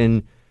worked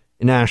in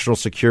national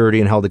security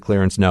and held a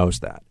clearance knows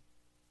that.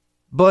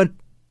 But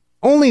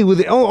only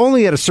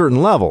at a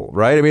certain level,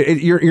 right?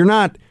 You're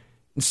not,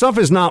 stuff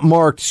is not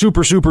marked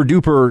super, super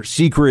duper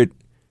secret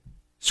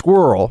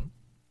squirrel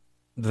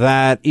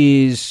that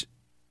is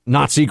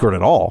not secret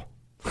at all,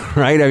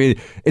 right?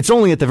 It's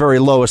only at the very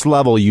lowest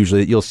level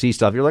usually that you'll see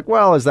stuff. You're like,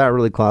 well, is that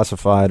really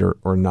classified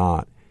or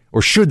not?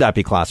 Or should that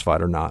be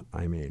classified or not?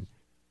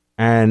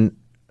 And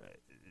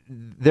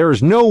there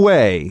is no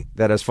way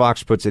that, as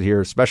Fox puts it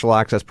here, special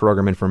access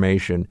program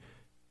information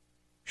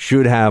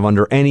should have,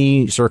 under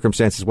any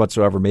circumstances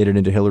whatsoever, made it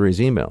into Hillary's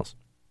emails.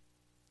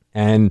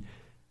 And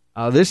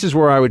this is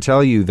where I would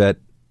tell you that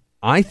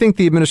I think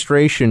the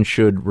administration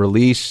should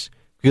release,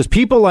 because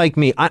people like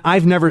me, I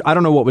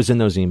don't know what was in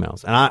those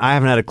emails, and I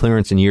haven't had a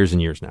clearance in years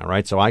and years now,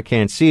 right? So I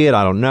can't see it.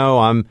 I don't know.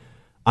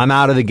 I'm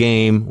out of the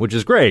game, which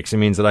is great because it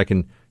means that I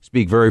can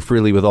speak very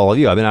freely with all of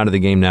you. I've been out of the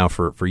game now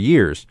for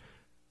years,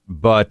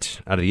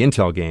 but out of the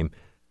intel game.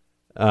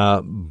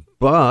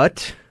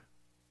 But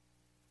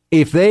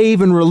if they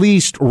even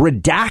released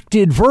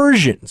redacted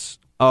versions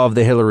of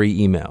the Hillary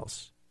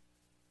emails,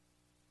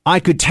 I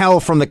could tell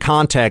from the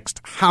context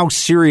how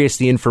serious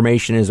the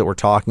information is that we're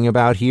talking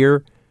about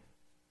here.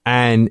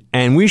 And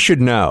we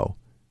should know.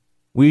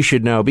 We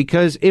should know,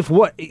 because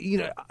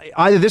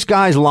either this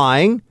guy's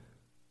lying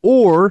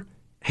or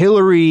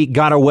Hillary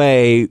got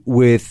away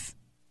with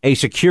a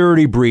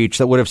security breach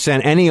that would have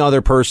sent any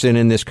other person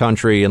in this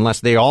country, unless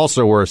they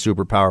also were a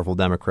super powerful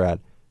Democrat,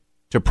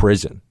 to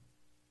prison.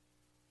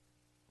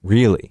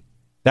 Really.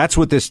 That's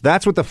what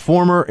the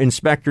former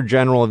Inspector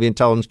General of the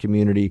intelligence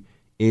community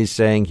is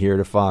saying here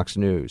to Fox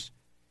News.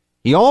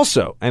 He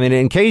also,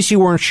 in case you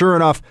weren't sure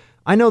enough,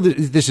 I know that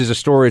this is a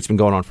story that's been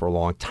going on for a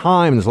long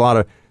time.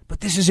 There's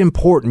but this is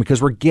important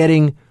because we're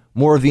getting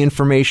more of the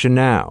information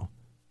now.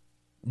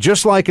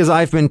 Just like as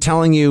I've been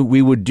telling you,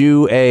 we would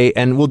do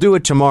and we'll do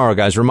it tomorrow,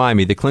 guys. Remind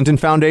me, the Clinton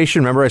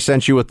Foundation. Remember I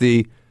sent you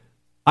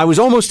I was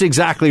almost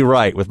exactly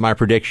right with my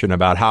prediction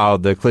about how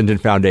the Clinton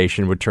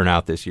Foundation would turn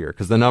out this year,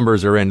 because the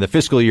numbers are in. The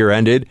fiscal year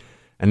ended,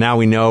 and now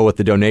we know what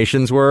the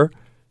donations were.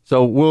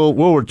 So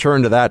we'll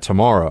return to that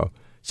tomorrow.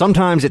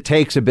 Sometimes it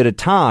takes a bit of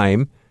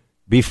time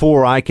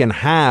before I can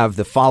have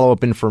the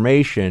follow-up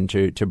information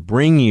to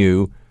bring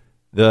you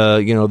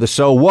the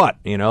so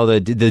what,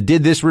 did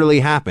this really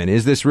happen?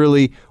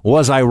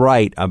 Was I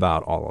right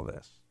about all of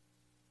this?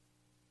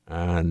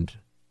 And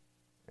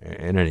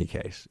in any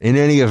case, in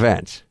any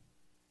event,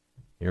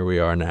 here we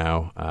are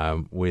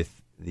now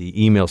with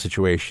the email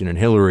situation and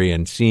Hillary,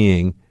 and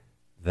seeing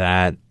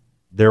that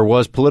there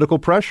was political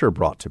pressure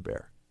brought to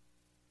bear.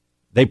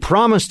 They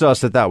promised us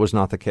that was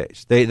not the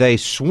case. They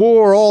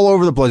swore all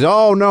over the place.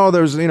 Oh no,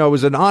 it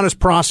was an honest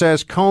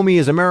process. Comey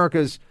is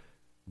America's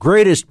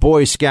greatest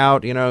Boy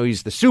Scout.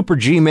 He's the super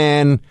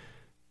G-man.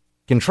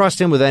 Can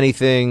trust him with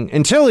anything.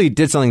 Until he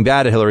did something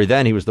bad to Hillary,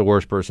 then he was the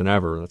worst person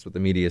ever. That's what the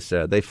media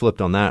said. They flipped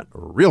on that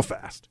real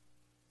fast.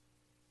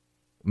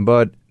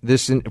 But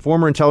this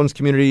former intelligence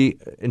community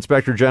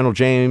Inspector General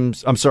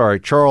Charles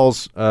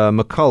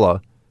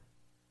McCullough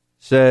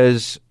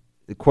says,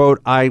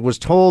 quote, "I was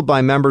told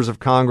by members of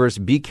Congress,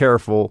 be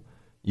careful.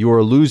 You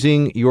are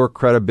losing your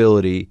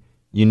credibility.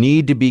 You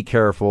need to be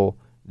careful.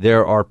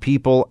 There are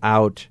people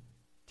out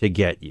to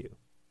get you."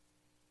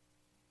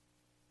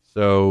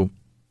 So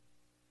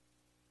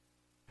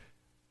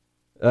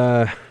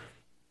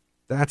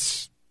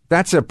that's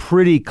a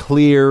pretty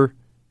clear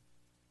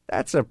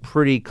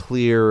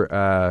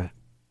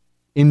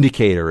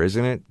indicator,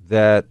 isn't it?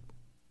 That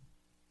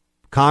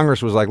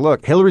Congress was like,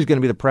 look, Hillary's going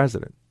to be the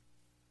president.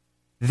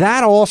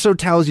 That also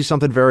tells you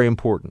something very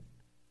important.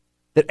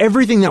 That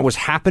everything that was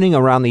happening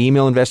around the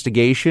email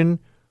investigation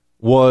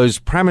was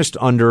premised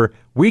under,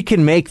 we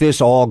can make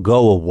this all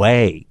go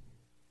away.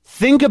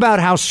 Think about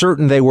how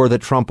certain they were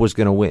that Trump was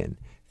going to win.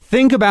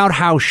 Think about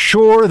how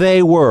sure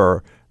they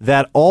were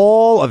that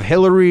all of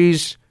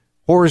Hillary's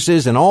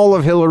horses and all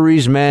of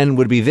Hillary's men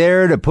would be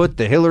there to put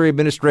the Hillary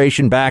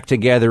administration back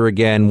together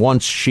again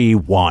once she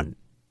won.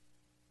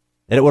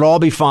 That it would all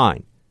be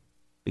fine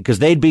because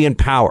they'd be in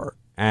power.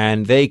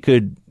 And they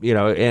could,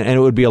 and it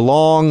would be a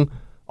long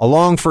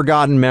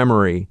forgotten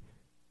memory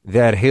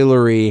that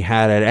Hillary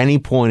had at any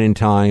point in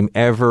time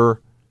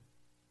ever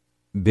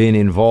been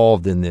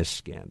involved in this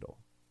scandal.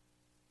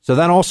 So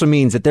that also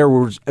means that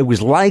it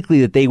was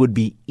likely that they would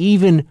be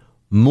even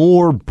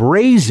more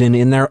brazen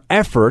in their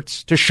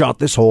efforts to shut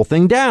this whole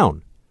thing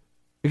down,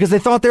 because they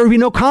thought there would be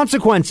no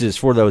consequences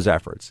for those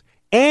efforts.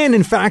 And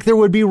in fact, there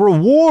would be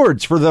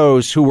rewards for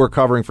those who were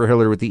covering for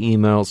Hillary with the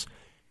emails.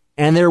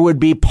 and there would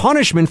be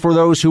punishment for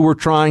those who were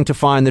trying to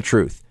find the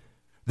truth.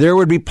 There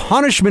would be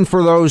punishment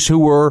for those who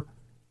were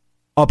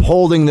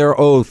upholding their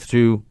oath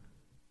to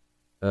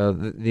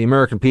the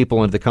American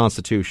people and the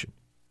Constitution.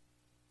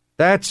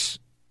 That's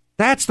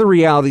the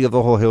reality of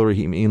the whole Hillary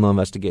email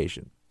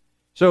investigation.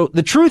 So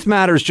the truth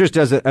matters just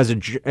as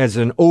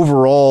an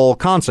overall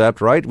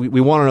concept, right?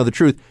 We want to know the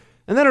truth.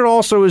 And then it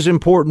also is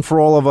important for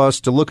all of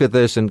us to look at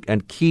this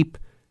and keep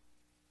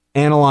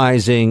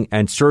analyzing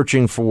and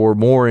searching for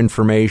more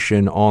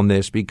information on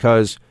this,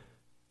 because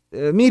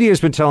the media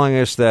has been telling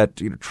us that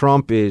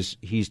Trump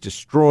he's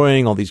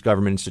destroying all these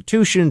government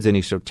institutions and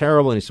he's so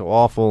terrible and he's so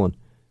awful. And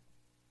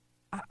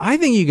I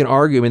think you can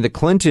argue, I mean, the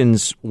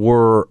Clintons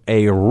were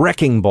a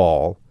wrecking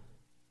ball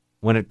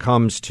when it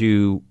comes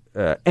to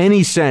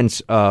any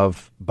sense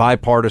of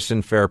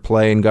bipartisan fair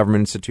play in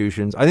government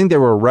institutions. I think they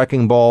were a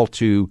wrecking ball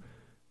to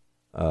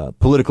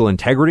political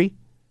integrity.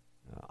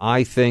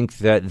 I think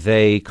that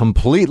they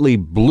completely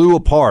blew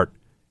apart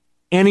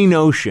any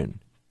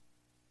notion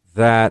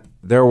that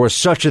there was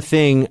such a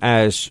thing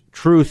as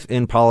truth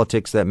in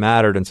politics that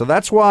mattered. And so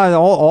that's why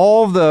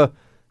all the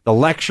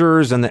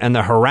lectures and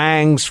the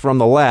harangues from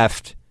the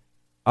left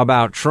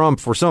about Trump,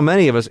 for so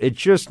many of us, it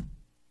just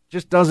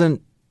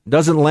doesn't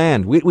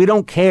land. We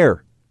don't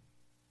care.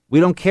 We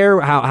don't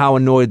care how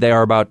annoyed they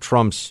are about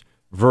Trump's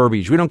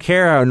verbiage. We don't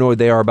care how annoyed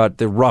they are about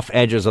the rough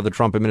edges of the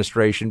Trump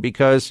administration,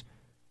 because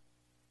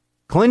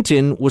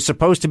Clinton was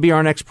supposed to be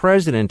our next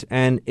president,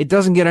 and it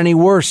doesn't get any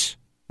worse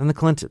than the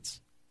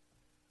Clintons.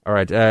 All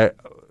right, we're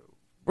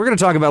going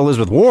to talk about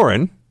Elizabeth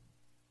Warren.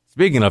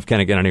 Speaking of, can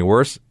it get any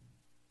worse?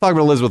 Talk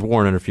about Elizabeth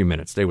Warren in a few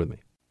minutes. Stay with me.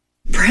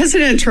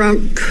 President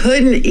Trump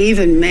couldn't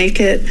even make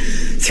it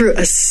through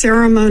a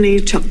ceremony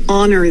to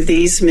honor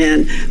these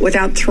men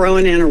without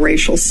throwing in a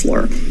racial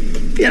slur.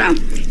 You know,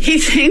 he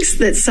thinks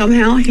that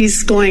somehow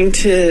he's going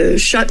to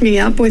shut me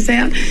up with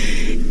that,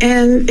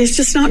 and it's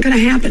just not going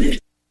to happen.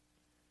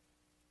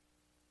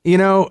 You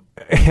know,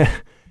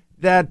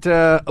 that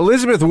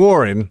Elizabeth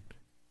Warren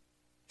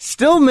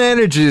still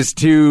manages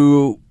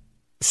to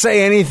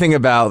say anything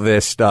about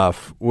this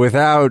stuff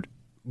without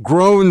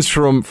groans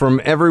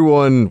from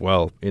everyone,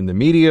 well, in the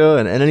media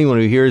and anyone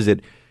who hears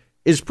it,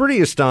 is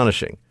pretty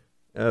astonishing.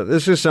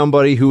 This is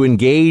somebody who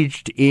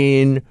engaged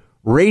in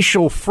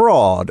racial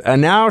fraud,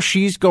 and now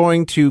she's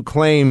going to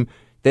claim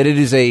that it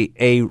is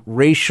a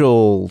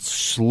racial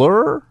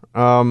slur.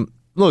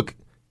 Look,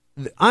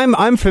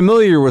 I'm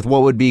familiar with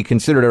what would be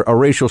considered a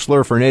racial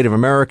slur for Native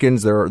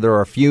Americans. There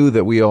are a few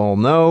that we all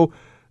know,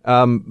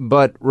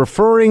 but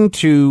referring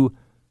to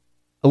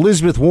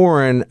Elizabeth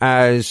Warren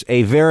as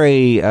a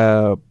very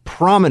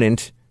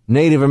prominent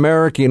Native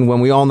American when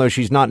we all know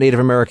she's not Native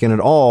American at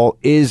all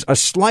is a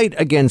slight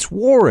against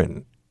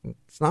Warren.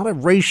 It's not a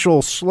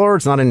racial slur.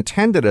 It's not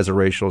intended as a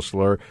racial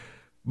slur.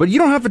 But you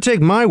don't have to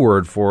take my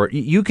word for it.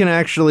 You can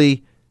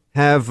actually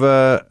have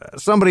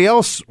somebody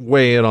else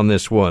weigh in on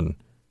this one.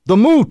 The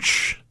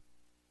Mooch.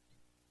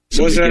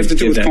 What does that have to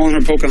do with calling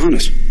her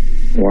Pocahontas?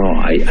 Well,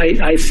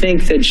 I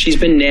think that she's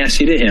been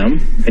nasty to him,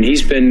 and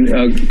he's been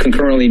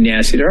concurrently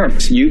nasty to her.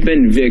 So you've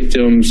been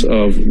victims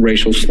of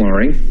racial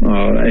slurring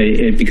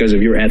because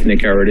of your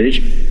ethnic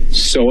heritage.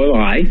 So have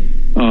I.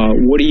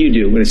 What do you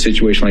do in a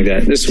situation like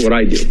that? This is what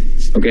I do.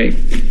 Okay?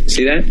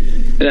 See that?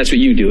 And that's what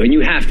you do. And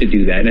you have to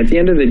do that. And at the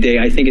end of the day,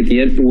 I think at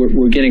the end,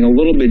 we're getting a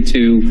little bit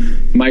too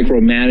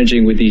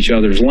micromanaging with each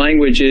other's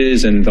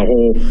languages and the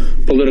whole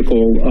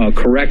political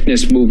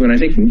correctness movement. I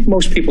think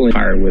most people are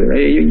tired with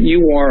it.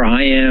 You are,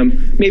 I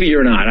am. Maybe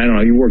you're not. I don't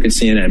know. You work at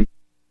CNN.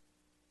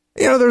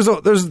 You know,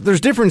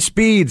 there's different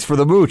speeds for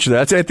the Mooch.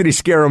 That's Anthony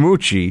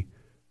Scaramucci,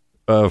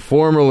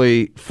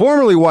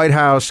 formerly White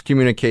House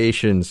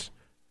communications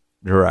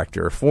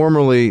director,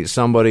 formerly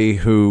somebody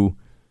who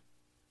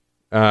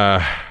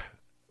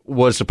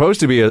was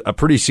supposed to be a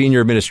pretty senior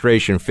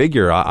administration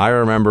figure. I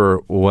remember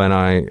when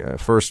I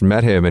first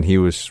met him, and he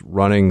was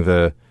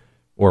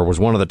was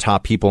one of the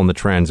top people in the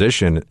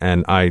transition,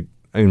 and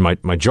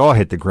my jaw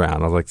hit the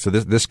ground. I was like, so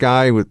this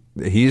guy,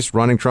 he's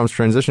running Trump's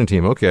transition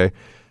team. Okay.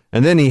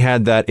 And then he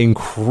had that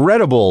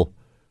incredible,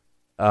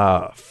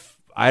 I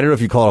don't know if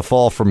you call it a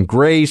fall from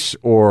grace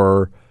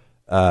or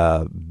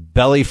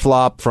belly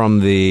flop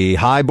from the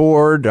high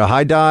board, a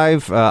high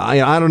dive.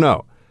 I don't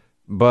know.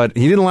 But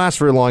he didn't last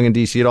very long in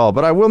D.C. at all.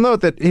 But I will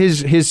note that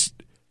his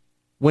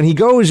when he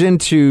goes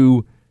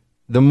into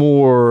the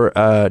more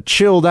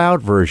chilled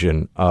out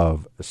version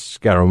of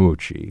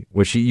Scaramucci,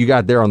 which you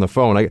got there on the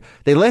phone,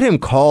 they let him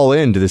call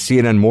in to the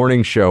CNN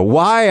morning show.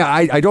 Why?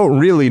 I don't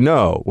really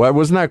know.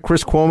 Wasn't that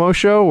Chris Cuomo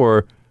show?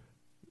 Or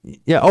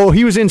yeah. Oh,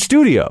 he was in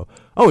studio.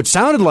 Oh, it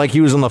sounded like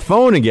he was on the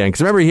phone again.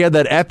 Because remember, he had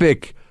that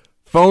epic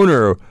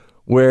phoner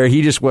where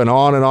he just went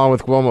on and on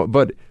with Cuomo.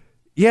 But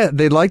yeah,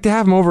 they'd like to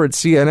have him over at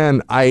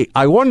CNN.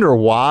 I wonder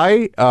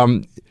why.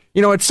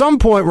 At some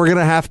point, we're going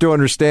to have to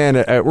understand,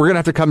 we're going to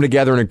have to come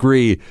together and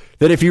agree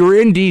that if you were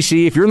in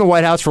D.C., if you're in the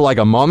White House for like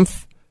a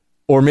month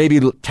or maybe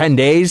 10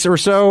 days or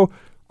so,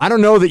 I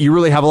don't know that you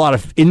really have a lot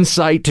of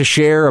insight to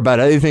share about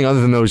anything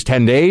other than those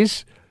 10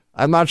 days.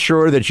 I'm not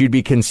sure that you'd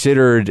be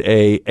considered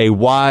a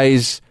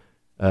wise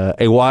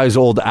a wise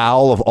old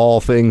owl of all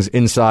things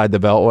inside the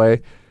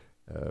Beltway.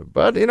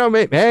 But,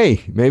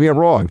 maybe I'm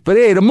wrong. But,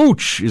 hey, the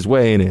mooch is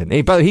weighing in.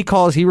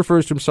 He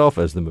refers to himself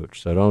as the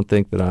mooch. So I don't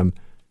think that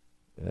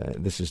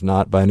this is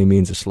not by any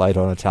means a slight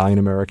on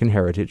Italian-American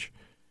heritage,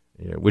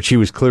 which he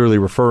was clearly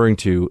referring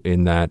to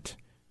in that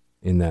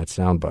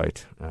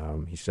soundbite.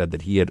 He said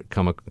that he had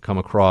come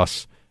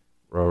across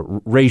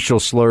racial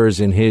slurs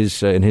in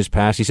his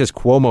past. He says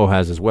Cuomo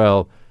has as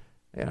well.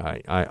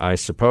 I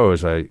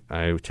suppose I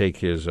take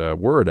his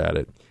word at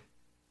it.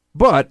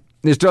 But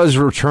this does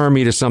return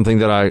me to something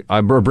that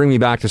bring me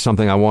back to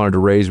something I wanted to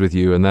raise with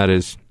you, and that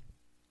is,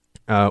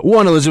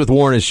 one, Elizabeth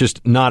Warren is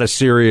just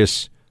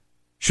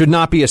should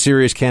not be a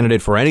serious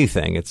candidate for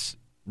anything. It's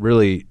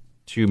really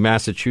to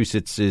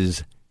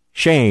Massachusetts'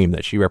 shame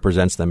that she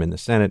represents them in the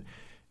Senate.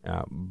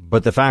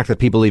 But the fact that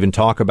people even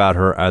talk about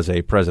her as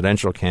a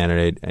presidential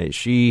candidate,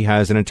 she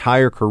has an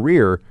entire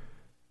career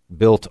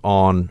built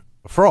on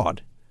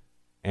fraud.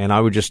 And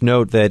I would just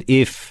note that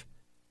if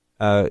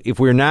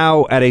we're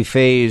now at a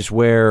phase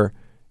where,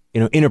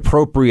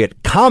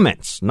 inappropriate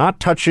comments, not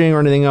touching or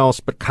anything else,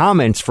 but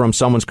comments from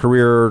someone's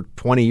career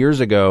 20 years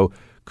ago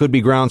could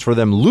be grounds for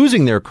them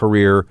losing their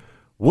career,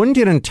 wouldn't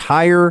an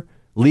entire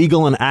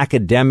legal and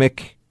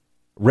academic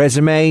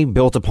resume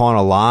built upon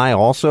a lie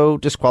also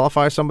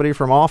disqualify somebody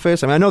from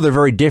office? I mean, I know they're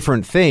very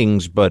different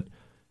things, but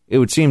it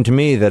would seem to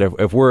me that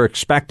if we're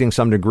expecting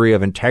some degree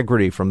of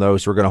integrity from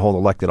those who are going to hold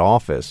elected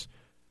office,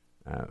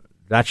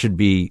 that should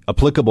be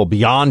applicable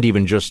beyond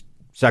even just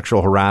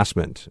sexual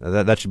harassment.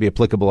 That should be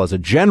applicable as a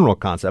general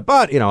concept.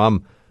 But,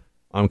 I'm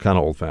kind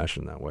of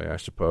old-fashioned that way, I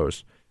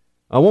suppose.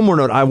 One more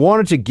note. I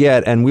wanted to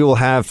get, and we will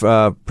have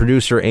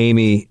producer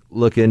Amy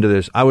look into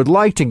this, I would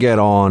like to get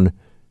on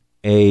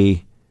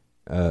a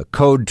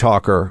code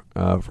talker,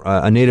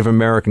 a Native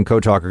American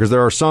code talker, because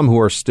there are some who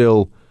are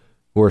still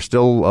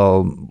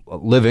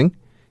living,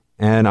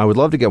 and I would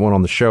love to get one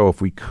on the show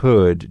if we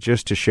could,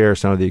 just to share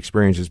some of the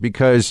experiences,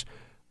 because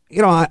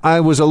I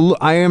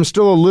am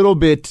still a little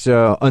bit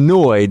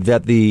annoyed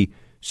that the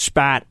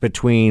spat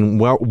between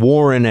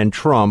Warren and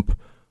Trump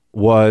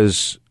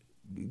was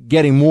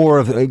got more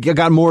of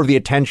the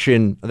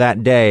attention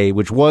that day,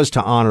 which was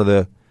to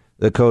honor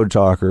the code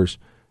talkers,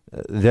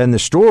 than the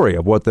story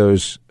of what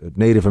those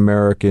Native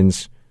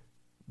Americans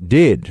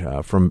did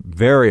from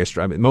various.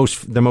 The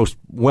most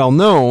well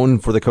known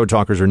for the code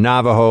talkers are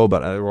Navajo,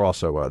 but there were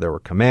also there were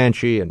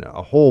Comanche and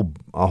a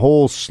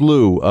whole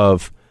slew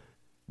of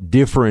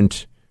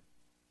different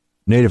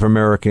Native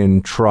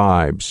American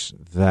tribes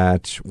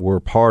that were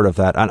part of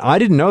that. And I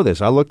didn't know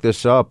this. I looked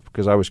this up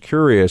because I was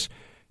curious.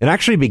 It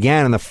actually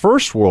began in the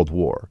First World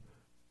War,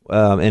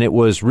 and it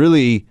was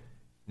really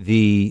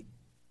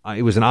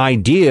it was an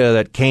idea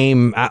that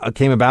came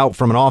about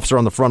from an officer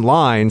on the front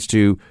lines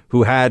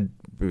who had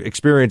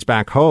experience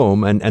back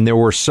home, and there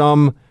were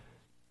some.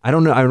 I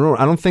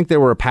don't think they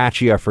were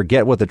Apache. I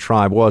forget what the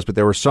tribe was, but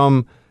there were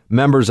some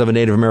members of a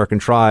Native American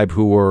tribe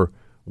who were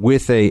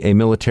with a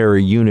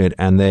military unit,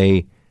 and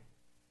a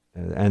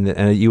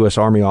U.S.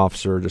 Army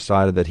officer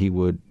decided that he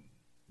would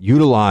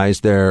utilize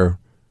their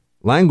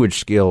language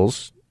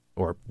skills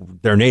or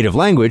their native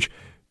language,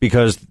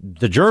 because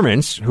the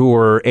Germans, who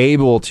were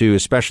able to,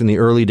 especially in the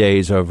early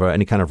days of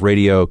any kind of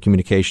radio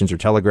communications or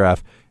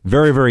telegraph,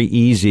 very, very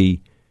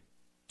easy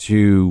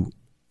to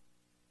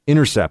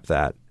intercept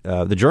that.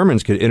 The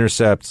Germans could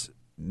intercept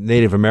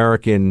Native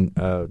American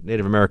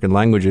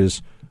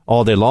languages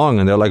all day long,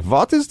 and they're like,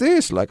 "What is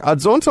this? Like, I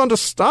don't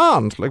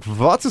understand. Like,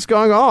 what is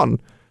going on?"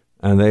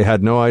 And they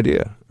had no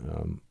idea.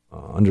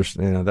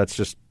 Understand? That's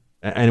just.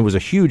 And it was a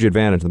huge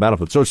advantage in the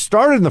battlefield. So it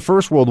started in the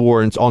First World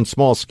War on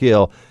small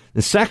scale.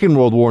 The Second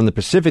World War in the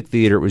Pacific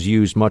Theater, it was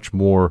used much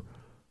more,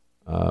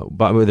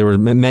 but there were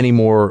many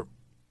more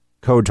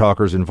code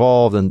talkers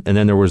involved. And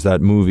then there was that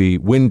movie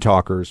Wind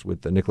Talkers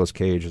with Nicolas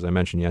Cage, as I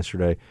mentioned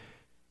yesterday.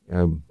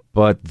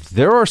 But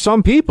there are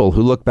some people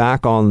who look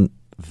back on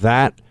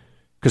that,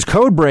 because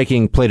code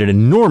breaking played an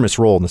enormous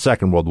role in the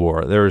Second World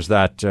War. There's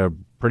that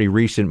pretty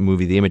recent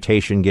movie, The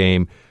Imitation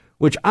Game,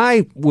 which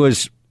I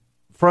was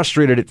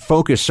frustrated it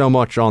focused so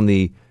much on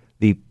the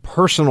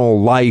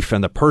personal life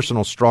and the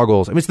personal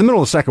struggles. I mean, it's the middle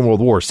of the Second World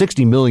War.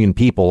 60 million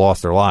people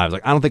lost their lives.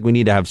 Like, I don't think we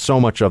need to have so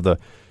much of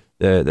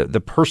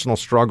the personal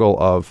struggle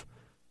of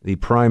the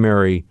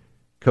primary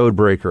code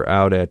breaker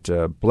out at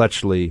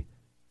Bletchley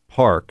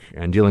Park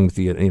and dealing with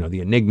the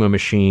Enigma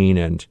machine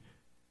and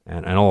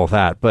all of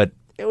that. But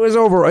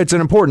it's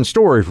an important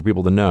story for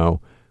people to know.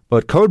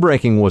 But code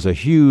breaking was a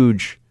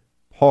huge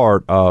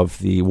part of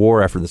the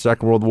war effort in the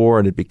Second World War,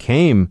 and it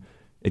came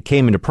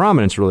into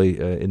prominence really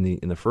in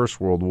the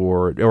First World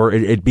War, or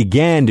it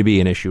began to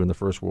be an issue in the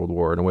First World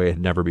War in a way it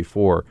had never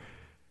before.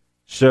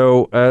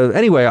 So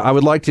anyway, I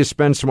would like to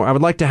spend some more. I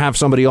would like to have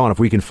somebody on if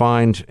we can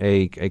find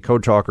a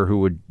code talker who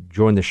would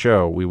join the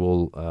show. We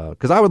will,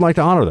 because I would like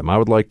to honor them. I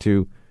would like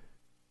to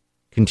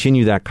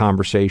continue that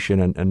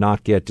conversation and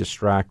not get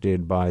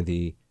distracted by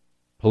the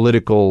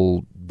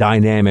political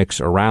dynamics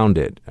around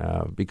it,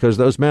 because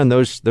those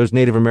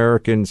Native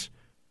Americans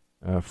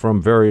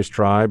from various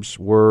tribes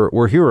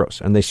were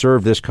heroes, and they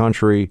served this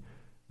country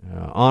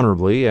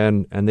honorably,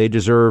 and they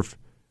deserve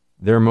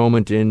their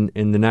moment in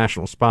the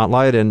national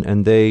spotlight,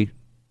 and they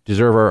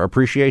deserve our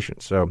appreciation.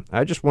 So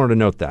I just wanted to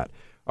note that.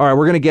 All right,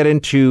 we're going to get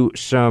into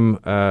some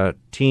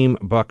Team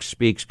Buck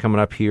Speaks coming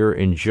up here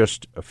in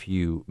just a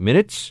few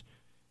minutes.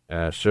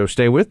 So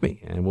stay with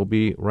me, and we'll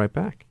be right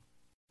back.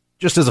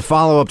 Just as a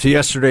follow-up to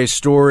yesterday's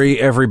story,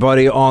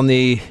 everybody, on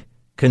the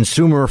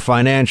Consumer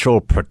Financial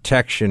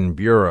Protection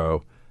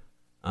Bureau,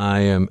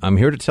 I'm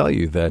here to tell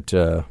you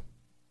that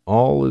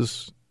all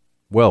is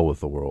well with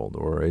the world,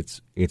 or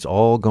it's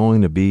all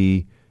going to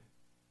be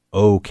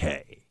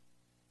okay.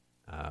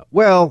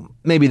 Well,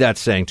 maybe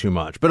that's saying too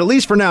much, but at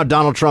least for now,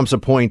 Donald Trump's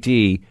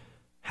appointee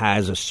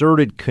has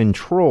asserted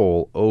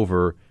control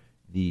over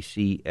the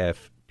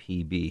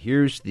CFPB.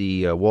 Here's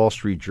the Wall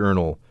Street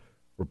Journal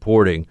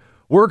reporting.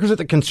 Workers at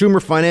the Consumer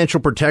Financial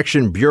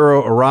Protection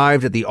Bureau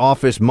arrived at the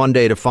office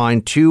Monday to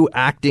find two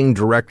acting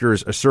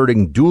directors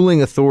asserting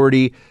dueling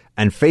authority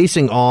and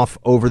facing off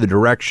over the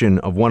direction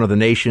of one of the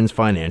nation's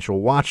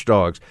financial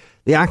watchdogs.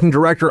 The acting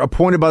director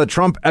appointed by the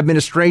Trump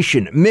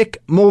administration, Mick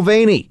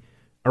Mulvaney,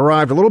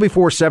 arrived a little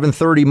before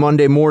 7:30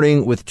 Monday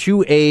morning with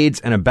two aides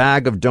and a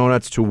bag of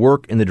donuts to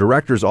work in the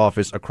director's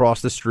office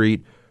across the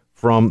street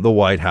from the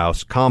White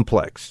House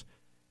complex.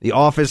 The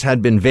office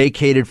had been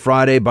vacated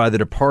Friday by the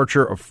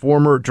departure of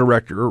former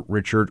director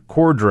Richard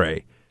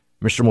Cordray.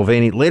 Mr.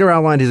 Mulvaney later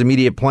outlined his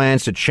immediate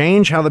plans to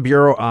change how the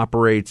Bureau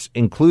operates,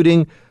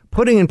 including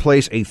putting in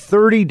place a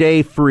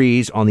 30-day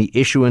freeze on the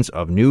issuance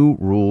of new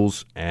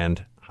rules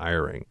and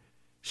hiring.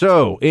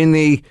 So, in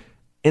the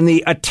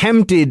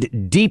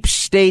attempted deep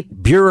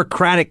state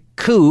bureaucratic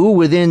coup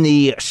within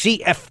the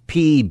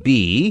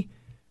CFPB,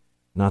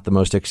 not the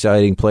most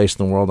exciting place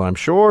in the world, I'm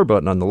sure,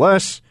 but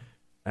nonetheless,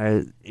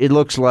 it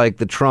looks like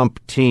the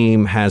Trump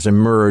team has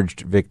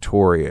emerged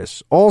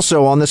victorious.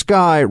 Also, on this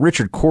guy,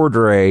 Richard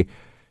Cordray,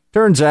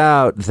 turns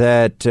out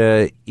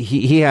that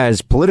he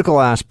has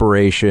political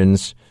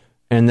aspirations,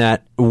 and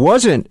that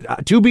wasn't,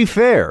 to be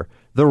fair,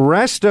 the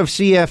rest of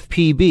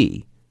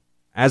CFPB,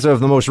 as of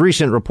the most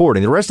recent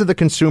reporting, the rest of the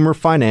Consumer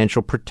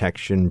Financial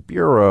Protection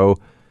Bureau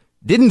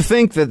didn't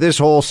think that this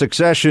whole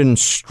succession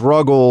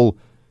struggle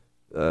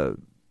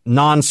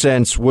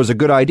nonsense was a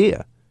good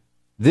idea.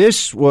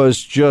 This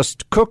was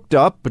just cooked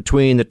up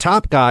between the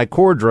top guy,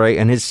 Cordray,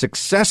 and his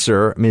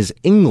successor, Ms.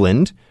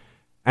 England,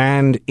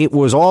 and it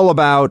was all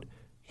about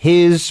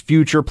his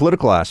future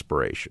political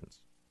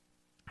aspirations.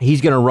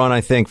 He's going to run,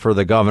 I think, for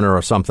the governor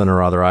or something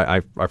or other.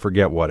 I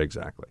forget what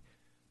exactly.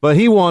 But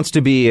he wants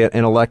to be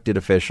an elected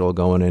official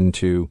going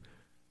into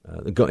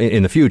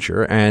in the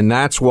future, and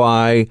that's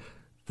why,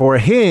 for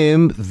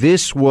him,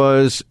 this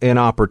was an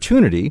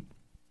opportunity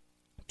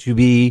to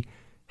be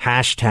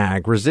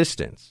hashtag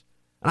resistance.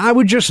 And I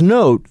would just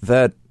note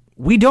that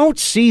we don't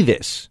see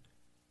this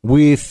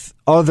with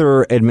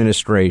other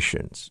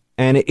administrations,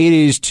 and it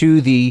is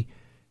to the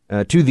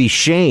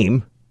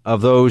shame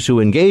of those who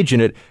engage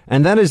in it,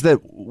 and that is that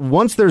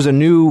once there's a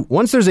new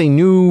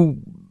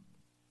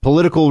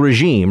political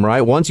regime,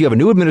 right? Once you have a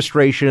new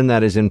administration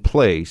that is in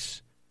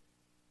place,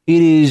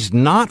 it is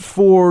not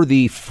for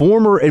the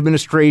former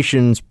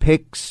administration's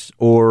picks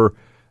or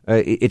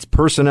its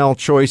personnel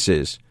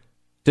choices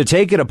to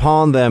take it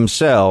upon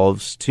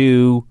themselves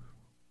to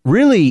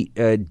really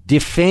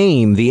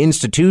defame the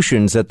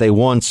institutions that they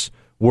once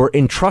were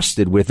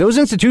entrusted with. Those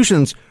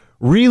institutions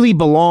really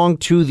belong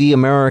to the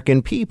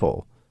American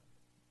people.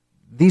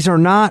 These are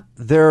not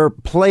their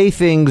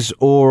playthings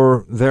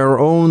or their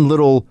own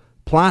little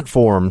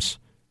platforms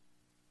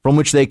from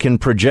which they can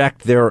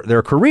project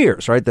their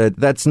careers, right?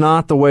 That's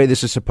not the way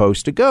this is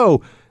supposed to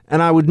go.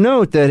 And I would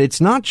note that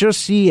it's not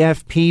just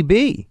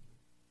CFPB.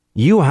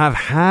 You have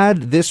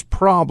had this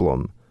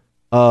problem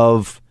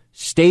of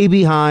stay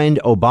behind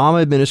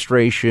Obama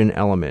administration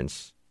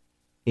elements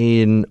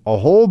in a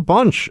whole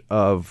bunch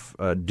of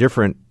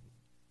different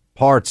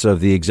parts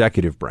of the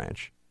executive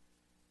branch.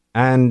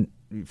 And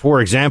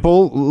for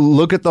example,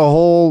 look at the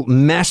whole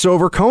mess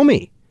over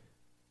Comey.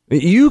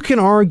 You can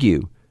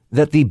argue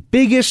that the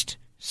biggest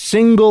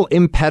single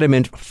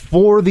impediment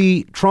for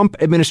the Trump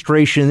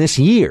administration this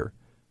year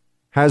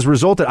has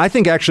resulted, I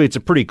think actually it's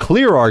a pretty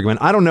clear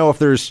argument. I don't know if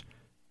there's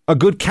a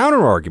good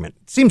counter argument.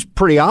 It seems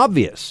pretty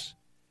obvious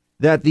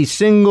that the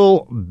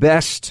single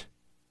best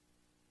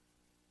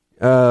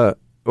or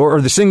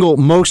the single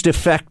most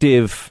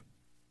effective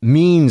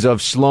means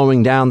of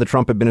slowing down the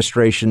Trump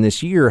administration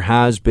this year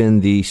has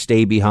been the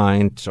stay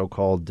behind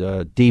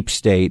so-called deep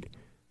state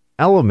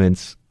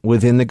elements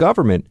within the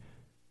government,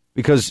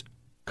 because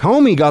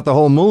Comey got the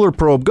whole Mueller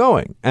probe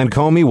going, and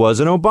Comey was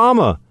an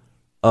Obama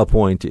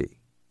appointee,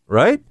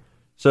 right?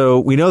 So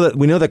we know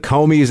that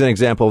Comey is an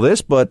example of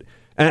this, but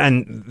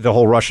and the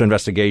whole Russia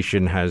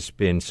investigation has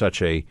been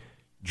such a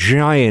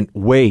giant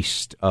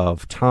waste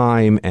of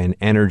time and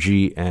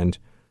energy and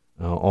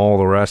all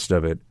the rest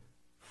of it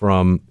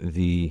from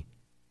the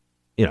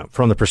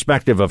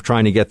perspective of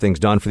trying to get things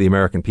done for the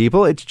American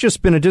people. It's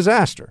just been a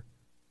disaster,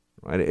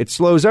 right? It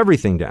slows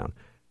everything down.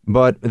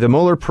 But the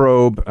Mueller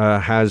probe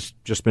has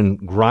just been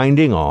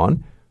grinding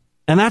on,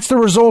 and that's the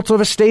result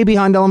of a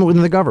stay-behind element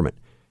within the government.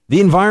 The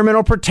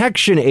Environmental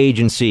Protection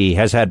Agency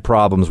has had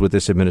problems with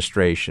this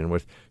administration,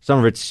 with some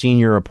of its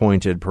senior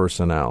appointed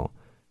personnel.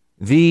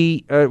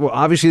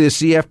 Obviously the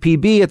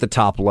CFPB at the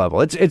top level.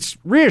 It's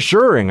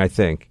reassuring, I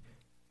think,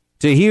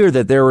 to hear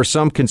that there were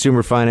some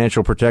Consumer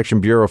Financial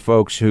Protection Bureau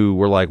folks who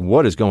were like,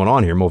 what is going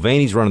on here?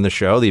 Mulvaney's running the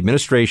show. The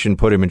administration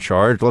put him in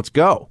charge. Let's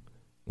go.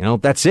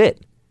 That's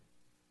it.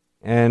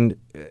 And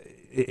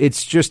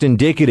it's just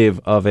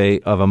indicative of a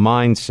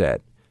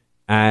mindset.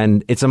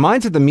 And it's a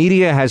mindset the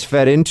media has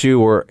fed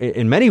into, or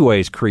in many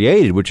ways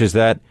created, which is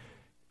that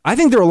I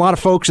think there are a lot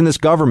of folks in this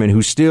government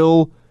who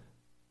still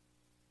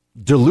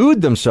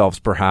delude themselves,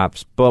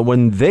 perhaps, but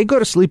when they go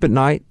to sleep at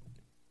night,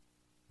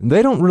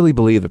 they don't really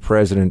believe that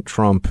President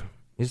Trump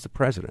is the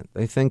president.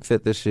 They think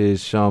that this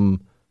is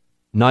some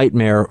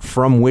nightmare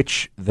from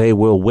which they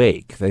will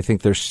wake. They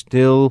think there's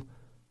still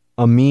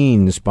a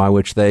means by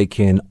which they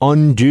can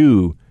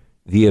undo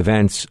the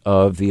events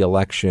of the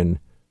election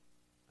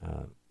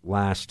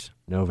last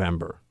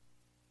November,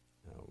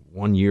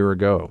 1 year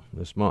ago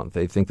this month.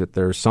 They think that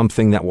there's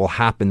something that will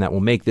happen that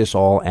will make this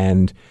all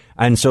end.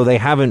 And so they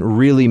haven't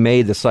really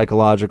made the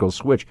psychological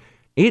switch.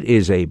 It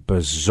is a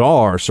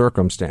bizarre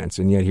circumstance.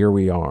 And yet here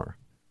we are.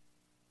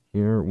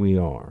 Here we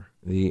are.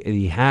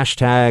 The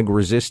hashtag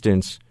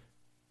resistance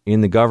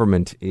in the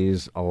government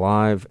is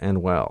alive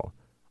and well.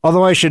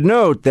 Although I should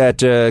note that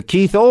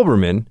Keith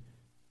Olbermann,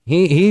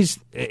 he's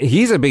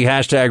a big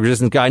hashtag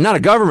resistance guy, not a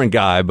government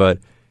guy, but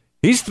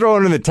he's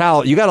throwing in the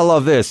towel. You got to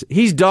love this.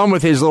 He's done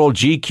with his little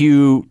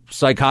GQ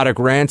psychotic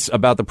rants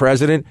about the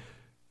president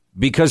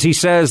because he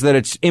says that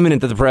it's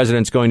imminent that the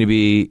president's going to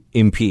be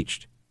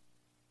impeached,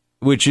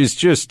 which is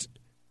just,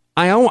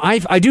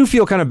 I do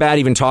feel kind of bad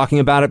even talking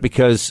about it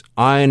because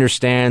I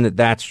understand that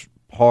that's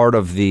part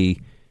of the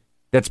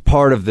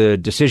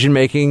decision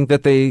making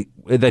that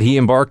he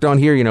embarked on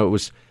here. It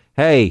was,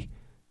 hey,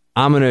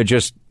 I'm going to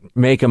just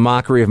make a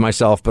mockery of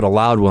myself, but a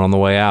loud one on the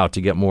way out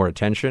to get more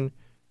attention.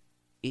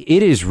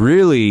 It is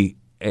really,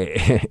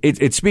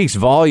 it speaks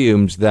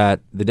volumes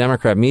that the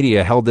Democrat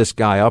media held this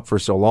guy up for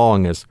so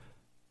long as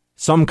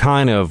some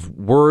kind of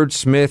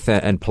wordsmith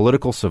and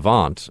political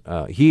savant.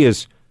 He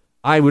is,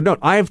 I would note,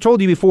 I have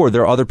told you before,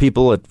 there are other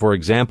people at, for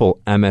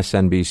example,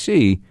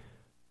 MSNBC,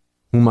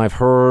 whom I've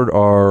heard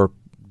are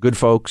good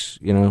folks.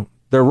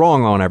 They're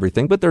wrong on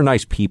everything, but they're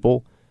nice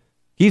people.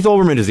 Keith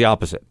Olbermann is the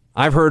opposite.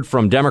 I've heard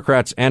from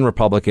Democrats and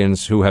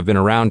Republicans who have been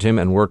around him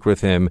and worked with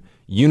him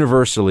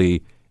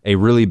universally a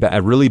really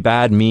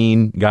bad,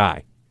 mean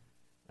guy.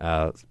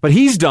 But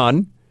he's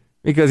done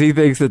because he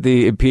thinks that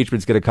the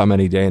impeachment's going to come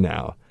any day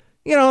now.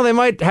 They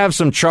might have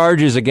some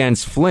charges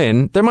against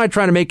Flynn. They might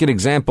try to make an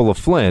example of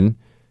Flynn,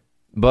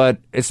 but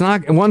it's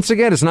not going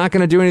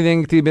to do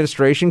anything to the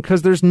administration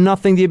because there's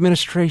nothing the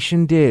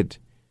administration did.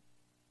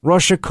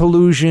 Russia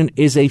collusion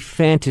is a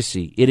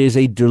fantasy. It is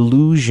a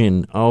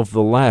delusion of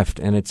the left,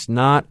 and it's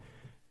not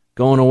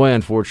going away,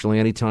 unfortunately,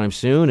 anytime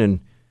soon. And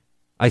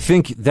I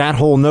think that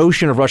whole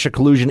notion of Russia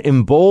collusion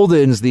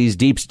emboldens these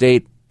deep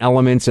state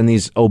elements and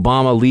these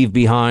Obama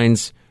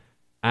leave-behinds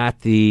at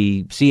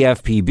the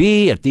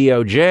CFPB, at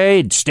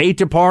DOJ, State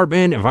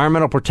Department,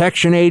 Environmental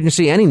Protection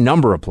Agency, any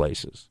number of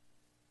places.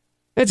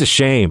 It's a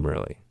shame,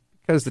 really,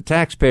 because the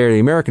taxpayer, the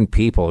American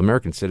people,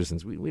 American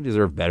citizens, we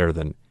deserve better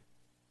than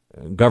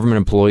government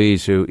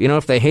employees who,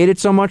 if they hate it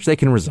so much, they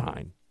can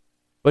resign.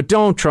 But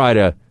don't try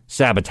to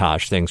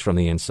sabotage things from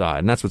the inside,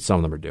 and that's what some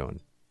of them are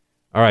doing.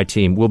 All right,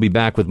 team, we'll be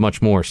back with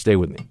much more. Stay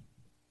with me.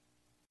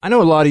 I know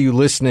a lot of you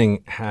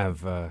listening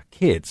have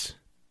kids,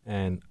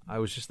 and I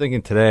was just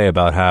thinking today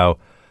about how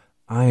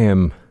I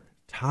am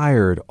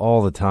tired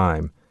all the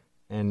time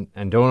and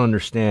don't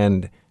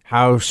understand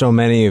how so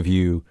many of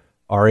you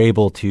are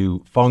able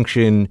to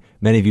function.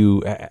 Many of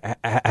you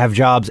have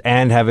jobs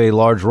and have a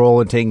large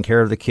role in taking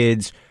care of the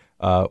kids,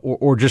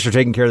 or just are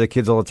taking care of the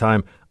kids all the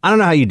time. I don't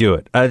know how you do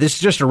it. This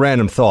is just a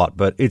random thought,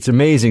 but it's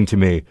amazing to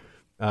me.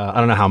 I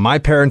don't know how my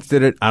parents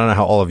did it. I don't know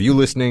how all of you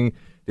listening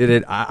did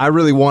it. I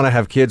really want to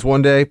have kids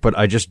one day, but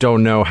I just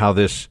don't know how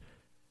this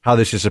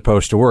is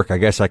supposed to work. I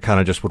guess I kind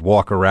of just would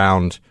walk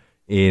around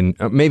in,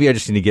 maybe I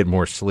just need to get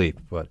more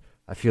sleep, but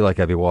I feel like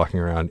I'd be walking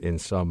around in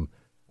some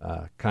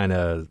kind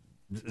of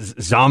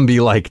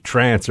zombie-like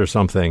trance or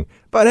something.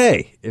 But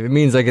hey, if it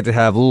means I get to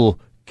have little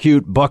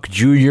cute Buck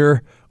Jr.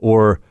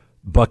 or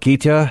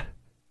Buckita,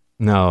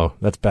 no,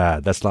 that's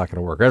bad. That's not going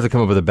to work. I have to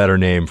come up with a better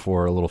name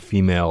for a little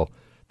female,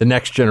 the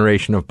next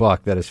generation of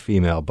Buck that is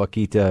female.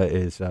 Buckita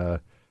is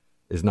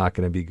not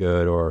going to be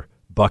good. Or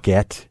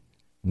Buckette.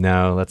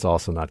 No, that's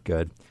also not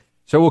good.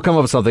 So we'll come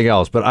up with something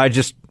else. But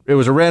it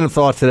was a random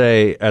thought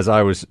today as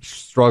I was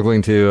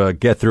struggling to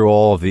get through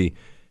all of the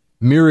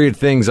myriad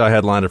things I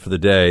had lined up for the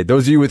day.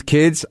 Those of you with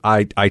kids,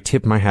 I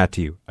tip my hat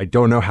to you. I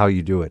don't know how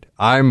you do it.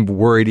 I'm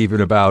worried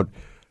even about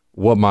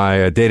what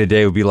my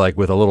day-to-day would be like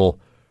with a little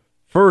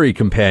furry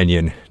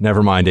companion,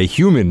 never mind a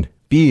human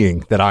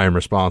being that I am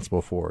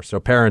responsible for.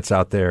 So parents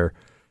out there,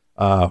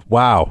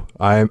 wow,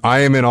 I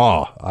am in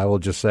awe. I will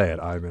just say it.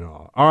 I'm in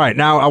awe. All right,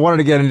 now I wanted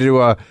to get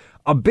into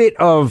a bit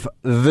of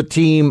the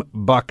Team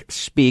Buck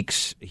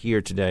Speaks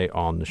here today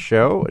on the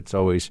show. It's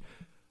always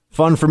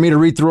fun for me to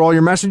read through all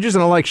your messages,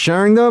 and I like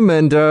sharing them,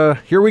 and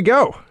here we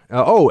go.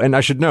 And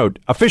I should note,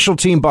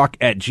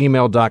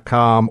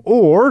 officialteambuck@gmail.com,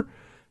 or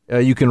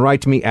you can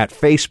write to me at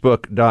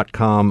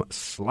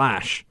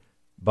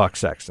facebook.com/Buck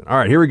Sexton. All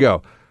right, here we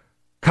go.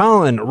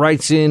 Colin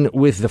writes in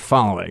with the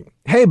following.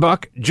 Hey,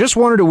 Buck, just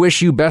wanted to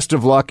wish you best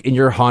of luck in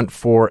your hunt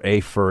for a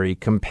furry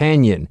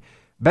companion.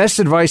 Best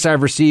advice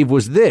I've received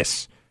was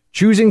this.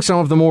 Choosing some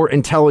of the more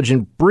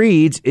intelligent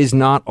breeds is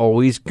not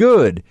always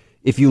good.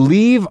 If you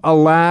leave a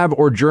lab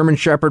or German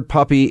Shepherd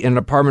puppy in an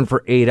apartment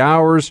for 8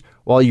 hours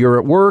while you're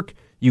at work,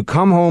 you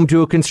come home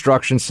to a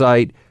construction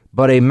site,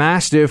 but a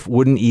Mastiff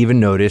wouldn't even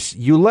notice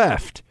you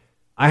left.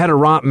 I had a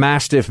Rot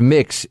Mastiff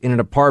mix in an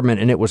apartment,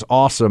 and it was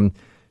awesome.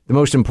 The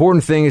most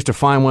important thing is to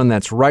find one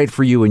that's right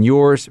for you and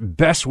yours.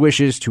 Best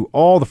wishes to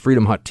all the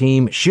Freedom Hut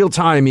team. Shields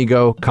high,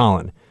 amigo,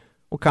 Colin.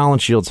 Well, Colin,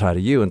 shields high to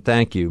you, and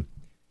thank you.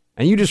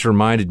 And you just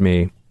reminded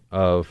me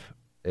of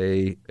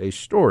a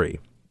story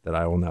that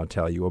I will now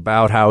tell you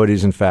about how it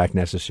is, in fact,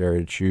 necessary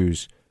to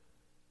choose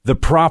the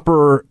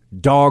proper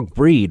dog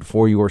breed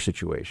for your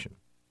situation.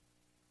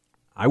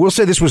 I will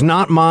say this was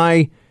not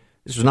my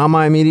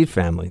immediate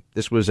family.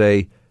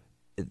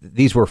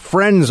 These were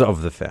friends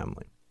of the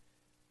family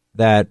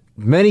that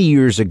many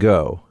years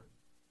ago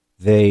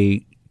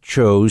they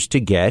chose to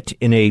get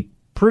in a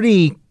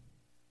pretty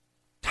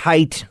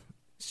tight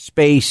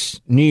space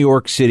New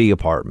York City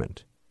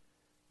apartment.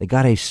 They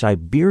got a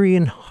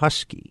Siberian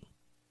Husky,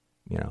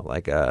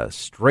 like a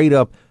straight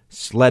up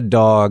sled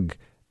dog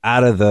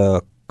out of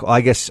the,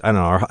 I don't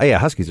know. Yeah,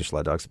 Huskies are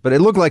sled dogs, but it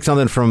looked like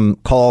something from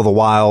Call of the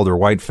Wild or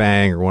White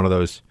Fang or one of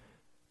those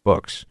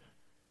books.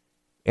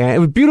 And it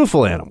was a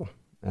beautiful animal.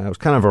 It was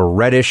kind of a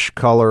reddish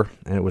color,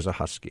 and it was a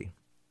husky.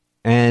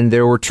 And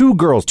there were two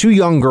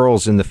young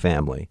girls in the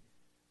family.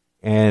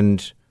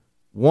 And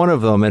one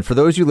of them, and for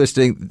those of you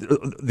listening,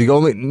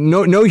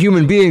 no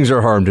human beings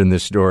are harmed in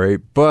this story,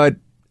 but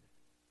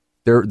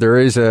there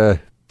is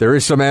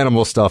some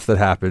animal stuff that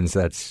happens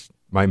that's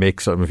might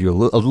make some of you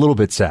a little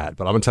bit sad.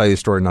 But I'm going to tell you the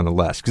story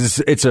nonetheless, because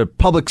it's a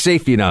public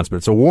safety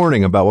announcement. It's a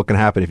warning about what can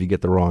happen if you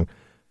get the wrong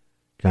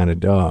kind of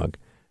dog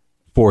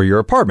for your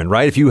apartment,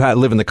 right? If you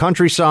live in the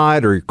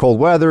countryside or cold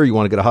weather, you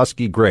want to get a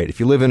husky, great. If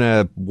you live in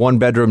a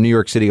one-bedroom New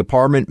York City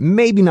apartment,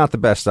 maybe not the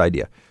best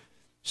idea.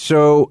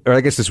 So, or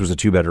I guess this was a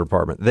two-bedroom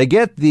apartment. They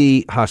get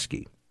the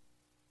husky.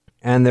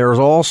 And there's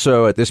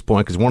also, at this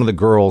point, because one of the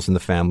girls in the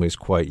family is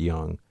quite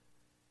young,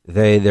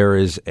 there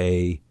is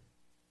a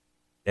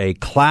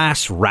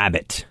class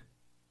rabbit.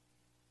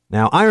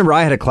 Now, I remember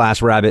I had a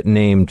class rabbit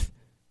named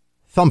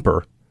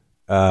Thumper,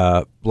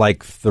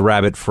 like the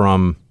rabbit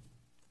from...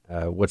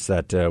 what's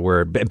that?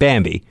 Where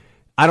Bambi.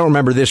 I don't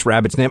remember this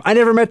rabbit's name. I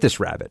never met this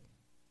rabbit.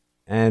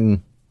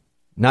 And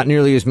not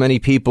nearly as many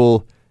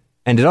people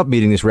ended up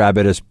meeting this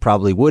rabbit as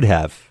probably would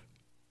have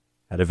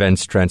had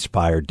events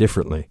transpired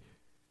differently.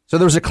 So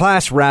there was a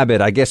class rabbit.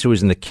 I guess it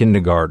was in the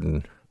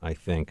kindergarten, I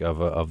think,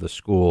 of the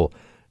school.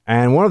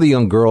 And one of the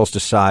young girls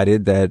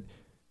decided that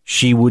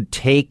she would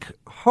take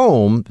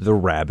home the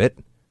rabbit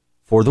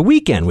for the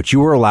weekend, which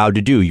you were allowed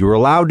to do. You were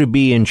allowed to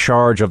be in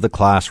charge of the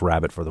class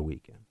rabbit for the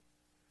weekend.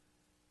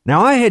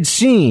 Now, I had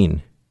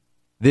seen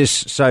this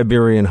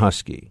Siberian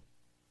Husky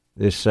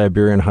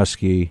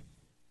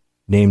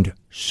named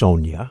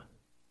Sonia.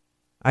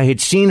 I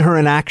had seen her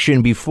in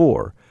action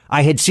before.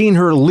 I had seen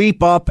her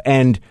leap up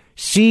and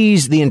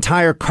seize the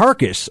entire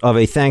carcass of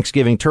a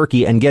Thanksgiving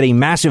turkey and get a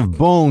massive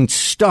bone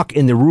stuck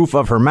in the roof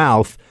of her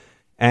mouth.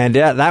 And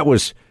that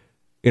was,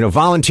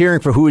 volunteering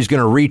for who was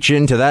going to reach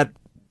into that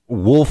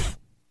wolf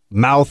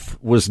mouth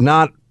was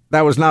not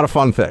a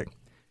fun thing.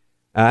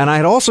 And I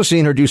had also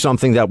seen her do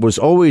something that was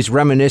always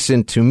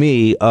reminiscent to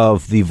me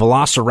of the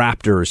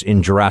velociraptors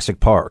in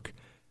Jurassic Park.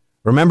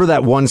 Remember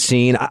that one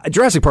scene?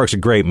 Jurassic Park's a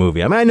great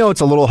movie. I mean, I know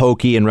it's a little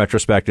hokey in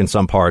retrospect in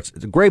some parts.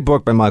 It's a great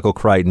book by Michael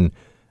Crichton.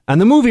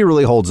 And the movie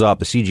really holds up.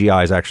 The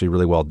CGI is actually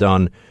really well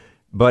done.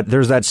 But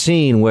there's that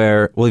scene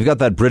where, you've got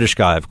that British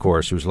guy, of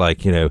course, who's like,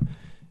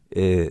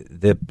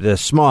 the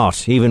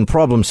smart, even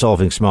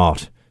problem-solving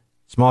smart.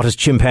 Smart as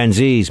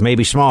chimpanzees,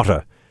 maybe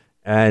smarter.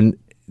 And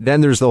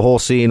then there's the whole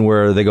scene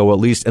where they go, at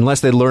least,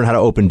 unless they learn how to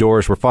open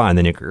doors, we're fine.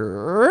 Then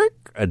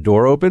a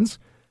door opens.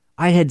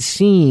 I had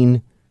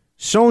seen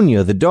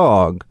Sonia, the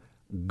dog,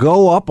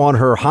 go up on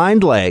her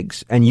hind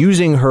legs and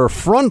using her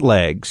front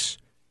legs,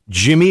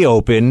 jimmy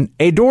open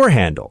a door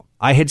handle.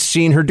 I had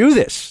seen her do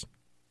this.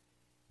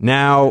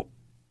 Now,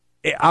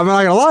 I'm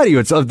not going to lie to you.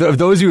 It's of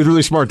those of you with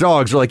really smart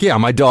dogs are like, yeah,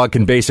 my dog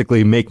can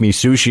basically make me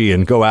sushi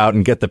and go out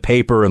and get the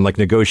paper and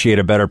negotiate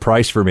a better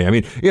price for me. I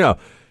mean,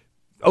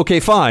 okay,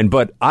 fine,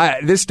 but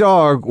this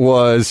dog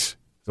was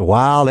a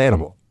wild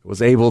animal. It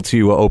was able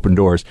to open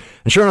doors.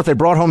 And sure enough, they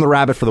brought home the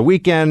rabbit for the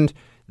weekend.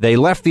 They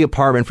left the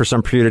apartment for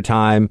some period of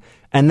time,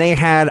 and they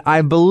had,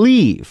 I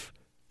believe,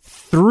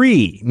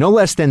 no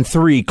less than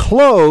three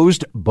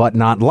closed, but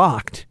not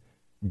locked,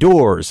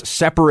 doors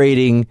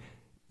separating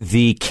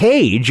the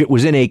cage. It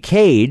was in a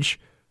cage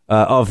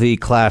of the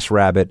class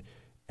rabbit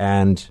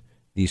and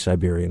the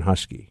Siberian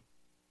Husky.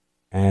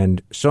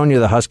 And Sonia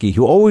the Husky,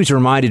 who always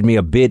reminded me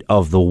a bit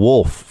of the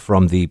wolf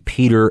from the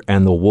Peter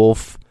and the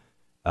Wolf,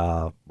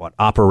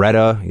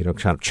 operetta,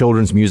 kind of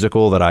children's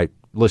musical that I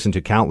listened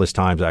to countless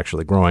times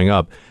actually growing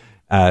up.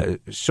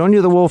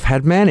 Sonia the Wolf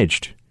had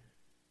managed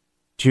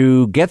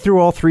to get through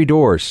all 3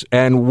 doors.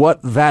 And what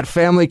that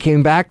family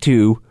came back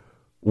to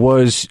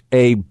was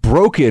a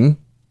broken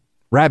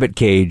rabbit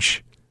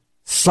cage,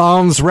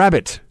 sans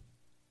rabbit.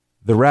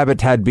 The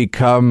rabbit had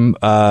become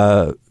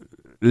le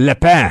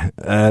pain,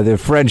 the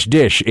French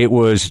dish. It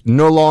was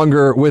no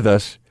longer with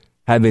us,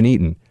 had been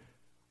eaten.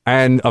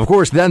 And, of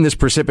course, then this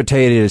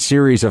precipitated a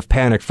series of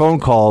panic phone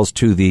calls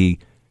to the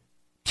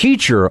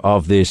teacher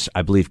of this,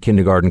 I believe,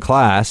 kindergarten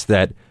class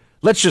that,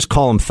 let's just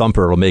call him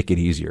Thumper, it'll make it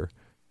easier,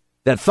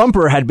 that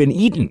Thumper had been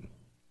eaten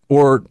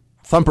or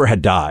Thumper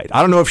had died.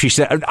 I don't know if she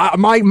said,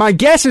 my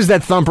guess is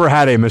that Thumper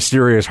had a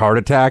mysterious heart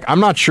attack. I'm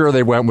not sure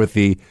they went with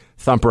the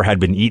Thumper had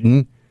been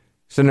eaten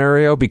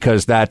scenario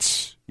because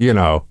that's,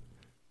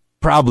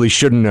 probably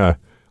shouldn't have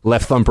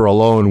left Thumper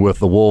alone with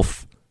the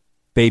wolf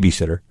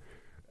babysitter.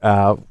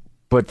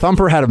 But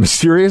Thumper had a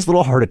mysterious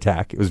little heart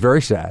attack. It was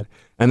very sad.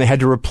 And they had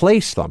to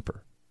replace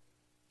Thumper.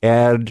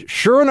 And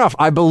sure enough,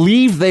 I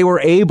believe they were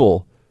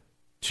able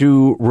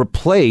to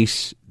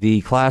replace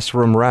the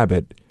classroom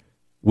rabbit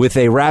with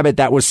a rabbit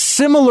that was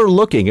similar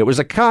looking. It was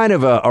a kind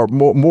of a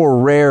more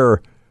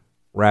rare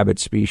rabbit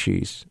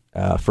species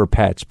for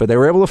pets. But they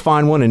were able to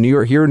find one in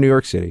here in New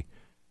York City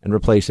and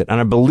replace it.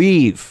 And I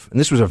believe, and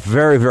this was a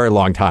very, very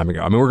long time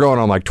ago. I mean, we're going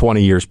on like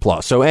 20 years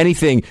plus. So any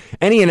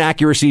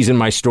inaccuracies in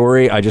my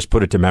story, I just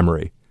put it to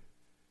memory.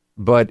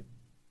 But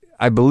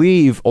I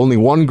believe only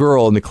one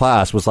girl in the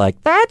class was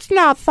like, that's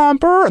not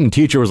Thumper. And the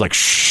teacher was like,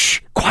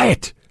 shh,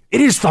 quiet. It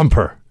is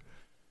Thumper.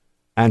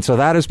 And so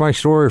that is my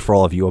story for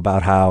all of you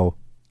about how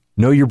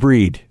know your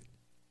breed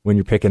when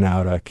you're picking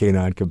out a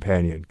canine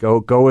companion.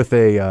 Go with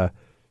a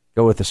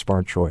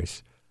smart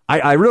choice.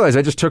 I realize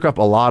I just took up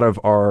a lot of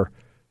our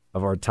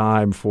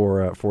time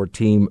for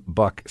Team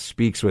Buck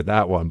Speaks with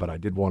that one, but I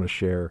did want to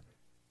share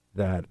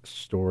that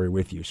story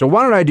with you. So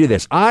why don't I do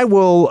this? I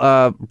will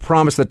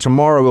promise that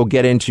tomorrow we'll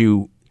get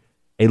into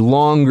a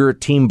longer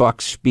Team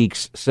Buck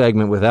Speaks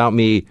segment without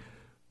me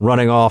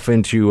running off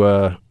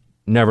into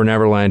Never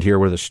Neverland here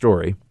with a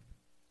story.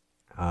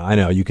 I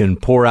know you can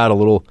pour out a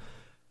little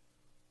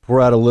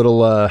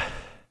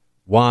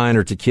wine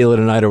or tequila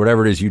tonight or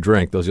whatever it is you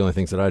drink. Those are the only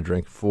things that I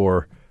drink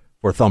for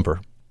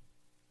Thumper.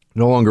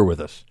 No longer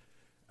with us.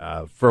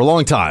 For a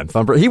long time.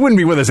 Thumper, he wouldn't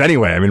be with us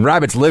anyway. I mean,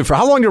 rabbits live for,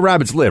 how long do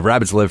rabbits live?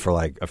 Rabbits live for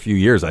like a few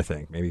years, I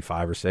think. Maybe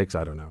 5 or 6,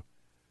 I don't know.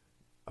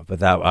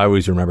 But I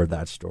always remembered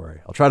that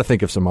story. I'll try to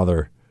think of some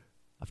other,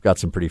 I've got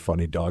some pretty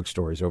funny dog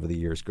stories over the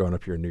years. Growing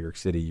up here in New York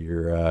City,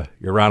 you're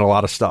around a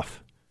lot of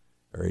stuff.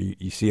 Or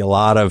you see a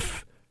lot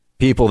of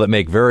people that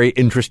make very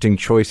interesting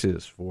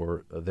choices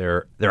for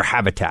their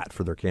habitat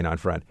for their canine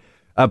friend.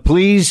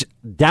 Please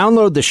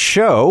download the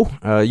show.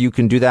 You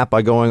can do that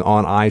by going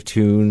on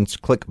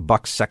iTunes, click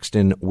Buck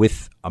Sexton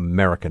with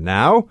America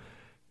Now.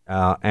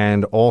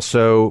 And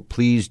also,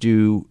 please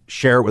do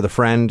share it with a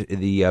friend.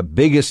 The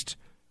biggest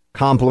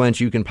compliment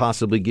you can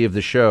possibly give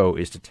the show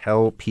is to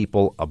tell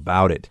people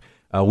about it.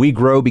 We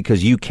grow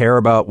because you care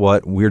about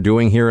what we're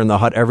doing here in the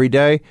hut every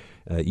day.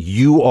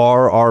 You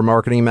are our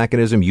marketing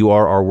mechanism. You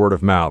are our word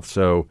of mouth.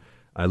 So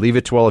I leave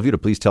it to all of you to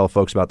please tell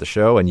folks about the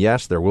show. And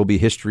yes, there will be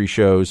history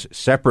shows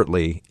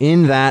separately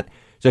in that.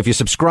 So if you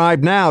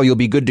subscribe now, you'll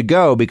be good to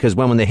go because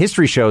when the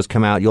history shows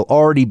come out, you'll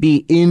already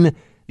be in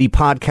the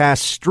podcast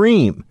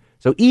stream.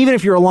 So even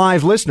if you're a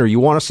live listener,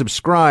 you want to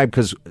subscribe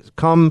because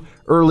come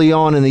early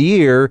on in the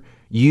year,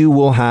 you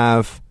will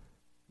have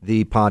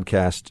the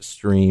podcast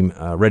stream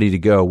ready to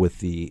go with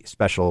the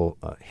special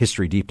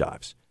history deep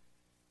dives.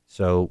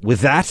 So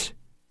with that,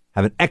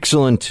 have an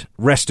excellent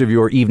rest of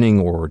your evening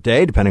or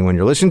day, depending when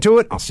you're listening to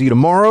it. I'll see you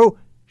tomorrow.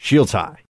 Shields high.